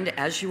stand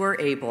as you are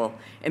able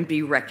and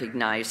be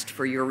recognized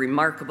for your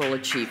remarkable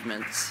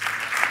achievements.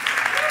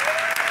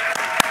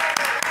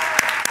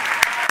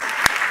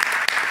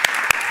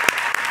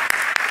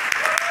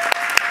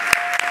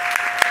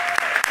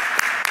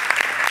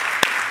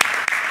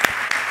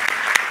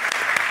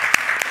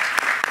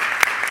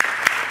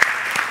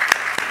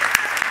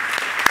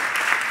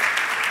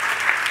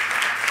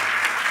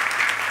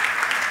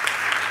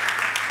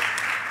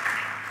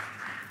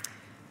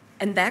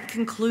 And that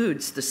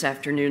concludes this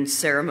afternoon's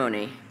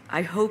ceremony.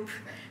 I hope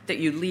that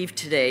you leave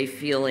today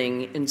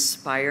feeling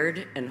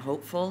inspired and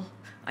hopeful.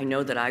 I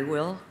know that I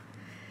will.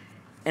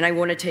 And I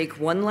want to take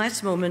one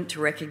last moment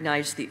to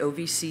recognize the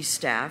OVC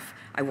staff.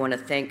 I want to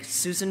thank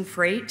Susan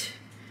Freight,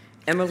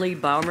 Emily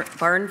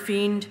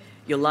Barnfiend,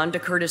 Yolanda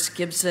Curtis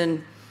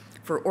Gibson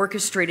for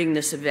orchestrating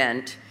this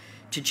event,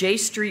 to J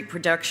Street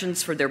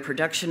Productions for their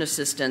production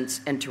assistance,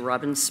 and to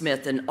Robin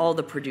Smith and all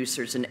the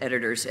producers and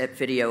editors at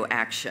Video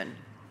Action.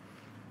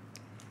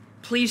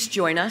 Please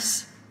join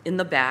us in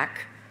the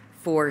back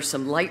for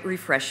some light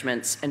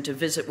refreshments and to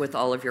visit with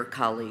all of your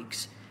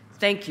colleagues.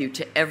 Thank you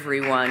to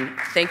everyone.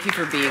 Thank you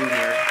for being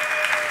here.